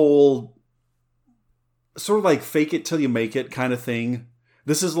the whole sort of fake it till you make it kind of thing.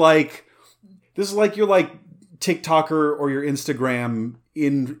 This is like your TikToker or your Instagram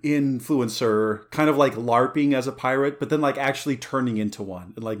influencer kind of LARPing as a pirate, but then like actually turning into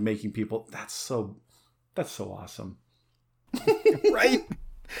one and making people. That's so awesome. Right?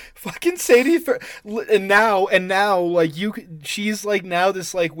 Fucking Sadie and now she's now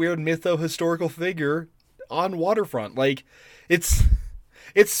this weird mytho-historical figure on waterfront. It's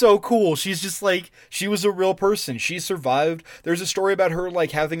so cool. She's just she was a real person. She survived. There's a story about her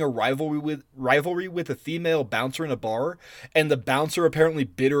having a rivalry with a female bouncer in a bar, and the bouncer apparently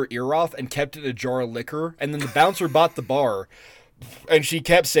bit her ear off and kept it in a jar of liquor, and then the bouncer bought the bar. And she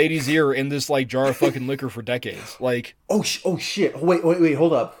kept Sadie's ear in this jar of fucking liquor for decades. Oh shit! Wait,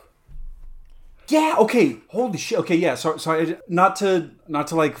 hold up. Yeah. Okay. Holy shit. Okay. Yeah. Sorry. Not to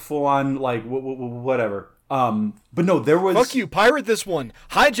full on whatever. But no, there was. Fuck you! Pirate this one.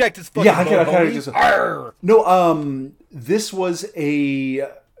 Hijack this fucking. Yeah, I just. No. This was a.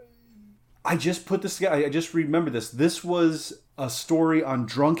 I just put this together. I just remember this. This was a story on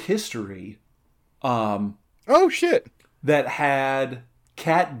Drunk History. Oh shit. That had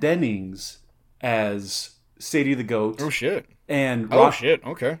Kat Dennings as Sadie the Goat. Oh shit! And shit!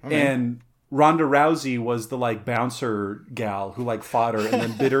 Okay. And Ronda Rousey was the bouncer gal who fought her and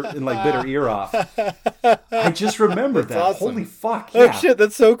then bit her ear off. I just remembered that. Awesome. Holy fuck! Yeah. Oh shit!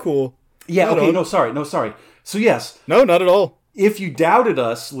 That's so cool. Yeah. Okay. No. Sorry. So yes. No, not at all. If you doubted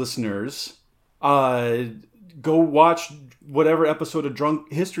us, listeners, go watch whatever episode of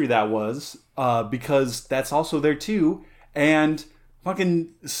Drunk History that was, because that's also there too. And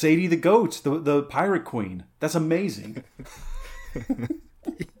fucking Sadie the Goat, the pirate queen. That's amazing.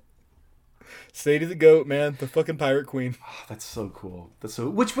 Sadie the Goat, man, the fucking pirate queen. Oh, that's so cool. That's so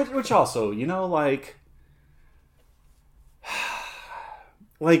which also, you and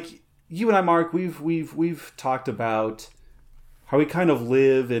I, Mark, we've talked about how we kind of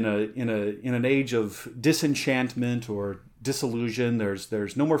live in an age of disenchantment or disillusion.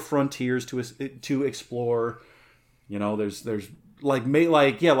 There's no more frontiers to explore. There's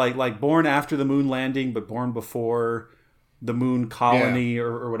born after the moon landing, but born before the moon colony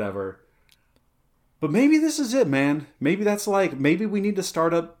or whatever. But maybe this is it, man. Maybe that's like, maybe we need to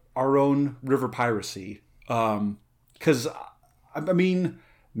start up our own river piracy. Because, I mean,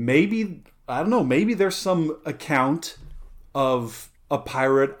 maybe, I don't know, maybe there's some account of a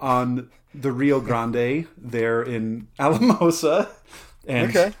pirate on the Rio Grande there in Alamosa.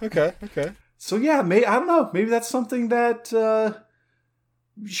 And Okay. so yeah, I don't know. Maybe that's something that,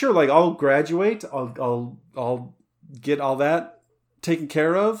 sure, like I'll graduate. I'll get all that taken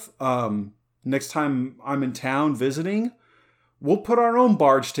care of. Next time I'm in town visiting, we'll put our own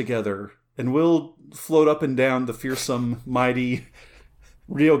barge together and we'll float up and down the fearsome, mighty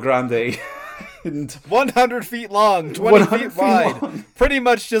Rio Grande. And 100 feet long, 20 feet wide. long. Pretty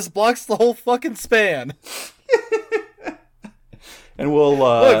much just blocks the whole fucking span. And we'll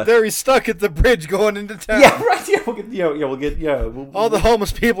look, there he's stuck at the bridge going into town. Yeah, right. Yeah, All the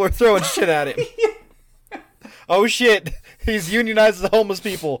homeless people are throwing shit at him. Oh shit, he's unionized the homeless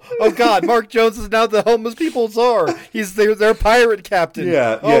people. Oh god, Mark Jones is now the homeless people czar. He's their pirate captain.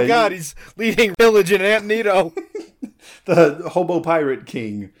 Yeah. Oh god, he's leading village in Antonito. The hobo pirate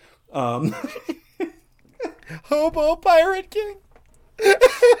king. Hobo pirate king.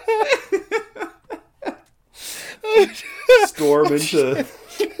 Storm into.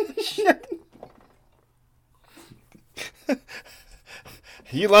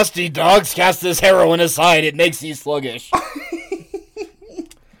 You lusty dogs, cast this heroin aside. It makes you sluggish.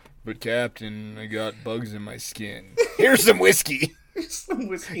 But Captain, I got bugs in my skin. Here's some whiskey.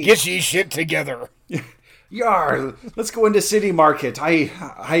 Get ye shit together. Yar, let's go into City Market.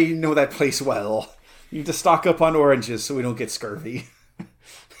 I know that place well. You need to stock up on oranges so we don't get scurvy.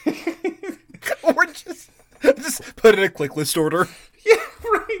 Oranges? Just put in a click list order. Yeah,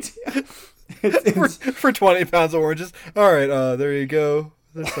 right. Yeah. For 20 pounds of oranges. All right, there you go.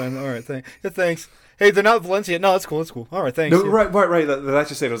 That's fine. All right, thanks. Hey, they're not Valencia. No, that's cool. All right, thanks. No, right. That's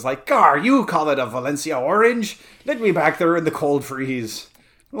just it. It was like, Gar, you call it a Valencia orange? Let me back there in the cold freeze.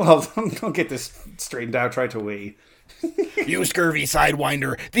 Well, don't get this straightened out right away. You scurvy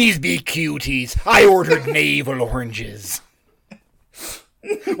sidewinder. These be cuties. I ordered navel oranges.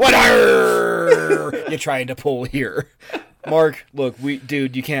 What are you trying to pull here? Mark, look,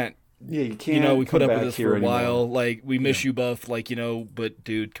 dude, you can't. Yeah, you can't. We put up with this for a anymore. while. Like, we miss you, Buff. Like, but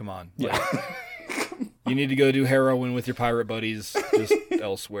dude, come on. Like, you need to go do heroin with your pirate buddies just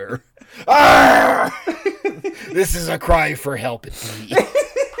elsewhere. This is a cry for help at me.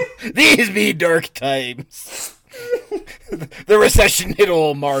 These be dark times. The recession hit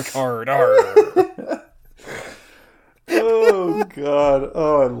old Mark hard. Oh, God.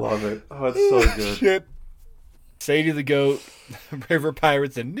 Oh, I love it. Oh, it's so good. Shit. Sadie the Goat, River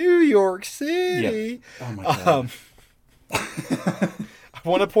Pirates in New York City. Yeah. Oh, my God. I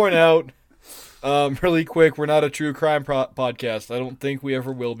want to point out, really quick, we're not a true crime podcast. I don't think we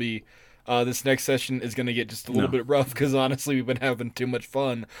ever will be. This next session is going to get just a little bit rough because, honestly, we've been having too much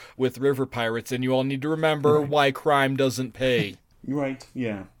fun with River Pirates, and you all need to remember why crime doesn't pay. Right.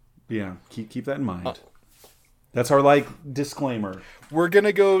 Yeah. Yeah. Keep that in mind. That's our, disclaimer. We're going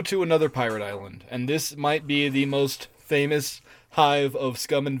to go to another pirate island, and this might be the most famous hive of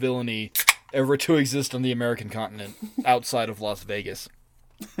scum and villainy ever to exist on the American continent, outside of Las Vegas.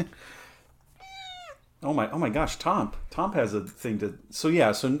 Oh my gosh, Tomp has a thing to... So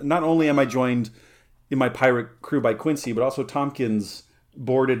not only am I joined in my pirate crew by Quincy, but also Tompkins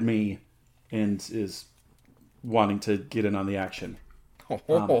boarded me and is wanting to get in on the action.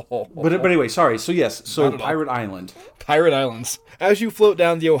 But anyway, sorry. So yes, Pirate Island. Pirate Islands. As you float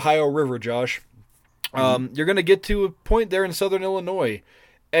down the Ohio River, Josh, you're going to get to a point there in southern Illinois,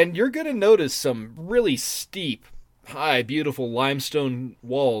 and you're going to notice some really steep, high, beautiful limestone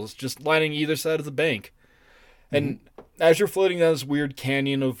walls just lining either side of the bank. And as you're floating down this weird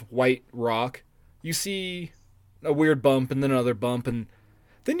canyon of white rock, you see a weird bump and then another bump, and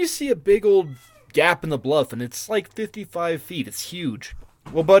then you see a big old gap in the bluff, and it's like 55 feet. It's huge.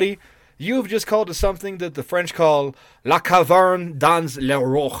 Well, buddy, you have just called to something that the French call La Caverne dans le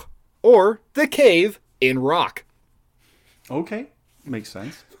Roc, or the cave in rock. Okay, makes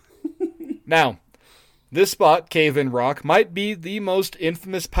sense. Now, this spot, Cave in Rock, might be the most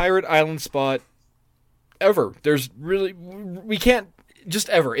infamous pirate island spot ever. There's really, we can't, just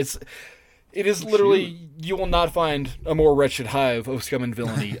ever. It is literally, you will not find a more wretched hive of scum and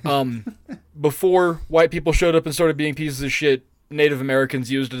villainy. Before white people showed up and started being pieces of shit, Native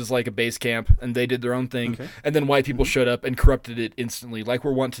Americans used it as like a base camp, and they did their own thing. Okay. And then white people showed up and corrupted it instantly, like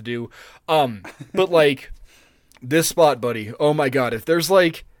we're wont to do. But this spot, buddy, oh my god, if there's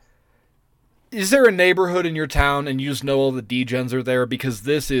is there a neighborhood in your town and you just know all the degens are there? Because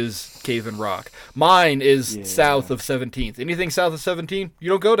this is Cave in Rock. Mine is south of 17th. Anything south of 17, you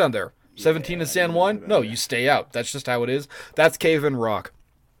don't go down there. 17 is San Juan? No, you stay out. That's just how it is. That's Cave and Rock.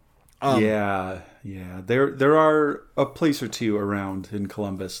 Yeah. There are a place or two around in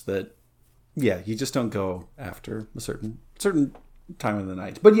Columbus that, you just don't go after a certain time of the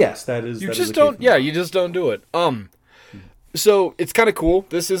night. But yes, you just don't do it. So it's kind of cool.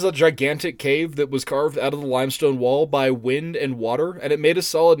 This is a gigantic cave that was carved out of the limestone wall by wind and water, and it made a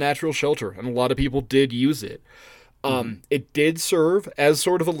solid natural shelter, and a lot of people did use it. It did serve as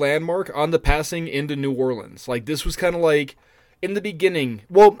sort of a landmark on the passing into New Orleans. Like, this was kind of like, in the beginning,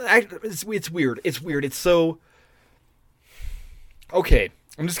 well, it's weird. It's so... Okay,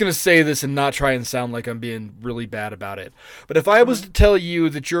 I'm just going to say this and not try and sound like I'm being really bad about it. But if I was to tell you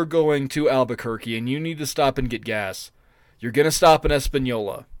that you're going to Albuquerque and you need to stop and get gas, you're going to stop in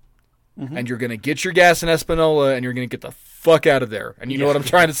Espanola. And you're going to get your gas in Espanola and you're going to get the fuck out of there. And you know what I'm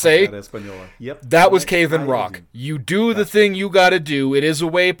trying to say? Yep. That was Cave and Rock. You do the thing you got to do. It is a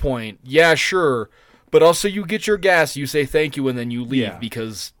waypoint. Yeah, sure. But also you get your gas, you say thank you, and then you leave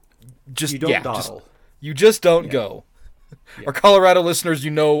because you don't dawdle. You just don't go. Yeah. Our Colorado listeners, I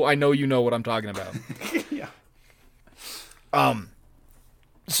know you know what I'm talking about. Yeah.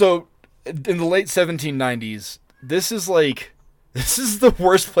 So in the late 1790s, this is the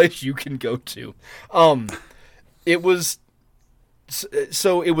worst place you can go to. It was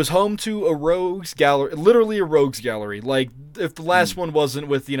home to a rogues gallery, literally a rogues gallery. Like, if the last one wasn't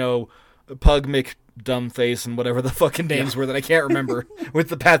with, Pug McDumbface and whatever the fucking names were that I can't remember, with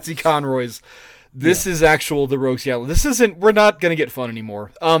the Patsy Conroys. This is the rogues gallery. We're not going to get fun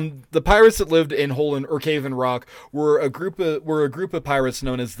anymore. The pirates that lived in Hole or Cave and Rock were a group of pirates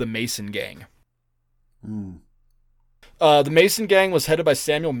known as the Mason Gang. The Mason Gang was headed by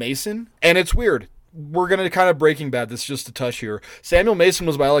Samuel Mason, and it's weird. We're going to kind of Breaking Bad this just a touch here. Samuel Mason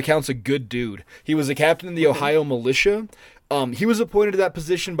was by all accounts a good dude. He was a captain in the Ohio militia. He was appointed to that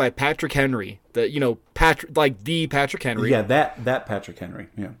position by Patrick Henry. The Patrick Henry. Yeah, that Patrick Henry.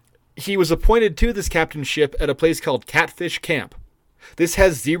 Yeah. He was appointed to this captainship at a place called Catfish Camp. This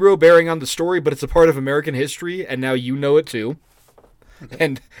has zero bearing on the story, but it's a part of American history, and now you know it too.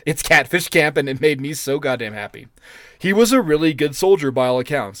 And it's Catfish Camp, and it made me so goddamn happy. He was a really good soldier by all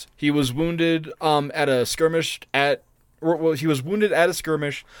accounts. He was wounded at a skirmish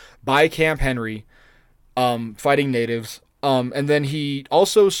by Camp Henry, fighting natives. And then he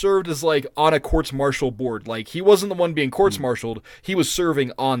also served as on a courts-martial board. Like, he wasn't the one being courts-martialed. He was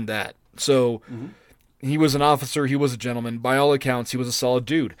serving on that. So he was an officer. He was a gentleman. By all accounts, he was a solid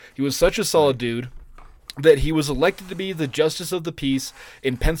dude. He was such a solid dude that he was elected to be the Justice of the Peace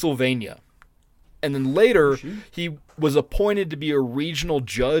in Pennsylvania. And then later, he was appointed to be a regional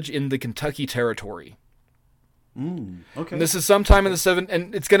judge in the Kentucky Territory. Okay. And this is sometime in the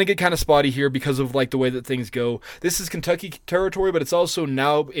and it's going to get kind of spotty here because of the way that things go. This is Kentucky Territory, but it's also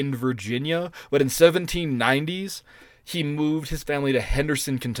now in Virginia. But in 1790s, he moved his family to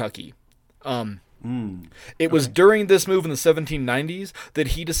Henderson, Kentucky. It was during this move in the 1790s that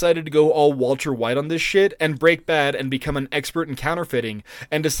he decided to go all Walter White on this shit and break bad and become an expert in counterfeiting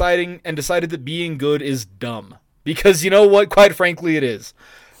and decided that being good is dumb. Because you know what? Quite frankly, it is.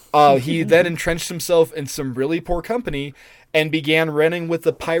 He then entrenched himself in some really poor company and began running with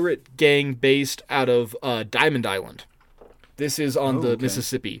the pirate gang based out of Diamond Island. This is on the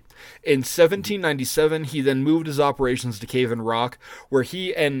Mississippi. In 1797, he then moved his operations to Cave and Rock, where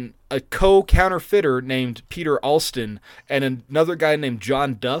he and a co-counterfeiter named Peter Alston and another guy named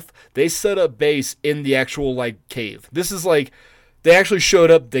John Duff, they set up base in the actual cave. This is they actually showed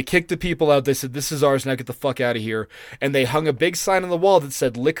up, they kicked the people out, they said, "This is ours, now get the fuck out of here." And they hung a big sign on the wall that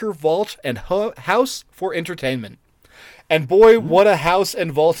said, "Liquor Vault and House for Entertainment." And boy, what a house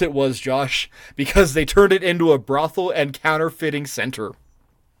and vault it was, Josh, because they turned it into a brothel and counterfeiting center.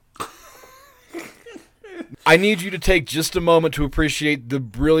 I need you to take just a moment to appreciate the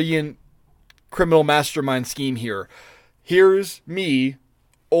brilliant criminal mastermind scheme here. Here's me,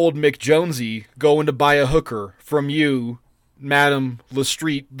 old Mick Jonesy, going to buy a hooker from you, Madam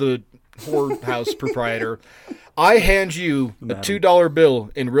LeStreet, the whorehouse proprietor. I hand you a $2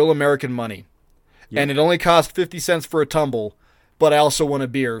 bill in real American money. Yep. And it only costs 50 cents for a tumble, but I also want a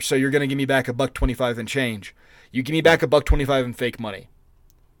beer, so you're going to give me back $1.25 in change. You give me back $1.25 in fake money.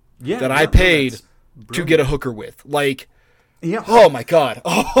 Yeah, that I paid to get a hooker with. Oh my god.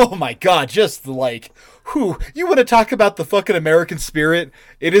 Oh my god. Just you want to talk about the fucking American spirit?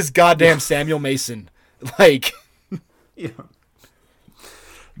 It is goddamn Samuel Mason. Yeah.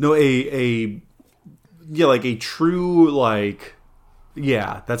 No, a true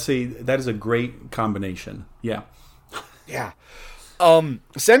that is a great combination. Yeah. Yeah.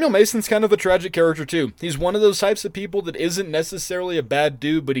 Samuel Mason's kind of a tragic character too. He's one of those types of people that isn't necessarily a bad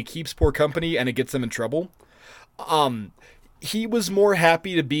dude, but he keeps poor company and it gets him in trouble. He was more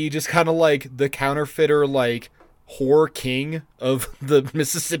happy to be just kind of like the counterfeiter, like whore king of the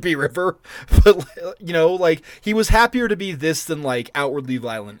Mississippi River, but like he was happier to be this than like outwardly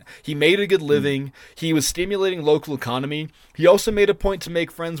violent. He made a good living. He was stimulating local economy. He also made a point to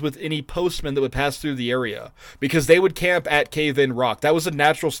make friends with any postmen that would pass through the area because they would camp at Cave In Rock. That was a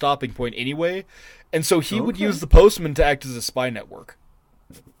natural stopping point anyway, and so he would use the postmen to act as a spy network.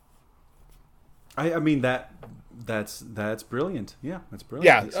 I mean that's brilliant. Yeah, that's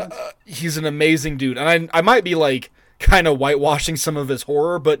brilliant. Yeah, he's an amazing dude. And I might be like kind of whitewashing some of his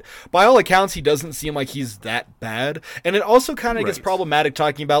horror, but by all accounts, he doesn't seem like he's that bad. And it also kind of gets problematic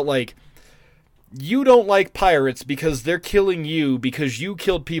talking about like, you don't like pirates because they're killing you because you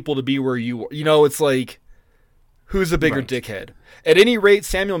killed people to be where you are. It's like, who's a bigger dickhead? At any rate,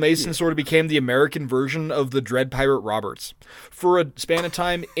 Samuel Mason sort of became the American version of the Dread Pirate Roberts. For a span of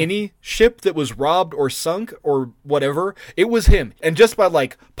time, any ship that was robbed or sunk or whatever, it was him. And just by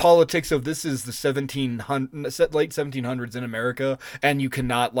like politics of this is the late 1700s in America, and you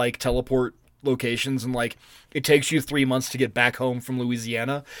cannot like teleport locations and like it takes you 3 months to get back home from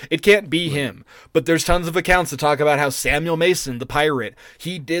Louisiana, it can't be him. But there's tons of accounts that talk about how Samuel Mason the pirate,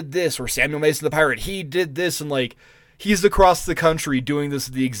 he did this, or Samuel Mason the pirate, he did this, and like he's across the country doing this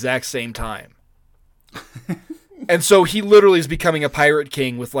at the exact same time. And so he literally is becoming a pirate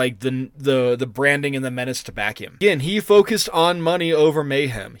king with like the branding and the menace to back him. Again, he focused on money over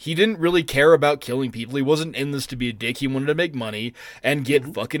mayhem. He didn't really care about killing people. He wasn't in this to be a dick. He wanted to make money and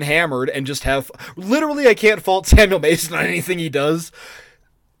get fucking hammered and just have... Literally, I can't fault Samuel Mason on anything he does.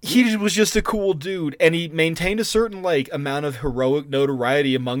 He was just a cool dude, and he maintained a certain like amount of heroic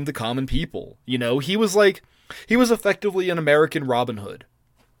notoriety among the common people. He was effectively an American Robin Hood.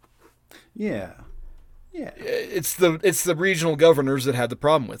 Yeah. Yeah. It's the regional governors that had the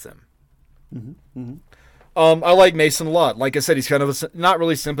problem with him. I like Mason a lot. Like I said, he's kind of not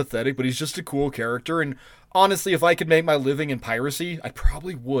really sympathetic, but he's just a cool character. And honestly, if I could make my living in piracy, I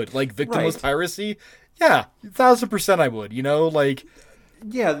probably would. Like victimless piracy, yeah, 1,000% I would. Like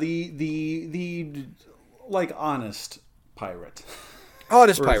yeah, the like honest pirate.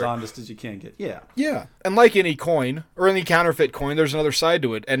 Honest or pirate. As honest as you can get. Yeah. Yeah. And like any coin, or any counterfeit coin, there's another side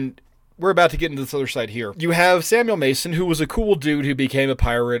to it. And we're about to get into this other side here. You have Samuel Mason, who was a cool dude who became a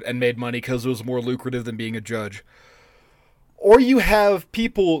pirate and made money because it was more lucrative than being a judge. Or you have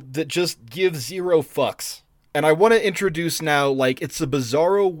people that just give zero fucks. And I want to introduce now, like, it's a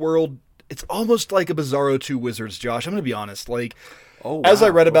Bizarro world. It's almost like a Bizarro 2 Wizards, Josh. I'm going to be honest. Like, as I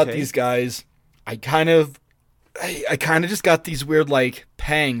read about these guys, I kind of just got these weird, like,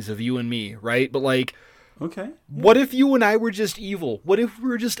 pangs of you and me, right? But, like... Okay. What if you and I were just evil? What if we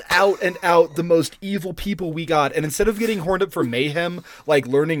were just out and out the most evil people we got? And instead of getting horned up for mayhem, like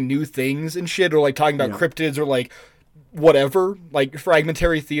learning new things and shit, or like talking about cryptids or like whatever, like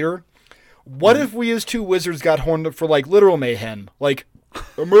fragmentary theater, what if we as two wizards got horned up for like literal mayhem, like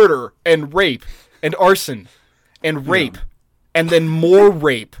murder and rape and arson and rape and then more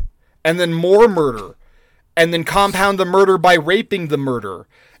rape and then more murder and then compound the murder by raping the murder?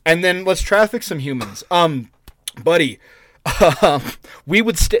 And then let's traffic some humans. Buddy,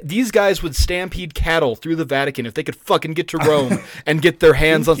 these guys would stampede cattle through the Vatican if they could fucking get to Rome and get their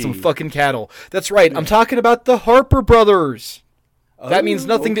hands on some fucking cattle. That's right. I'm talking about the Harper brothers. That means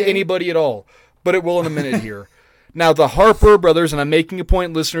nothing to anybody at all, but it will in a minute here. Now, the Harper brothers, and I'm making a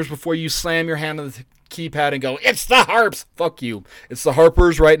point, listeners, before you slam your hand on the keypad and go, it's the Harps. Fuck you. It's the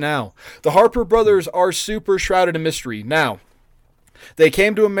Harpers right now. The Harper brothers are super shrouded in mystery. Now, they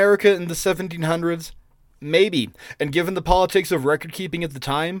came to America in the 1700s, maybe. And given the politics of record keeping at the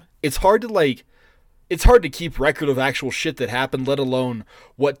time, it's hard to keep record of actual shit that happened, let alone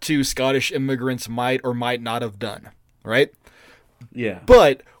what two Scottish immigrants might or might not have done, right? Yeah.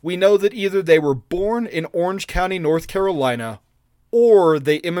 But we know that either they were born in Orange County, North Carolina, or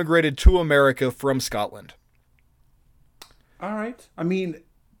they immigrated to America from Scotland. All right. I mean,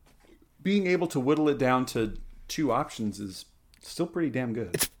 being able to whittle it down to two options is still pretty damn good.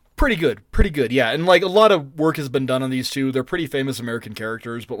 It's pretty good, yeah. And like a lot of work has been done on these two. They're pretty famous American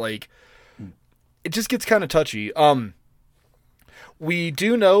characters, but like it just gets kind of touchy. We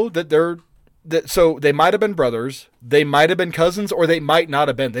do know that so they might have been brothers, they might have been cousins, or they might not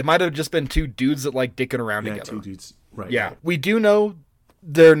have been. They might have just been two dudes that like dicking around together. Two dudes, right? Yeah, right. We do know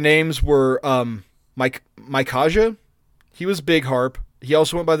their names were Micajah. He was Big Harp. He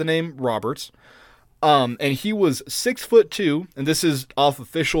also went by the name Roberts. And he was 6'2", and this is off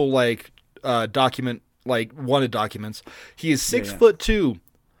official like document like wanted documents. He is 6'2"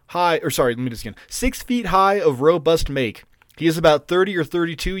 high, or sorry, let me just again. 6 feet high of robust make. He is about 30 or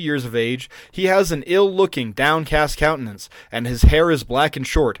 32 years of age. He has an ill-looking, downcast countenance, and his hair is black and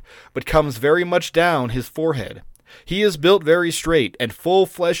short, but comes very much down his forehead. He is built very straight and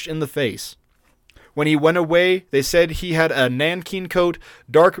full-fleshed in the face. When he went away, they said he had a nankeen coat,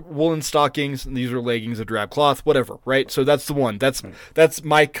 dark woolen stockings, and these are leggings of drab cloth, whatever, right? So that's the one. That's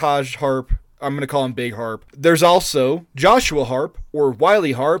my Kaj Harp. I'm going to call him Big Harp. There's also Joshua Harp, or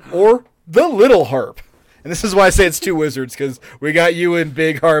Wiley Harp, or the Little Harp. And this is why I say it's two wizards, because we got you and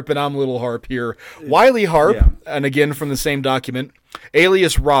Big Harp, and I'm Little Harp here. Wiley Harp, and again from the same document,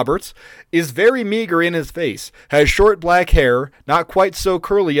 alias Roberts, is very meager in his face, has short black hair, not quite so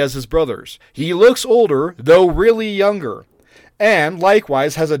curly as his brother's. He looks older, though really younger, and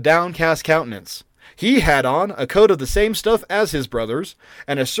likewise has a downcast countenance. He had on a coat of the same stuff as his brother's,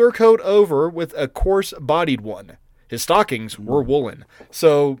 and a surcoat over with a coarse-bodied one. His stockings were woolen.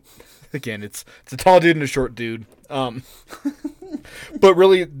 So, again, it's a tall dude and a short dude. But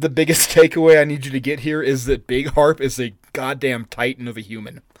really, the biggest takeaway I need you to get here is that Big Harp is a goddamn titan of a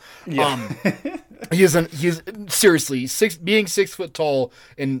human. Yeah. He's seriously, being 6 foot tall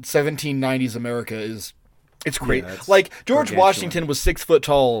in 1790s America is... It's great. Yeah, like, George Washington was 6 foot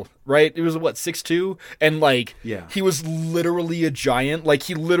tall, right? It was, 6'2"? And, he was literally a giant. Like,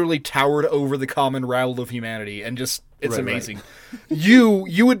 he literally towered over the common rabble of humanity. And just, it's amazing. Right.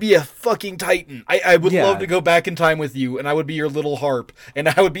 You would be a fucking titan. I would love to go back in time with you, and I would be your Little Harp. And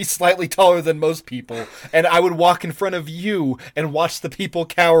I would be slightly taller than most people. And I would walk in front of you and watch the people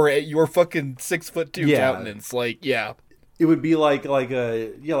cower at your fucking 6'2" countenance. Like, yeah. It would be like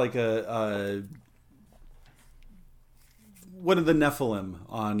one of the Nephilim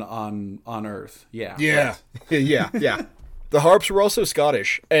on Earth. Yeah. Yeah. Right. Yeah. The Harps were also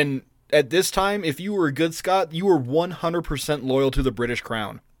Scottish. And at this time, if you were a good Scot, you were 100% loyal to the British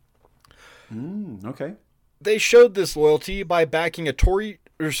Crown. Okay. They showed this loyalty by joining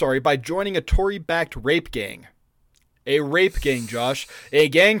a Tory-backed rape gang. A rape gang, Josh. A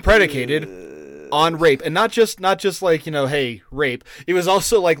gang predicated on rape. And not just like, hey, rape. It was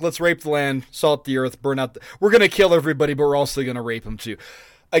also like, let's rape the land, salt the earth, burn out we're going to kill everybody, but we're also going to rape them too.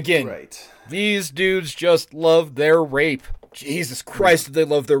 Again, These dudes just love their rape. Jesus Christ, did they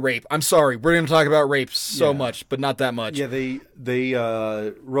love their rape. I'm sorry, we're going to talk about rape so much, but not that much. Yeah, they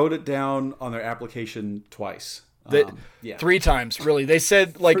wrote it down on their application twice. 3 times, really. They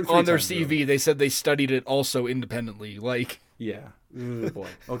said, on their CV, really. They said they studied it also independently. Yeah. Oh boy.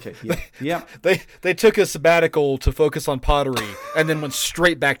 Okay. Yeah. They took a sabbatical to focus on pottery and then went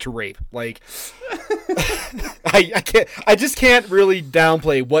straight back to rape. I just can't really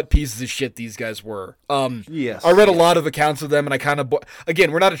downplay what pieces of shit these guys were. Yes. I read a lot of accounts of them, and I kind of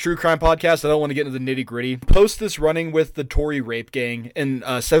again, we're not a true crime podcast. I don't want to get into the nitty gritty. Post this running with the Tory rape gang in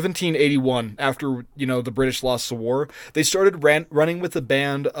 1781, after the British lost the war. They started running with a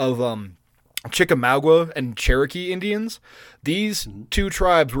band of Chickamauga and Cherokee Indians. These two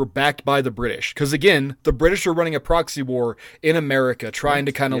tribes were backed by the British, because again, the British are running a proxy war in America, trying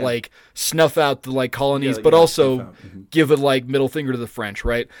to kind of snuff out the colonies, but also give a middle finger to the French,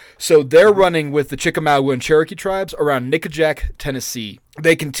 right? So they're running with the Chickamauga and Cherokee tribes around Nickajack, Tennessee.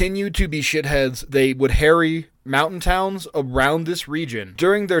 They continued to be shitheads. They would harry mountain towns around this region.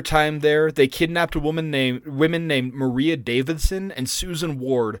 During their time there, they kidnapped women named Maria Davidson and Susan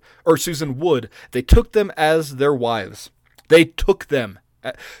Wood. They took them as their wives. They took them.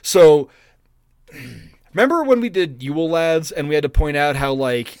 So, remember when we did Yule Lads and we had to point out how,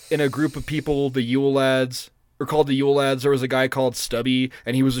 in a group of people, the Yule Lads, or called the Yule Lads, there was a guy called Stubby,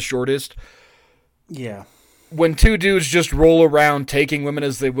 and he was the shortest? Yeah. When two dudes just roll around taking women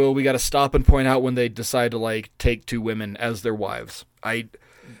as they will, we got to stop and point out when they decide to, take 2 women as their wives.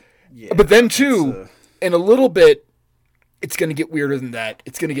 But then, too, in a little bit, it's going to get weirder than that.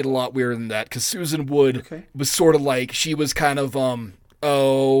 It's going to get a lot weirder than that, because Susan Wood was sort of she was kind of,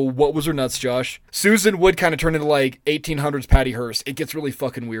 what was her nuts, Josh? Susan Wood kind of turned into, 1800s Patty Hearst. It gets really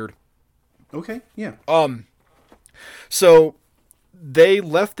fucking weird. Okay, yeah. So they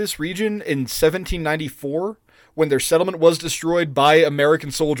left this region in 1794 when their settlement was destroyed by American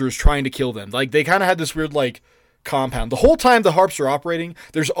soldiers trying to kill them. They kind of had this weird, compound. The whole time the Harps are operating,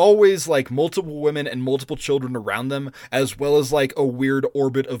 there's always, multiple women and multiple children around them, as well as, a weird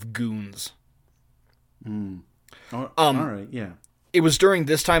orbit of goons. All right, yeah. It was during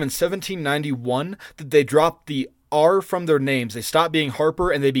this time in 1791 that they dropped the R from their names. They stopped being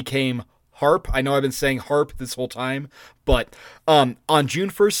Harper and they became Harp. I know I've been saying Harp this whole time, but on June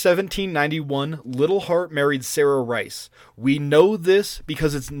 1st, 1791, Little Harp married Sarah Rice. We know this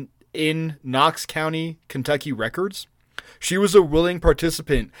because it's in Knox County, Kentucky records. She was a willing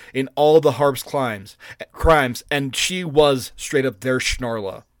participant in all the harps' crimes, and she was straight up their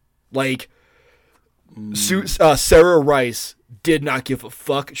Schnarla. Like, Sarah Rice did not give a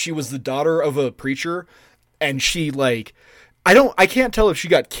fuck. She was the daughter of a preacher, and she, like, I can't tell if she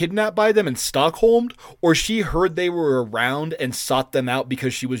got kidnapped by them and Stockholmed, or she heard they were around and sought them out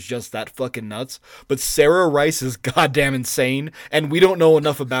because she was just that fucking nuts. But Sarah Rice is goddamn insane, and we don't know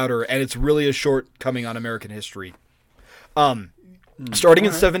enough about her, and it's really a shortcoming on American history. Starting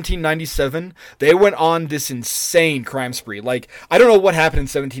in 1797, they went on this insane crime spree. Like, I don't know what happened in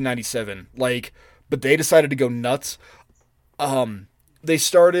 1797, like, but they decided to go nuts. They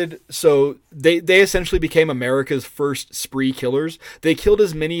essentially became America's first spree killers. They killed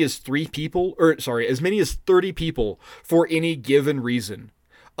as many as 30 people for any given reason.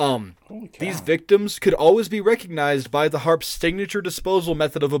 These victims could always be recognized by the harp's signature disposal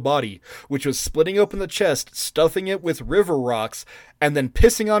method of a body, which was splitting open the chest, stuffing it with river rocks, and then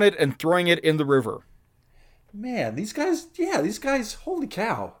pissing on it and throwing it in the river. Man, these guys, holy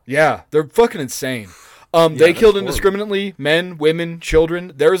cow. Yeah, they're fucking insane. They killed indiscriminately men, women,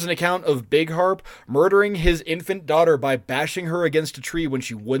 children. There is an account of Big Harp murdering his infant daughter by bashing her against a tree when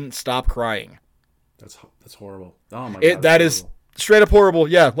she wouldn't stop crying. That's horrible. Oh my god. That is straight up horrible.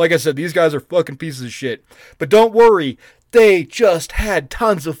 Yeah, like I said, these guys are fucking pieces of shit. But don't worry, they just had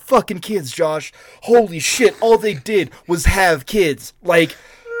tons of fucking kids, Josh. Holy shit, all they did was have kids. Like,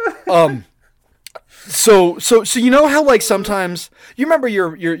 So you know how, like, sometimes you remember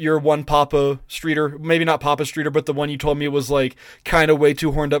your one Papa Streeter, maybe not Papa Streeter, but the one you told me was like kind of way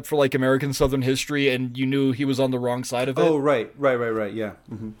too horned up for like American Southern history, and you knew he was on the wrong side of it. Oh, right, yeah.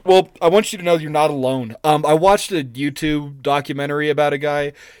 Mm-hmm. Well, I want you to know you're not alone. I watched a YouTube documentary about a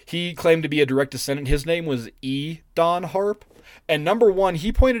guy. He claimed to be a direct descendant. His name was E. Don Harp, and number one,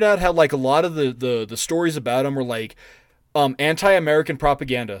 he pointed out how like a lot of the stories about him were like anti-American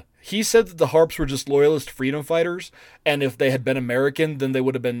propaganda. He said that the Harps were just loyalist freedom fighters, and if they had been American, then they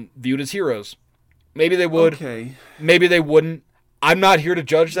would have been viewed as heroes. Maybe they would. Okay. Maybe they wouldn't. I'm not here to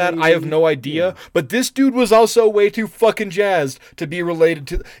judge that. Maybe. I have no idea. Yeah. But this dude was also way too fucking jazzed to be related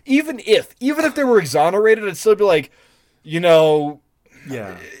to... Even if they were exonerated, I'd still be like, you know...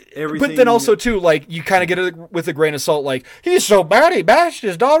 Yeah. Everything... But then also, too, like, you kind of get it with a grain of salt, like, he's so bad he bashed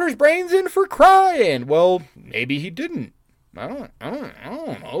his daughter's brains in for crying. Well, maybe he didn't. I don't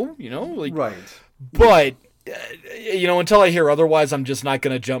know, you know, like, right. But, you know, until I hear otherwise, I'm just not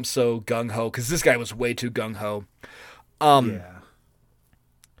going to jump so gung-ho, because this guy was way too gung-ho. Yeah.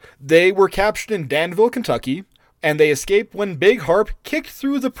 They were captured in Danville, Kentucky, and they escaped when Big Harp kicked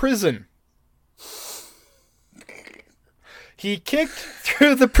through the prison. He kicked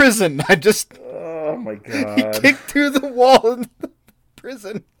through the prison. Oh my god. He kicked through the wall in the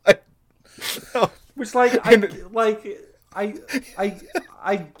prison. Which,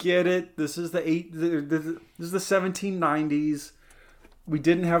 I get it. This is the 1790s. We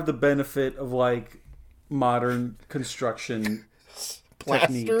didn't have the benefit of like modern construction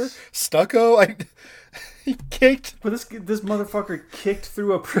techniques. Stucco. He kicked. But this motherfucker kicked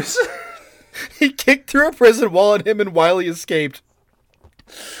through a prison. He kicked through a prison wall, and him and Wiley escaped.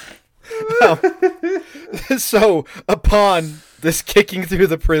 So upon this kicking through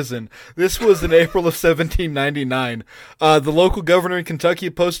the prison, this was in April of 1799. The local governor in Kentucky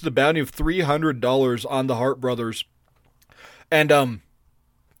posted a bounty of $300 on the Hart brothers. And do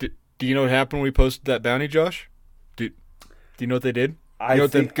you know what happened when we posted that bounty, Josh? Do you know what they did? You know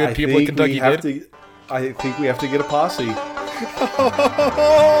what the good people in Kentucky did? I think we have to get a posse.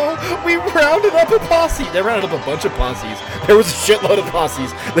 Oh, we rounded up a posse. They rounded up a bunch of posses. There was a shitload of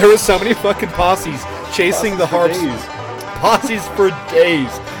posses. There was so many fucking posses chasing the Harps. Posses for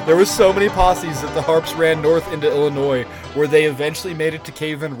days. There were so many posses that the Harps ran north into Illinois, where they eventually made it to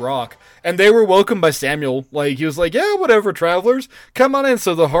Cave in Rock. And they were welcomed by Samuel. Like, he was like, yeah, whatever, travelers. Come on in.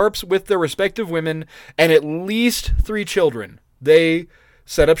 So the Harps, with their respective women and at least 3 children, they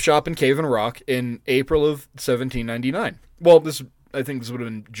set up shop in Cave in Rock in April of 1799. Well, I think this would have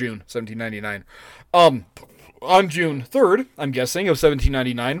been June 1799. On June 3rd, I'm guessing, of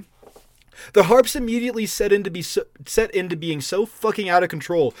 1799, the Harps immediately set into being so fucking out of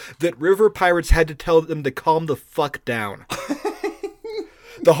control that river pirates had to tell them to calm the fuck down.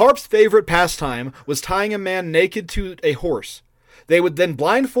 The Harps' favorite pastime was tying a man naked to a horse. They would then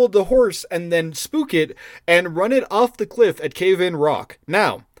blindfold the horse and then spook it and run it off the cliff at Cave in Rock.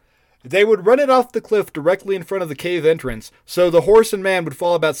 Now, they would run it off the cliff directly in front of the cave entrance, so the horse and man would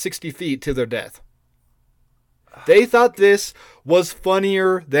fall about 60 feet to their death. They thought this was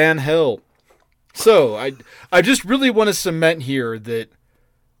funnier than hell. So, I just really want to cement here that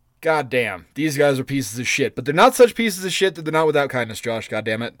God damn, these guys are pieces of shit. But they're not such pieces of shit that they're not without kindness, Josh. God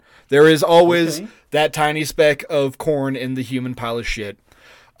damn it. There is always that tiny speck of corn in the human pile of shit.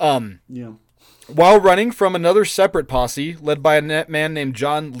 Yeah. While running from another separate posse led by a man named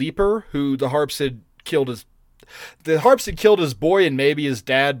John Leeper, who the Harps had killed his boy and maybe his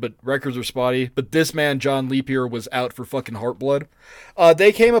dad, but records are spotty. But this man, John Leeper, was out for fucking heart blood.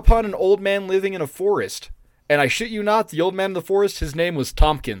 They came upon an old man living in a forest. And I shit you not, the old man in the forest, his name was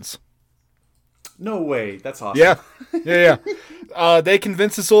Tompkins. No way. That's awesome. Yeah. They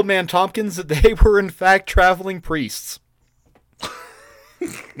convinced this old man Tompkins that they were in fact traveling priests.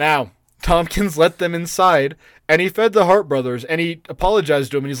 Now, Tompkins let them inside, and he fed the Hart brothers, and he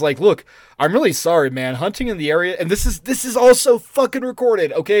apologized to him, and he's like, look, I'm really sorry, man, hunting in the area, and this is also fucking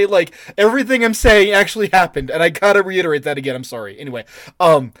recorded, okay? Like, everything I'm saying actually happened, and I gotta reiterate that again, I'm sorry. Anyway,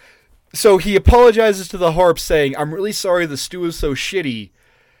 so he apologizes to the Harps, saying, I'm really sorry the stew is so shitty.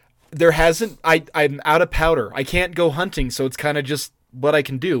 I'm out of powder. I can't go hunting, so it's kind of just what I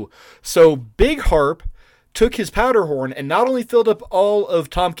can do. So Big Harp took his powder horn and not only filled up all of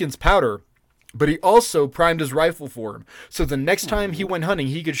Tompkins' powder, but he also primed his rifle for him. So the next time he went hunting,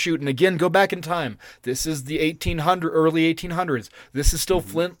 he could shoot. And again, go back in time. This is the early 1800s. This is still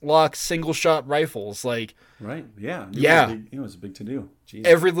flintlock single-shot rifles. Like, right, yeah. It was a big to-do. Jeez.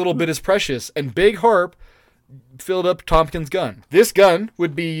 Every little bit is precious. And Big Harp filled up Tompkins' gun. This gun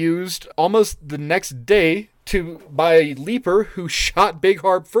would be used almost the next day by Leeper, who shot Big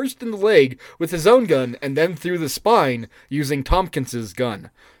Harp first in the leg with his own gun and then through the spine using Tompkins' gun.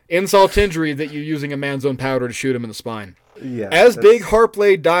 Insult to injury that you're using a man's own powder to shoot him in the spine. Yeah, As Big Harp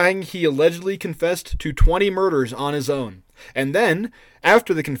lay dying, he allegedly confessed to 20 murders on his own. And then,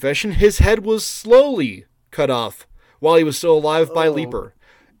 after the confession, his head was slowly cut off while he was still alive by Leeper.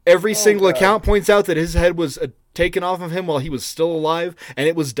 Every single account points out that his head was taken off of him while he was still alive, and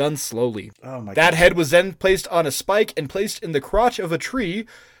it was done slowly. That head was then placed on a spike and placed in the crotch of a tree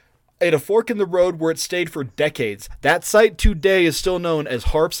at a fork in the road where it stayed for decades. That site today is still known as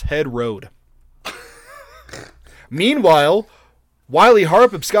Harp's Head Road. Meanwhile, Wiley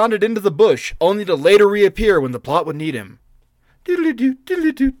Harp absconded into the bush, only to later reappear when the plot would need him. Doodly-doo,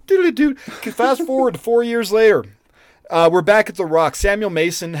 doodly-doo, doodly-doo. Fast forward 4 years later. We're back at the Rock. Samuel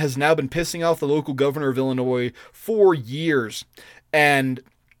Mason has now been pissing off the local governor of Illinois for years. And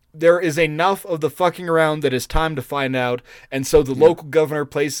there is enough of the fucking around that it's time to find out. And so the local governor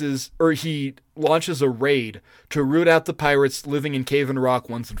he launches a raid to root out the pirates living in Cave and Rock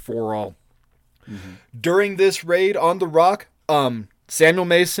once and for all. Mm-hmm. During this raid on the Rock, Samuel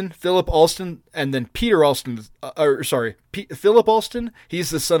Mason, Philip Alston, and then Peter Alston, Philip Alston, he's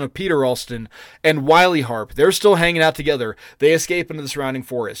the son of Peter Alston, and Wiley Harp, they're still hanging out together. They escape into the surrounding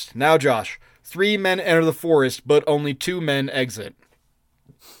forest. Now, Josh, 3 men enter the forest, but only 2 men exit.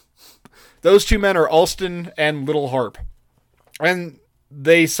 Those 2 men are Alston and Little Harp, and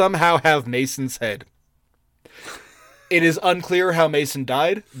they somehow have Mason's head. It is unclear how Mason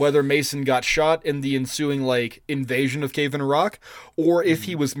died, whether Mason got shot in the ensuing, invasion of Cave and Rock, or if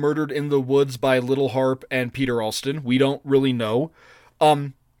he was murdered in the woods by Little Harp and Peter Alston. We don't really know.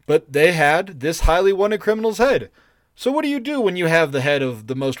 But they had this highly wanted criminal's head. So what do you do when you have the head of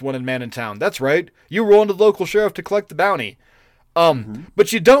the most wanted man in town? That's right. You roll into the local sheriff to collect the bounty.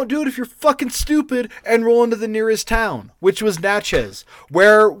 But you don't do it if you're fucking stupid and roll into the nearest town, which was Natchez,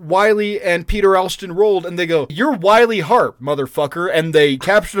 where Wiley and Peter Alston rolled, and they go, "You're Wiley Harp, motherfucker," and they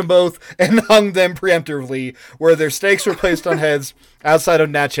captured them both and hung them preemptively, where their stakes were placed on heads outside of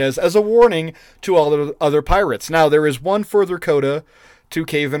Natchez as a warning to all the other pirates. Now, there is one further coda to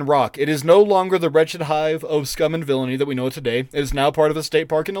Cave and Rock. It is no longer the wretched hive of scum and villainy that we know it today. It is now part of a state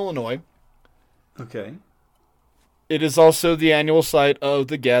park in Illinois. Okay. It is also the annual site of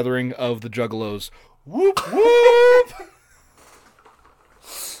the gathering of the Juggalos. Whoop, whoop!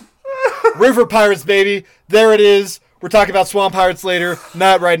 River Pirates, baby. There it is. We're talking about Swamp Pirates later.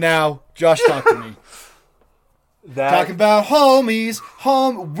 Not right now. Josh, talk to me. Talking about homies.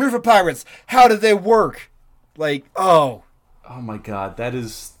 River Pirates. How did they work? Oh my God. That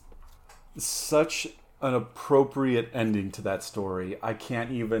is such an appropriate ending to that story. I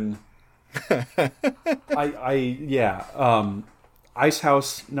can't even... Ice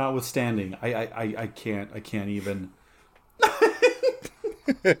House notwithstanding, I can't even.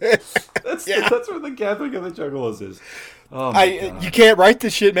 That's where the gathering of the Juggalos is. Oh my God. You can't write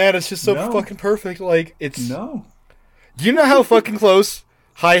this shit, man. It's just so fucking perfect. Do you know how fucking close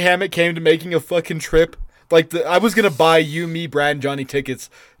High Hammock came to making a fucking trip? I was gonna buy you, me, Brad, and Johnny tickets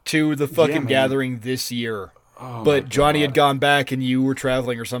to the fucking gathering this year. But Johnny had gone back and you were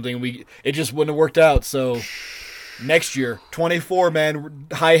traveling or something. It just wouldn't have worked out. So Next year, 24, man.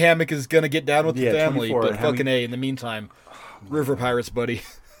 High Hammock is going to get down with the family. 24, But fucking A, in the meantime, River Pirates, buddy.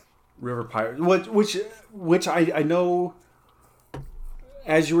 River Pirate, which I know,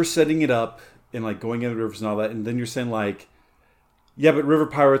 as you were setting it up and like going into the rivers and all that, and then you're saying like, yeah, but River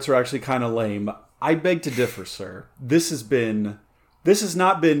Pirates are actually kind of lame. I beg to differ, sir. This has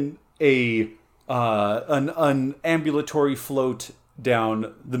not been an ambulatory float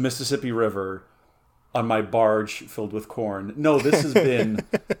down the Mississippi River on my barge filled with corn. No, this has been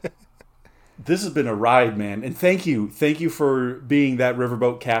a ride, man. And thank you for being that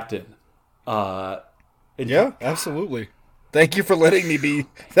riverboat captain. Yeah, absolutely. Thank you for letting me be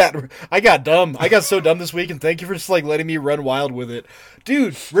that. I got dumb. I got so dumb this week, and thank you for just like letting me run wild with it,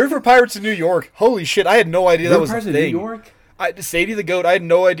 dude. River Pirates in New York. Holy shit! I had no idea that was a thing. New York. Sadie the Goat. I had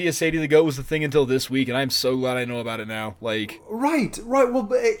no idea Sadie the Goat was the thing until this week, and I'm so glad I know about it now. Like, right. Well,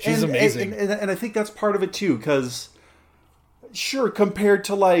 she's amazing, and I think that's part of it too. Because, sure, compared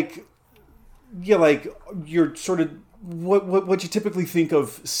to like you're sort of what you typically think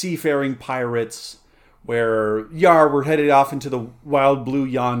of seafaring pirates, where we're headed off into the wild blue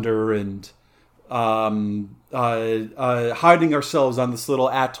yonder and hiding ourselves on this little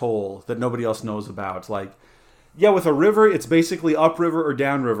atoll that nobody else knows about. Like, with a river, it's basically upriver or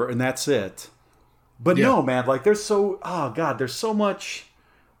downriver, and that's it. But no, man, like there's so much.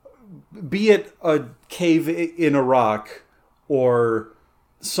 Be it a cave in a rock or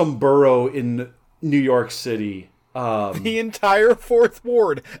some burrow in New York City. The entire Fourth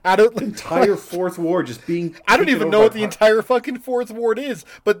Ward. Fourth Ward just being. I don't even know what the entire fucking Fourth Ward is,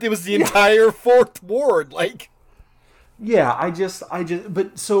 but it was the entire Fourth Ward. Like, yeah, I just.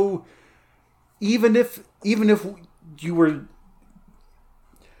 But so, even if you were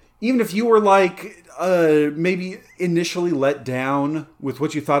like maybe initially let down with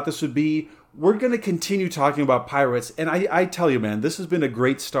what you thought this would be, we're going to continue talking about pirates, and I tell you, man, this has been a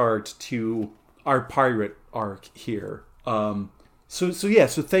great start to our pirate arc here. So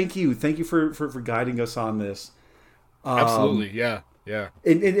thank you for guiding us on this. Absolutely, yeah.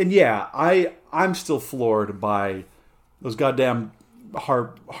 And I'm still floored by those goddamn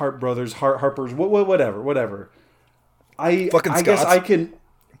Hart brothers, Harpers, whatever. I guess I can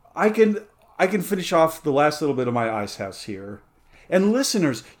finish off the last little bit of my ice house here. And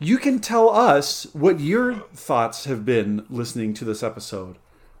listeners, you can tell us what your thoughts have been listening to this episode.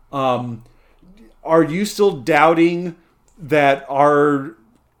 Are you still doubting that our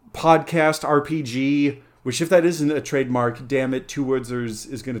podcast RPG, which if that isn't a trademark, damn it, Two Wizards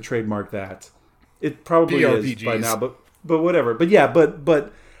is going to trademark that. It probably is by now, but whatever.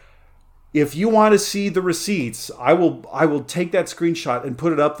 But if you want to see the receipts, I will take that screenshot and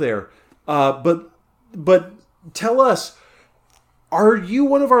put it up there. But tell us, are you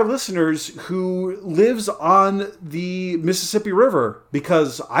one of our listeners who lives on the Mississippi River?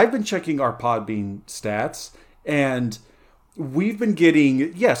 Because I've been checking our Podbean stats, and we've been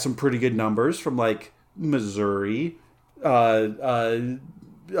getting, some pretty good numbers from, like, Missouri,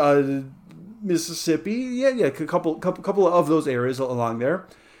 Mississippi. A couple of those areas along there.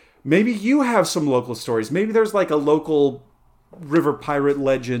 Maybe you have some local stories. Maybe there's, like, a local river pirate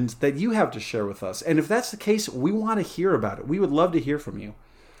legend that you have to share with us, and if that's the case, we want to hear about it. We would love to hear from you.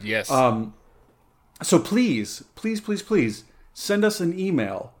 Yes. So please send us an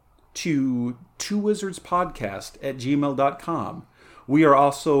email to twowizardspodcast@gmail.com. We are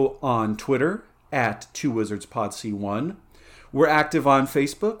also on Twitter at twowizardspodc1. We're active on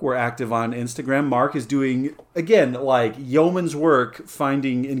Facebook. We're active on Instagram. Mark is doing, again, like yeoman's work,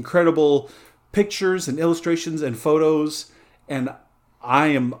 finding incredible pictures and illustrations and photos. And I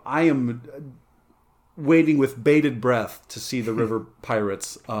am waiting with bated breath to see the River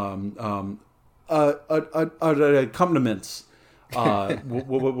Pirates accompaniments.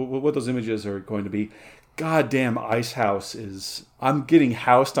 What those images are going to be. Goddamn, Ice House is. I'm getting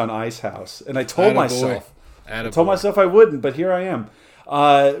housed on Ice House, and I told myself I wouldn't, but here I am.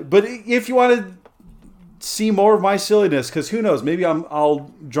 But if you want to see more of my silliness, because who knows, maybe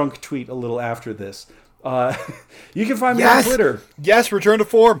I'll drunk tweet a little after this. You can find me on Twitter. Yes, return to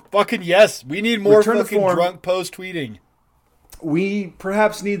form. Fucking yes. We need more fucking drunk post tweeting. We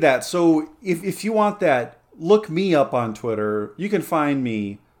perhaps need that. So if you want that, look me up on Twitter. You can find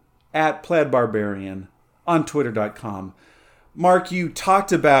me at PlaidBarbarian on Twitter.com. Mark, you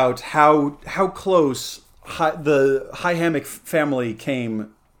talked about how close the High Hammock family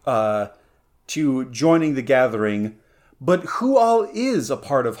came to joining the gathering. But who all is a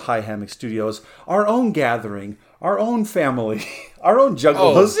part of High Hammock Studios? Our own gathering, our own family, our own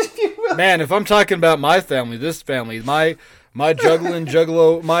juggalos, if you will. Man, if I'm talking about my family, this family, my My juggling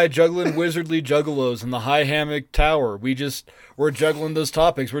wizardly juggalos in the high hammock tower. We're juggling those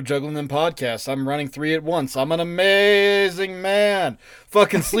topics. We're juggling them podcasts. I'm running 3 at once. I'm an amazing man.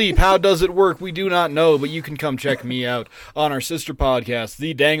 Fucking sleep. How does it work? We do not know, but you can come check me out on our sister podcast,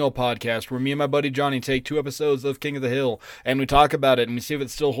 The Dangle Podcast, where me and my buddy Johnny take 2 episodes of King of the Hill and we talk about it and we see if it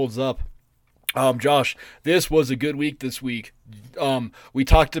still holds up. Josh, this was a good week this week. We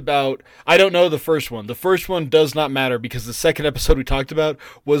talked about, I don't know the first one. The first one does not matter because the second episode we talked about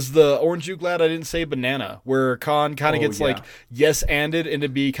was the Orange You Glad I Didn't Say Banana, where Khan kind of gets like yes-anded into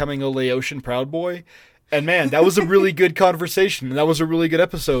becoming a Laotian Proud Boy. And man, that was a really good conversation. And that was a really good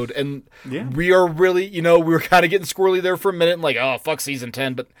episode. And we are really, we were kind of getting squirrely there for a minute and like, oh, fuck season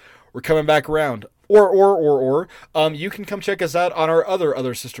 10, but we're coming back around. Or, you can come check us out on our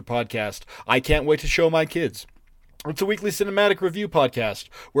other sister podcast, I Can't Wait to Show My Kids. It's a weekly cinematic review podcast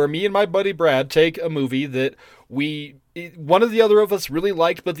where me and my buddy Brad take a movie that one of the other of us really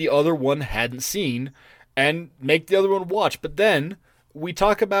liked, but the other one hadn't seen, and make the other one watch. But then we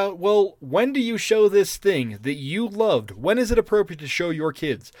talk about, well, when do you show this thing that you loved? When is it appropriate to show your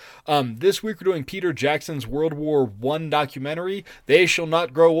kids? This week we're doing Peter Jackson's World War I documentary, They Shall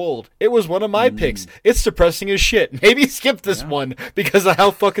Not Grow Old. It was one of my picks. It's depressing as shit. Maybe skip this one because of how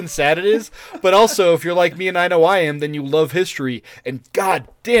fucking sad it is. But also, if you're like me and I know I am, then you love history. And god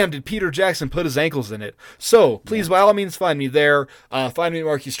damn, did Peter Jackson put his ankles in it. So, please, by all means, find me there. Find me at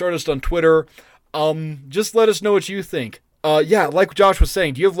Marky Stardust on Twitter. Just let us know what you think. Like Josh was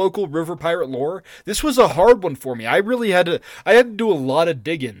saying, do you have local River Pirate lore? This was a hard one for me. I had to do a lot of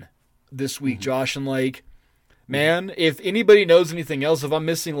digging this week, Josh, and like, man, if anybody knows anything else, if I'm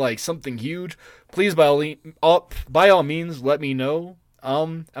missing like something huge, please by all means let me know.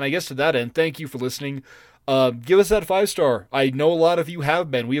 And I guess to that end, thank you for listening. Give us that 5-star. I know a lot of you have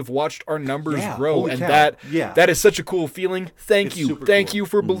been. We have watched our numbers grow, and that is such a cool feeling. Thank you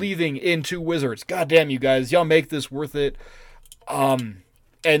for believing in 2 Wizards. God damn you guys, y'all make this worth it.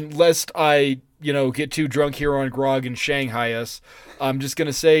 And lest I, get too drunk here on grog and Shanghai us, I'm just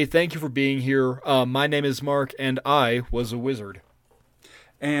gonna say thank you for being here. My name is Mark, and I was a wizard.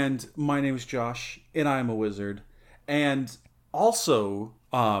 And my name is Josh, and I'm a wizard. And also,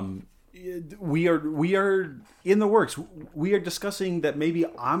 we are in the works. We are discussing that maybe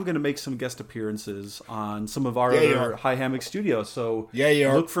I'm going to make some guest appearances on some of our other High Hammock studios. So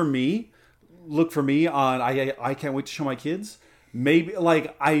look for me on I Can't Wait to Show My Kids. Maybe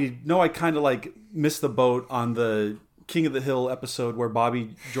like I know I kind of like missed the boat on the King of the Hill episode where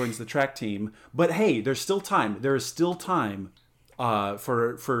Bobby joins the track team, but hey, there's still time. There is still time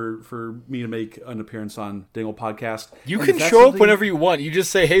for me to make an appearance on Dingle Podcast. You can show up whenever you want. You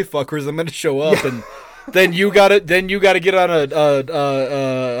just say, "Hey, fuckers, I'm going to show up," and then you got to get on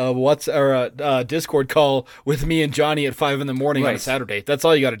a Discord call with me and Johnny at 5 a.m. on a Saturday. That's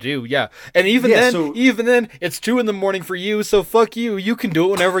all you got to do. Yeah, and even then, it's 2 a.m. for you. So fuck you. You can do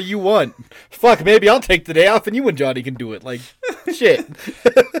it whenever you want. Fuck, maybe I'll take the day off, and you and Johnny can do it. Like shit.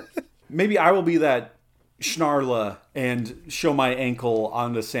 Maybe I will be that Schnarla and show my ankle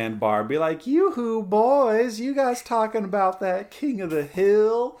on the sandbar. Be like, yoo-hoo, boys, you guys talking about that King of the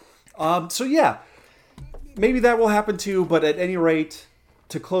Hill? So yeah, maybe that will happen too, but at any rate,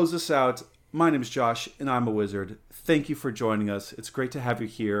 to close this out, my name is Josh, and I'm a wizard. Thank you for joining us. It's great to have you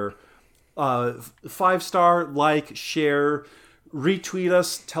here. 5-star, like, share, retweet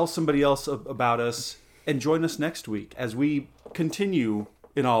us, tell somebody else about us, and join us next week as we continue,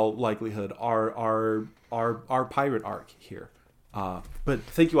 in all likelihood, our pirate arc here. But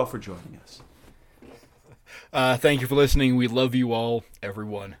thank you all for joining us. Thank you for listening. We love you all,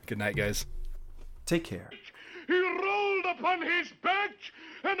 everyone. Good night, guys. Take care. He rolled upon his back,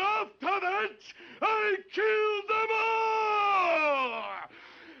 and after that, I killed them all!